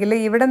ആണെങ്കിൽ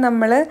ഇവിടെ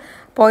നമ്മൾ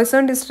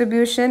Poisson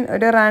distribution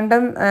ഒരു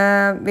random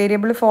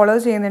variable follow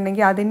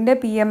ചെയ്യുന്നുണ്ടെങ്കിൽ അതിൻ്റെ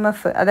PMF,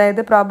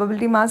 അതായത്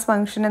പ്രോബബിലിറ്റി മാസ്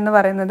ഫംഗ്ഷൻ എന്ന്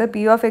പറയുന്നത്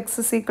P of x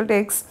is equal to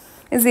x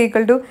is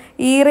equal to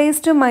e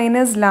raised to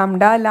minus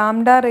lambda,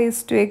 lambda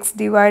raised to x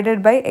divided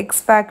by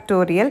x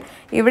factorial.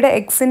 ഇവിടെ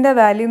എക്സിൻ്റെ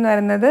value എന്ന്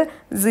പറയുന്നത്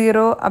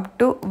 0 up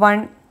to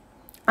 1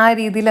 ആ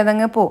രീതിയിൽ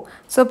അതങ്ങ് പോകും.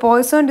 So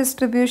Poisson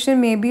distribution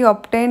may be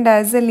obtained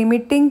as A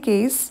limiting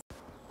case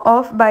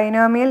of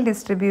binomial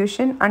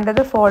distribution under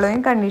the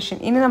following condition.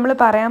 ഇനി നമ്മൾ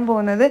പറയാൻ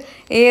പോകുന്നത്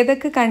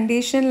ഏതൊക്കെ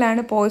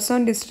കണ്ടീഷനിലാണ് പോയ്സോൺ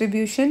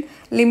ഡിസ്ട്രിബ്യൂഷൻ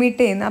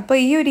ലിമിറ്റ് ചെയ്യുന്നത്. അപ്പോൾ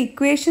ഈ ഒരു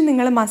ഇക്വേഷൻ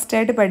നിങ്ങൾ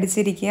മസ്റ്റായിട്ട്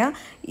പഠിച്ചിരിക്കുക.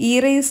 e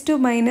raised to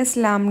minus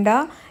lambda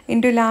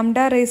into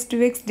lambda raised to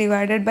x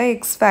divided by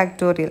x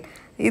factorial.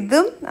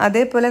 ഇതും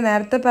അതേപോലെ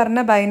നേരത്തെ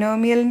പറഞ്ഞ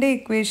ബൈനോമിയലിൻ്റെ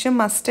ഇക്വേഷൻ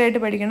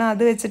മസ്റ്റായിട്ട് പഠിക്കണം.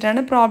 അത്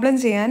വെച്ചിട്ടാണ് problem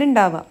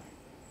ചെയ്യാനുണ്ടാവുക.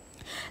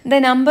 The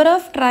number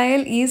of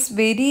trial is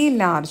very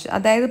large.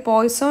 അതായത്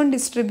പോയ്സോൺ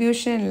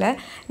ഡിസ്ട്രിബ്യൂഷനിൽ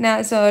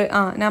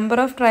നമ്പർ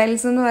ഓഫ്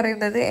ട്രയൽസ് എന്ന്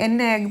പറയുന്നത്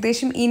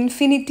ഏകദേശം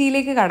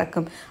ഇൻഫിനിറ്റിയിലേക്ക്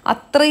കടക്കും.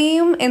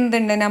 അത്രയും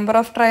എന്തുണ്ട്, നമ്പർ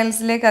ഓഫ്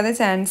ട്രയൽസിലേക്ക് അത്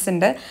ചാൻസ്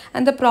ഉണ്ട്.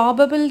 And the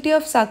probability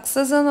of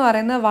success എന്ന്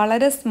പറയുന്നത്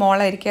വളരെ സ്മോൾ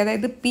ആയിരിക്കും.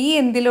 അതായത് P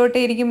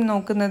എന്തിലോട്ടായിരിക്കും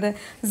നോക്കുന്നത്,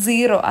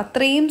 0.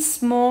 അത്രയും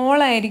സ്മോൾ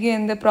ആയിരിക്കും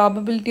എന്ത്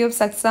പ്രോബബിലിറ്റി ഓഫ്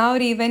സക്സസ്. ആ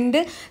ഒരു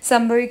ഇവൻറ്റ്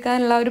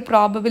സംഭവിക്കാനുള്ള ഒരു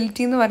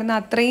പ്രോബബിലിറ്റി എന്ന് പറയുന്നത്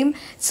അത്രയും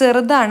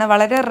ചെറുതാണ്,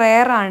 വളരെ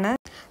റെയർ ആണ്.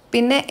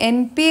 പിന്നെ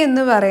NP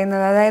എന്ന്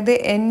പറയുന്നത്, അതായത്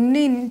N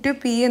ഇൻറ്റു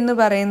P എന്ന്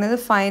പറയുന്നത്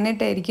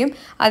ഫൈനറ്റ് ആയിരിക്കും.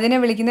 അതിനെ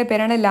വിളിക്കുന്ന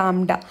പേരാണ്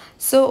ലാംഡ.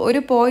 സോ ഒരു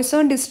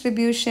പോയ്സോൺ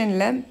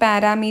ഡിസ്ട്രിബ്യൂഷനിൽ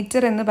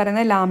പാരാമീറ്റർ എന്ന്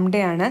പറയുന്നത്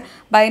ലാംഡയാണ്.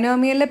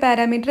 ബൈനോമിയലിലെ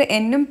പാരാമീറ്റർ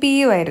Nഉം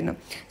Pയും ആയിരുന്നു.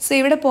 സോ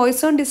ഇവിടെ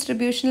Poisson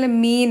ഡിസ്ട്രിബ്യൂഷനിലെ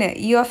mean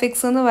E of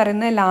x എന്ന്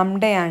പറയുന്നത്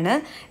ലാംഡയാണ്.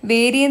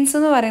 വേരിയൻസ്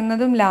എന്ന്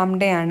പറയുന്നതും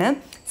ലാംഡയാണ്.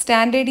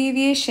 സ്റ്റാൻഡേർഡ്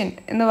ഡീവിയേഷൻ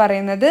എന്ന്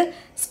പറയുന്നത്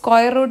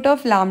സ്ക്വയർ റൂട്ട്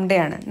ഓഫ്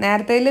ലാംഡയാണ്.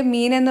 നേരത്തെ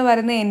മീൻ എന്ന്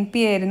പറയുന്നത്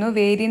NP ആയിരുന്നു,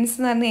 വേരിയൻസ്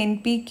എന്ന് പറയുന്നത്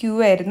NPQ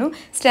ആയിരുന്നു,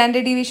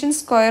 standard deviation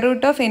square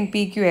root of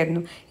NPQ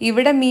ആയിരുന്നു.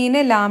 ഇവിടെ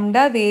മീന് lambda,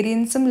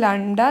 വേരിയൻസും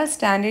lambda,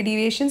 standard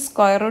deviation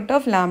square root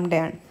of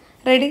ലാംഡയാണ്.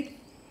 Ready?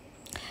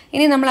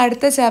 ഇനി നമ്മൾ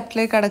അടുത്ത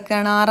ചാപ്റ്ററിലേക്ക്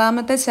കടക്കുകയാണ്.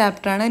 6ാമത്തെ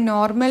ചാപ്റ്ററാണ്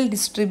നോർമൽ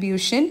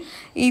ഡിസ്ട്രിബ്യൂഷൻ.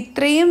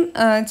 ഇത്രയും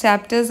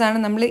ചാപ്റ്റേഴ്സാണ്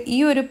നമ്മൾ ഈ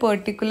ഒരു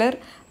പെർട്ടിക്കുലർ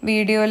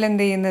വീഡിയോയിൽ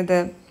എന്ത് ചെയ്യുന്നത്,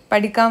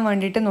 പഠിക്കാൻ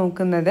വേണ്ടിയിട്ട്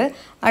നോക്കുന്നത്.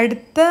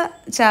 അടുത്ത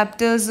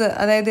ചാപ്റ്റേഴ്സ്,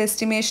 അതായത്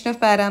എസ്റ്റിമേഷൻ ഓഫ്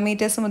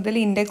പാരാമീറ്റേഴ്സ് മുതൽ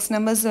ഇൻഡെക്സ്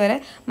നമ്പേഴ്സ് വരെ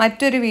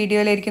മറ്റൊരു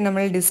വീഡിയോയിലായിരിക്കും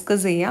നമ്മൾ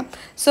ഡിസ്കസ് ചെയ്യാം.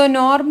 സോ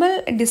നോർമൽ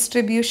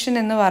ഡിസ്ട്രിബ്യൂഷൻ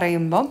എന്ന്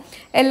പറയുമ്പോൾ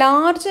A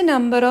large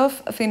number of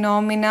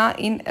phenomena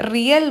in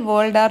real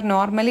world R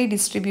normally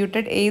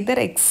distributed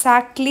either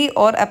exactly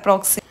or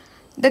approximately.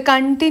 The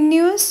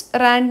continuous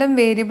random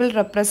variable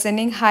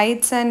representing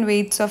heights and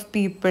weights of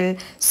people,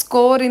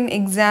 score in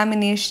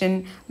examination,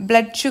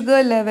 blood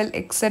sugar level,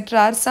 etc.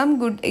 are some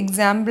good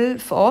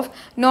examples of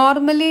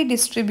normally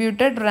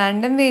distributed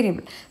random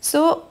variable.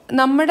 So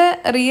നമ്മുടെ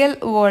real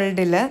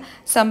വേൾഡിൽ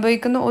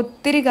സംഭവിക്കുന്ന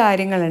ഒത്തിരി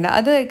കാര്യങ്ങളുണ്ട്.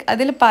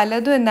 അതിൽ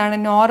പലതും എന്താണ്,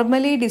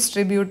 normally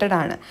distributed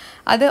ആണ്.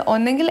 അത്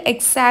ഒന്നെങ്കിൽ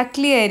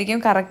എക്സാക്ട്ലി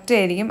ആയിരിക്കും, കറക്റ്റ്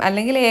ആയിരിക്കും,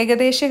 അല്ലെങ്കിൽ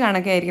ഏകദേശ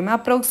കണക്കായിരിക്കും,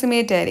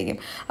 അപ്രോക്സിമേറ്റ് ആയിരിക്കും.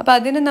 അപ്പോൾ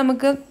അതിന്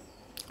നമുക്ക്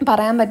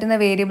പറയാൻ പറ്റുന്ന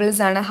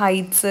വേരിയബിൾസ് ആണ്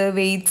ഹൈറ്റ്സ്,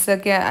 വെയ്റ്റ്സ്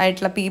ഒക്കെ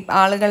ആയിട്ടുള്ള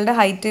ആളുകളുടെ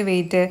ഹൈറ്റ്,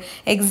 വെയ്റ്റ്,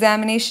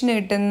 എക്സാമിനേഷന്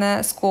കിട്ടുന്ന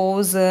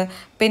സ്കോഴ്സ്,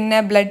 പിന്നെ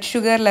ബ്ലഡ്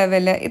ഷുഗർ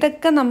ലെവല്,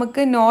 ഇതൊക്കെ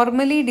നമുക്ക്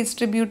നോർമലി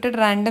ഡിസ്ട്രിബ്യൂട്ടഡ്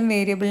റാൻഡം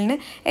വേരിയബിളിന്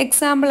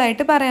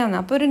എക്സാമ്പിളായിട്ട്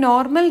പറയാവുന്ന. അപ്പോൾ ഒരു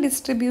നോർമൽ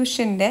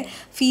ഡിസ്ട്രിബ്യൂഷൻ്റെ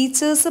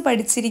ഫീച്ചേഴ്സ്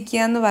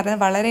പഠിച്ചിരിക്കുക എന്ന്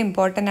പറയുന്നത് വളരെ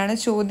ഇമ്പോർട്ടൻ്റ് ആണ്.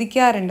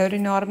 ചോദിക്കാറുണ്ട് ഒരു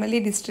നോർമലി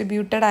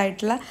ഡിസ്ട്രിബ്യൂട്ടഡ്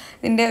ആയിട്ടുള്ള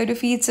ഇതിൻ്റെ ഒരു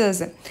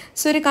ഫീച്ചേഴ്സ്.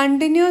 സോ ഒരു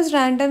continuous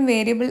random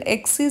variable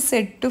X is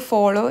said to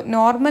follow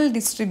normal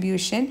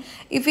distribution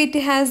if it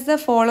has the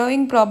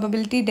following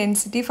probability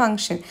density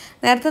function.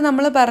 നേരത്തെ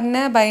നമ്മൾ പറഞ്ഞ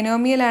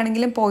ബൈനോമിയൽ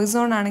ആണെങ്കിലും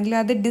പോയിസോൺ ആണെങ്കിലും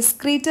അത്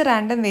ഡിസ്ക്രീറ്റ്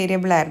റാൻഡം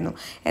വേരിയബിൾ ആയിരുന്നു.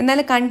 എന്നാൽ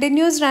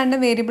കണ്ടിന്യൂസ് റാൻഡം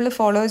വേരിയബിൾ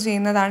ഫോളോ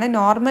ചെയ്യുന്നതാണ്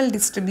നോർമൽ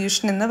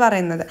ഡിസ്ട്രിബ്യൂഷൻ എന്ന്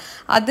പറയുന്നത്.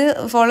 അത്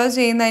ഫോളോ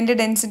ചെയ്യുന്ന അതിൻ്റെ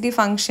ഡെൻസിറ്റി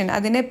ഫംഗ്ഷൻ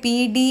അതിനെ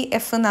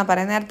PDF എന്നാണ്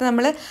പറയുന്നത്. നേരത്തെ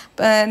നമ്മൾ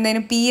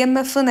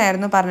PMF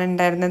എന്നായിരുന്നു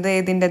പറഞ്ഞിട്ടുണ്ടായിരുന്നത്.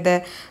 ഇതിൻ്റെത്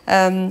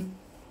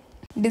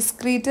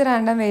ഡിസ്ക്രീറ്റ്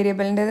റാൻഡം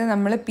വേരിയബിളിൻ്റെത്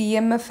നമ്മൾ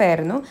PMF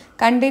ആയിരുന്നു.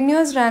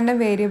 കണ്ടിന്യൂസ് റാൻഡം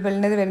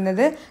വേരിയബിളിൻ്റെത്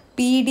വരുന്നത്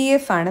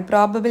PDF ആണ്,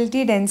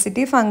 പ്രോബബിലിറ്റി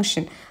ഡെൻസിറ്റി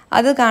ഫംഗ്ഷൻ.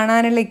 അത്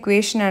കാണാനുള്ള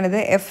ഇക്വേഷനാണിത്.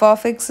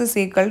 f(x) =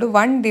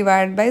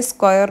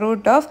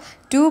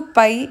 1/√2π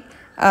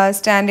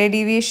standard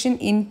deviation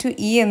into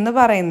E എന്ന്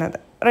പറയുന്നത്.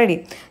 റെഡി.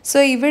 സോ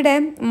ഇവിടെ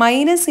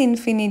 -∞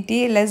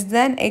 less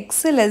than x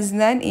less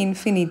than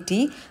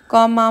infinity,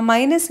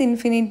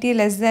 -∞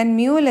 less than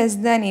μ less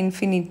than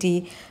infinity,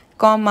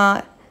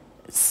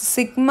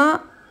 sigma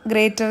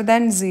greater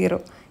than 0.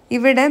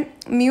 ഇവിടെ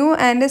മ്യൂ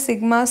ആൻഡ്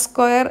സിഗ്മ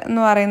സ്ക്വയർ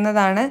എന്ന്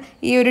പറയുന്നതാണ്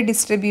ഈ ഒരു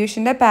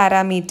ഡിസ്ട്രിബ്യൂഷൻ്റെ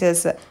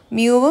പാരാമീറ്റേഴ്സ്,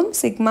 മ്യൂവും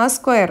സിഗ്മ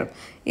സ്ക്വയറും.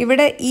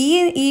 ഇവിടെ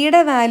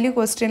ഈയുടെ വാല്യൂ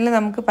ക്വസ്റ്റ്യനിൽ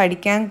നമുക്ക്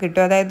പഠിക്കാൻ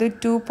കിട്ടും. അതായത്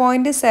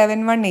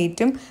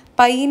 2.718ഉം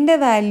പൈൻ്റെ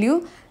വാല്യൂ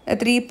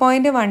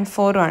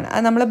 3.14 ആണ്.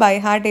 അത് നമ്മൾ ബൈ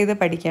ഹാർട്ട് ചെയ്ത്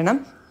പഠിക്കണം.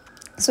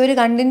 സോ ഒരു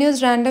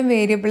continuous random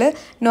variable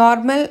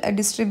normal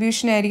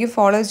distribution ആയിരിക്കും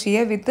ഫോളോ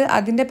ചെയ്യുക വിത്ത്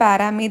അതിൻ്റെ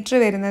പാരാമീറ്റർ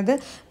വരുന്നത്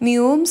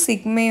മ്യൂവും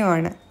സിഗ്മയും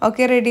ആണ്.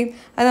 Okay, ready.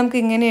 അത് നമുക്ക്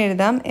ഇങ്ങനെ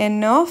എഴുതാം, n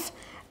of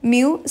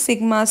mu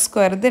sigma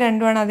square. ഇത്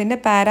രണ്ടുമാണ് അതിൻ്റെ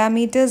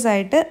പാരാമീറ്റേഴ്സ്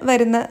ആയിട്ട്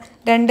വരുന്ന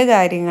രണ്ട്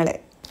കാര്യങ്ങൾ.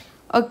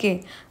 Okay,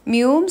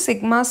 മ്യൂവും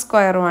sigma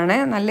സ്ക്വയറുമാണ്.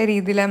 നല്ല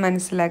രീതിയിൽ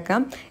മനസ്സിലാക്കാം.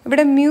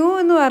 ഇവിടെ മ്യൂ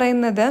എന്ന്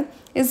പറയുന്നത്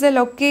is A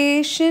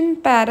location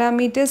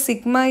parameter,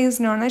 sigma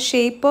is known A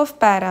shape of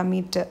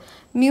parameter.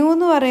 Mu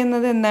എന്ന്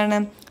പറയുന്നത് എന്താണ്?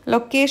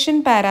 ലൊക്കേഷൻ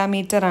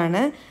പാരാമീറ്റർ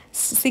ആണ്.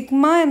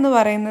 സിഗ്മ എന്ന്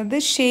പറയുന്നത്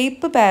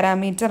ഷേപ്പ്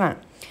പാരാമീറ്റർ ആണ്.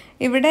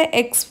 ഇവിടെ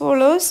X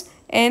follows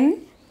n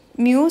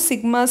mu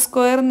sigma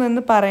square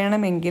എന്ന്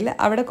പറയണമെങ്കിൽ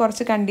അവിടെ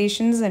കുറച്ച്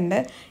കണ്ടീഷൻസ് ഉണ്ട്.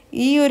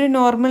 ഈ ഒരു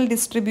നോർമൽ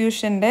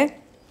ഡിസ്ട്രിബ്യൂഷൻ്റെ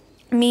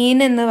മീൻ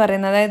എന്ന്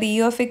പറയുന്നത്, അതായത്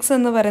E(x)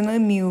 എന്ന് പറയുന്നത്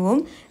മ്യൂവും,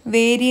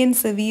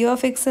 വേരിയൻസ്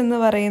V(x) എന്ന്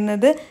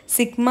പറയുന്നത്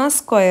സിഗ്മ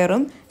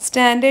സ്ക്വയറും,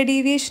 സ്റ്റാൻഡേർഡ്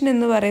ഡീവിയേഷൻ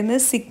എന്ന്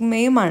പറയുന്നത്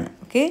സിഗ്മയുമാണ്.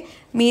 ഓക്കെ,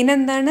 മീൻ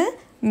എന്താണ്?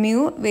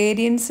 Mu,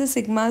 variance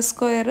sigma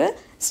square,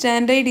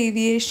 standard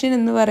deviation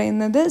എന്ന്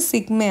പറയുന്നത്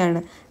സിഗ്മയാണ്.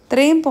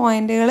 ഇത്രയും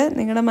പോയിന്റുകൾ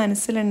നിങ്ങളുടെ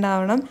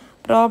മനസ്സിലുണ്ടാവണം.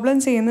 പ്രോബ്ലം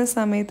ചെയ്യുന്ന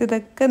സമയത്ത്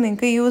ഇതൊക്കെ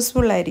നിങ്ങൾക്ക്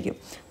യൂസ്ഫുൾ ആയിരിക്കും.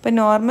 അപ്പോൾ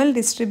നോർമൽ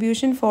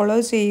ഡിസ്ട്രിബ്യൂഷൻ ഫോളോ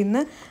ചെയ്യുന്ന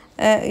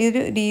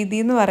ഒരു രീതി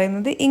എന്ന്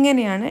പറയുന്നത്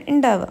ഇങ്ങനെയാണ്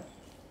ഉണ്ടാവുക.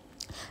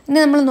 ഇനി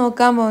നമ്മൾ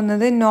നോക്കാൻ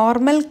പോകുന്നത്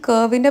നോർമൽ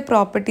കർവിൻ്റെ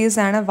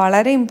പ്രോപ്പർട്ടീസാണ്.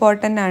 വളരെ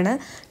ഇമ്പോർട്ടൻ്റ് ആണ്.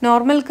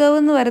 നോർമൽ കർവ്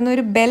എന്ന് പറയുന്ന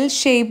ഒരു ബെൽ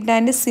ഷേപ്ഡ്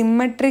ആൻഡ്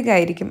സിമ്മട്രിക്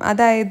ആയിരിക്കും.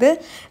 അതായത്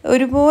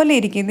ഒരുപോലെ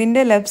ഇരിക്കും.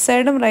 ഇതിൻ്റെ ലെഫ്റ്റ്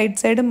സൈഡും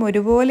റൈറ്റ് സൈഡും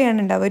ഒരുപോലെയാണ്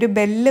ഉണ്ടാവുക. ഒരു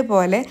ബെല്ല്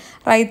പോലെ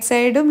റൈറ്റ്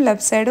സൈഡും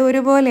ലെഫ്റ്റ് സൈഡും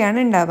ഒരുപോലെയാണ്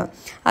ഉണ്ടാവുക.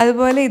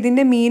 അതുപോലെ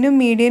ഇതിൻ്റെ മീനും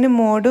മീഡിയനും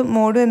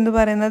മോഡും എന്ന്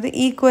പറയുന്നത്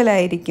ഈക്വൽ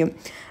ആയിരിക്കും.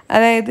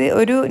 അതായത്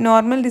ഒരു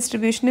നോർമൽ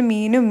ഡിസ്ട്രിബ്യൂഷന്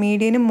മീനും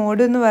മീഡിയനും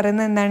മോഡും എന്ന്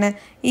പറയുന്നത് എന്താണ്?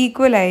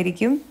 ഈക്വൽ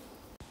ആയിരിക്കും.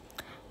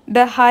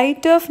 The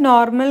height of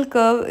normal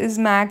curve is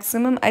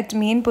maximum at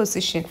mean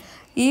position.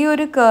 ഈ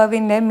ഒരു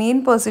കർവിൻ്റെ മീൻ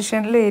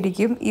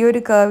പൊസിഷനിലായിരിക്കും ഈ ഒരു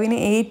കർവിന്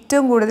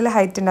ഏറ്റവും കൂടുതൽ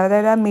ഹൈറ്റ് ഉണ്ടാവുക.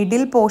 അതായത് ആ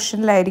മിഡിൽ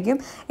പോർഷനിലായിരിക്കും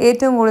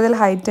ഏറ്റവും കൂടുതൽ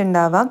ഹൈറ്റ്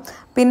ഉണ്ടാവാം.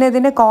 പിന്നെ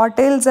ഇതിൻ്റെ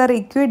കോട്ടൈൽസ് ആർ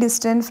ഇക്വി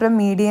ഡിസ്റ്റൻറ്റ് ഫ്രം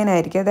മീഡിയൻ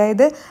ആയിരിക്കും.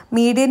 അതായത്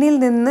മീഡിയനിൽ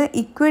നിന്ന്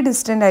ഇക്വി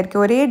ഡിസ്റ്റൻ്റ്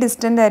ആയിരിക്കും, ഒരേ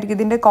ഡിസ്റ്റൻ്റ് ആയിരിക്കും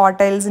ഇതിൻ്റെ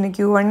കോട്ടൈൽസിന്,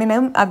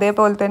 Q1-നും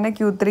അതേപോലെ തന്നെ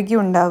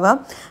Q3-ക്കും ഉണ്ടാവാം.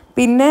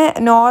 പിന്നെ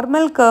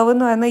നോർമൽ കർവ്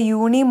എന്ന് പറയുന്നത്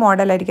യൂണി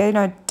മോഡലായിരിക്കും.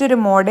 അതിന് ഒറ്റൊരു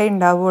മോഡേ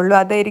ഉണ്ടാവുകയുള്ളൂ.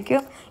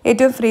 അതായിരിക്കും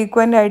ഏറ്റവും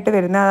ഫ്രീക്വൻ്റ് ആയിട്ട്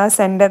വരുന്നത്. ആ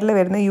സെൻറ്ററിൽ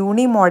വരുന്ന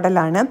യൂണി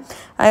മോഡലാണ്.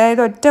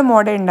 അതായത് ഒറ്റ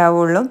മോഡേ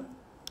ഉണ്ടാവുകയുള്ളൂ.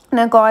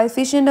 പിന്നെ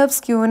കോഎഫിഷ്യൻ്റ് ഓഫ്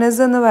സ്ക്യൂനെസ്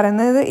എന്ന്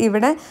പറയുന്നത്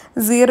ഇവിടെ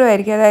 0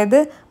 ആയിരിക്കും. അതായത്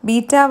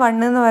β1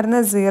 എന്ന്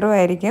പറയുന്നത് 0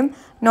 ആയിരിക്കും.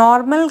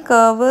 നോർമൽ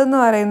കർവ് എന്ന്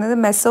പറയുന്നത്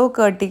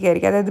മെസോകേർട്ടിക്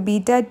ആയിരിക്കും. അതായത്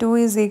β2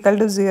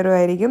 = 0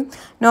 ആയിരിക്കും.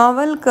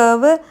 നോർമൽ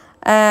കർവ്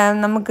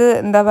നമുക്ക്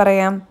എന്താ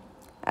പറയുക,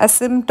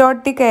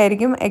 അസിംപ്റ്റോട്ടിക്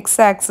ആയിരിക്കും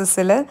എക്സ്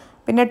ആക്സിസിൽ.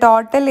 പിന്നെ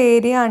total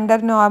area under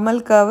normal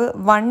curve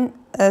 1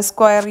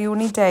 square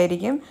unit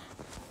ആയിരിക്കും.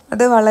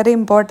 അത് വളരെ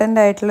ഇമ്പോർട്ടൻ്റ്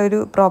ആയിട്ടുള്ളൊരു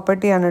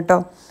പ്രോപ്പർട്ടിയാണ് കേട്ടോ.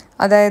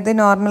 അതായത്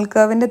നോർമൽ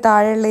കർവിൻ്റെ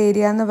താഴെയുള്ള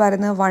ഏരിയ എന്ന്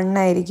പറയുന്നത് 1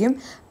 ആയിരിക്കും.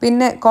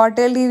 പിന്നെ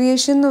കോട്ടൈൽ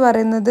ഡീവിയേഷൻ എന്ന്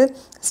പറയുന്നത്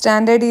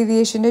സ്റ്റാൻഡേർഡ്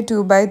ഡീവിയേഷൻ്റെ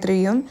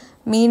 2/3ഉം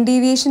മീൻ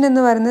ഡീവിയേഷൻ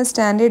എന്ന് പറയുന്നത്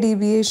സ്റ്റാൻഡേർഡ്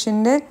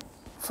ഡീവിയേഷൻ്റെ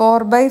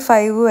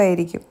 4/5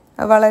 ആയിരിക്കും.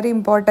 വളരെ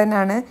ഇമ്പോർട്ടൻ്റ്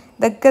ആണ്.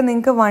 ഇതൊക്കെ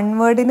നിങ്ങൾക്ക് 1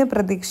 വേർഡിന്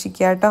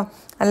പ്രതീക്ഷിക്കുക കേട്ടോ.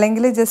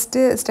 അല്ലെങ്കിൽ ജസ്റ്റ്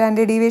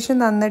സ്റ്റാൻഡേർഡ് ഡീവിയേഷൻ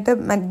തന്നിട്ട്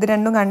ഇത്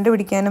രണ്ടും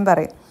കണ്ടുപിടിക്കാനും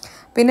പറയും.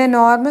 പിന്നെ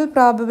normal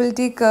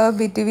probability curve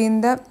between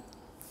the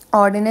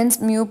ordinance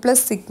mu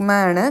plus sigma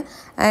ആണ്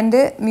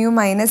and mu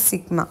minus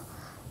sigma.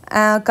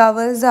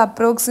 covers the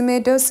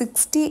approximate of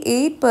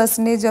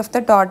 68% of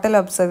the total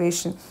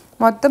observation.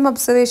 മൊത്തം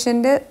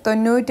ഒബ്സർവേഷൻ്റെ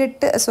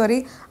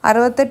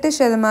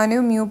 68%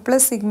 mu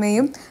plus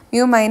സിഗ്മയും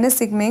mu minus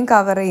സിഗ്മയും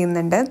cover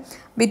ചെയ്യുന്നുണ്ട്.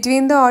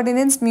 Between the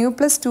ordinance mu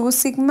plus 2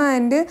 sigma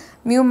and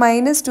mu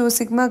minus 2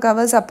 sigma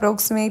covers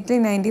approximately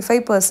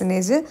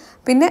 95%.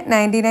 പിന്നെ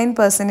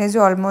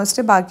 99%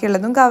 almost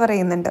ബാക്കിയുള്ളതും cover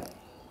ചെയ്യുന്നുണ്ട്.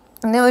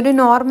 പിന്നെ ഒരു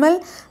normal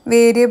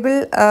variable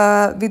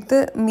with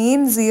mean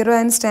 0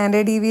 and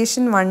standard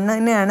deviation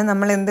 1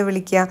 നമ്മൾ എന്ത്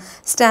വിളിക്കുക?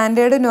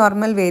 Standard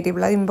normal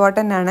variable. അത്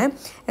ഇമ്പോർട്ടൻ്റ് ആണ്.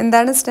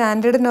 എന്താണ്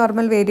സ്റ്റാൻഡേർഡ്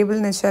നോർമൽ വേരിയബിൾ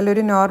എന്ന് വെച്ചാൽ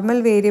ഒരു നോർമൽ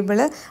വേരിയബിൾ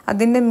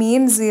അതിൻ്റെ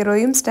മീൻ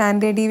 0യും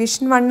സ്റ്റാൻഡേർഡ്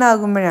ഡീവിയേഷൻ 1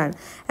 ആകുമ്പോഴാണ്.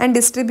 ആൻഡ്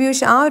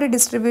ഡിസ്ട്രിബ്യൂഷൻ, ആ ഒരു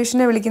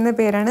ഡിസ്ട്രിബ്യൂഷനെ വിളിക്കുന്ന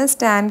പേരാണ്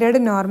standard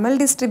normal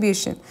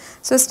distribution.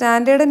 So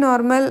standard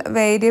normal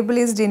variable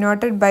is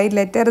denoted by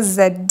letter Z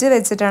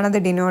വെച്ചിട്ടാണ് അത്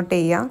ഡിനോട്ട്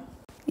ചെയ്യുക.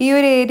 ഈ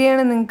ഒരു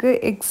ഏരിയയാണ് നിങ്ങൾക്ക്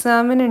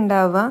എക്സാമിന്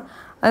ഉണ്ടാവുക.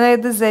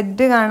 അതായത് Z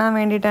കാണാൻ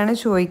വേണ്ടിയിട്ടാണ്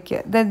ചോദിക്കുക.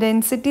 The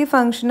density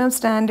function of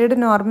standard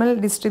normal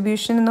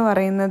distribution എന്ന്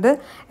പറയുന്നത്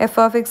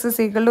f(x) =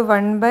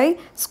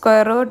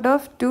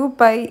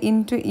 1/√2π ×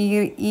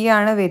 e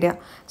ആണ് വരിക.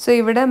 സോ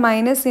ഇവിടെ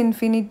 -∞ z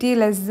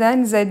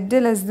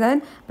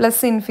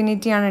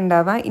 +∞ ആണ്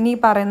ഉണ്ടാവുക. ഇനി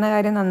പറയുന്ന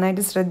കാര്യം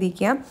നന്നായിട്ട്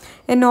ശ്രദ്ധിക്കുക.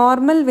 A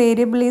normal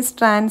variable is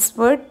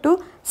transferred to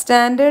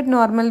standard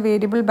normal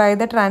variable by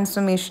the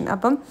transformation.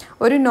 അപ്പം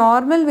ഒരു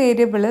നോർമൽ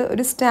വേരിയബിൾ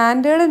ഒരു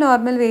സ്റ്റാൻഡേർഡ്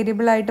നോർമൽ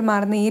വേരിയബിൾ ആയിട്ട്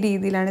മാറുന്ന ഈ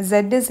രീതിയിലാണ്. z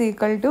 =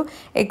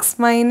 x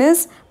 - μ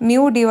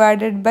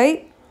 /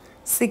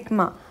 sigma.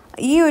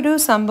 ഈ ഒരു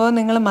സംഭവം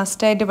നിങ്ങൾ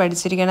മസ്റ്റായിട്ട്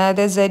പഠിച്ചിരിക്കണം.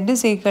 അതായത് z =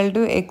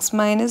 x - μ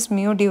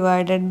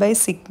 /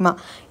 സിഗ്മ.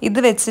 ഇത്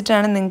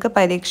വെച്ചിട്ടാണ് നിങ്ങൾക്ക്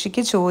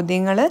പരീക്ഷയ്ക്ക്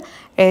ചോദ്യങ്ങൾ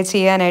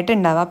ചെയ്യാനായിട്ട്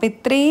ഉണ്ടാവുക. അപ്പോൾ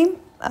ഇത്രയും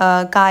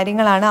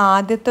കാര്യങ്ങളാണ്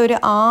ആദ്യത്തെ ഒരു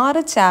 6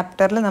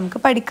 ചാപ്റ്ററിൽ നമുക്ക്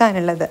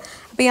പഠിക്കാനുള്ളത്.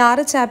 അപ്പോൾ ഈ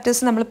 6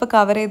 ചാപ്റ്റേഴ്സ് നമ്മളിപ്പോൾ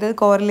കവർ ചെയ്തത്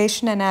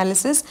correlation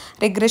analysis,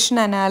 regression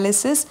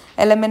analysis,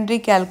 elementary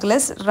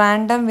calculus,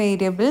 random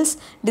variables,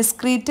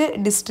 discrete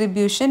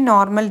distribution,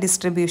 normal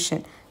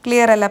distribution.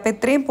 Clear അല്ല? അപ്പോൾ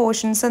ഇത്രയും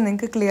പോർഷൻസ്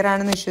നിങ്ങൾക്ക് ക്ലിയർ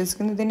ആണെന്ന്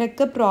വിശ്വസിക്കുന്നു.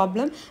 ഇതിൻ്റെയൊക്കെ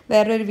പ്രോബ്ലം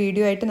വേറൊരു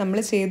വീഡിയോ ആയിട്ട് നമ്മൾ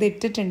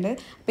ചെയ്തിട്ടിട്ടുണ്ട്.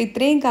 അപ്പോൾ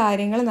ഇത്രയും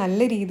കാര്യങ്ങൾ നല്ല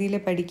രീതിയിൽ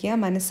പഠിക്കുക,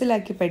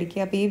 മനസ്സിലാക്കി പഠിക്കുക.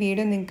 അപ്പോൾ ഈ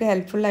വീഡിയോ നിങ്ങൾക്ക്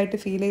ഹെൽപ്ഫുള്ളായിട്ട്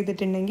ഫീൽ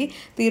ചെയ്തിട്ടുണ്ടെങ്കിൽ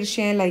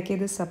തീർച്ചയായും ലൈക്ക്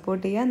ചെയ്ത്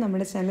സപ്പോർട്ട് ചെയ്യുക.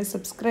 നമ്മുടെ ചാനൽ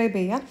സബ്സ്ക്രൈബ്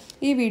ചെയ്യുക.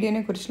 ഈ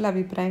വീഡിയോനെ കുറിച്ചുള്ള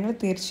അഭിപ്രായങ്ങൾ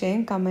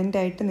തീർച്ചയായും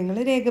കമൻ്റായിട്ട് നിങ്ങൾ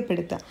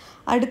രേഖപ്പെടുത്തുക.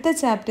 അടുത്ത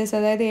ചാപ്റ്റേഴ്സ്,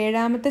 അതായത്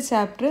 7ാമത്തെ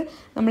ചാപ്റ്റർ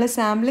നമ്മൾ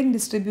സാമ്പിളിംഗ്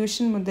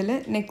ഡിസ്ട്രിബ്യൂഷൻ മുതൽ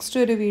നെക്സ്റ്റ്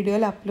ഒരു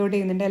വീഡിയോയിൽ അപ്ലോഡ്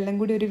ചെയ്യുന്നുണ്ട്. എല്ലാം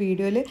കൂടി ഒരു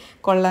വീഡിയോയിൽ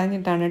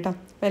കൊള്ളാഞ്ഞിട്ടാണ് കേട്ടോ.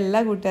 അപ്പോൾ എല്ലാ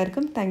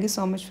കൂട്ടുകാർക്കും thank you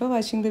so much for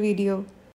watching the video.